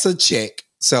that's a check.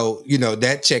 So,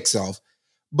 that checks off.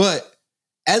 But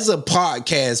as a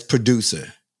podcast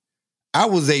producer, I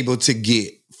was able to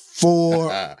get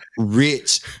 4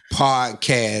 rich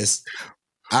podcasts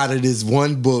out of this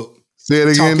one book. Say it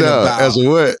again, dog. As a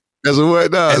what? As a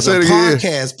what, dog? As Say a it again.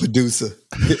 podcast producer,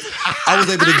 I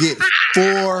was able to get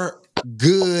 4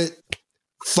 good,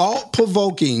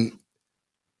 thought-provoking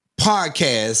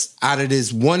podcasts out of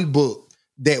this one book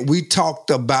that we talked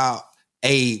about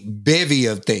a bevy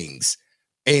of things.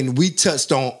 And we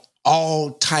touched on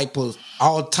all type of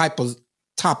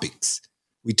topics.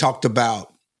 We talked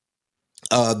about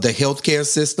the healthcare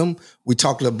system. We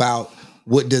talked about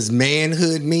what does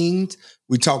manhood mean.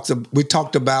 We talked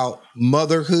about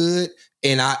motherhood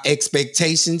and our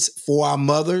expectations for our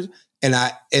mother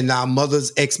and our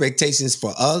mother's expectations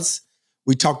for us.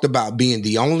 We talked about being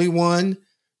the only one.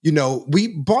 We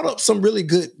brought up some really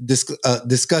good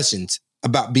discussions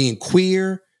about being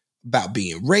queer, about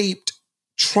being raped,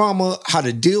 trauma, how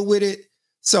to deal with it.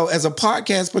 So as a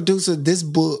podcast producer, this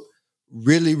book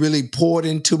really, really poured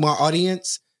into my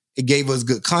audience. It gave us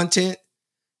good content.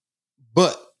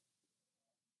 But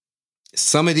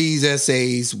some of these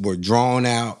essays were drawn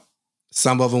out.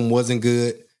 Some of them wasn't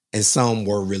good, and some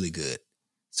were really good.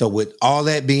 So with all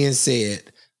that being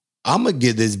said, I'm going to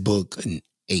give this book an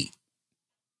 8.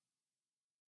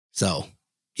 So,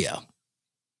 yeah.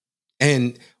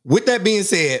 And with that being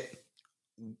said,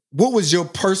 what was your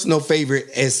personal favorite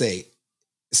essay?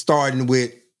 Starting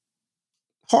with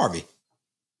Harvey.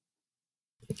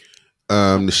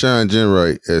 The Sean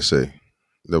Jenwright essay.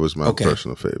 That was my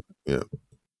personal favorite. Yeah.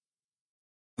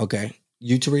 Okay.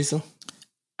 You, Teresa?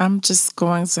 I'm just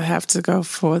going to have to go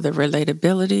for the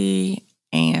relatability,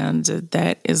 and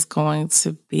that is going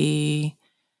to be,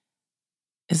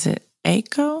 is it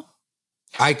Aiko?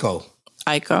 Aiko.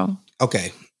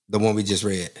 Okay. The one we just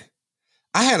read.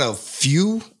 I had a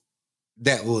few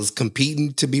that was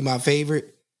competing to be my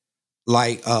favorite.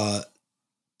 Like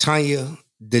Tanya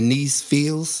Denise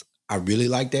Fields. I really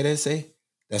like that essay.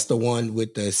 That's the one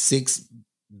with the 6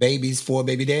 babies, 4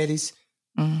 baby daddies.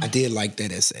 I did like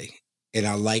that essay. And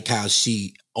I like how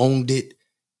she owned it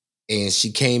and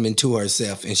she came into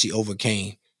herself and she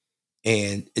overcame.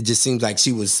 And it just seems like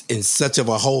she was in such of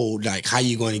a hole, like, how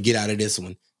you going to get out of this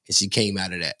one? And she came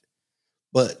out of that.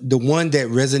 But the one that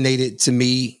resonated to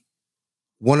me,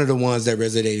 one of the ones that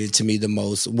resonated to me the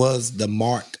most was the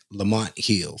Mark Lamont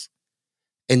Hills.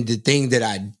 And the thing that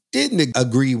I didn't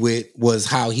agree with was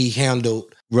how he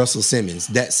handled Russell Simmons,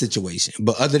 that situation.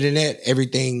 But other than that,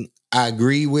 everything I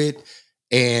agree with,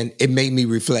 and it made me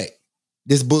reflect.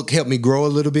 This book helped me grow a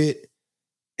little bit,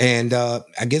 and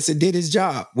I guess it did its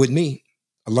job with me.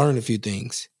 I learned a few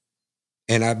things,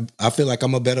 and I feel like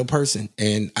I'm a better person,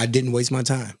 and I didn't waste my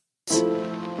time.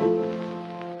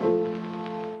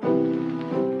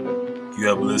 You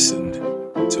have listened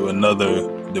to another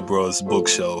The Bros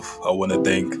Bookshelf. I want to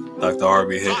thank Dr.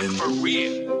 Harvey Hinton,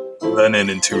 Lennon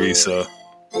and Teresa,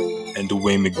 and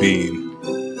Dwayne McBean.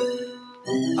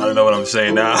 I don't know what I'm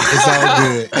saying now. It's all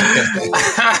good.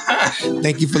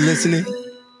 Thank you for listening.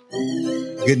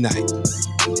 Good night.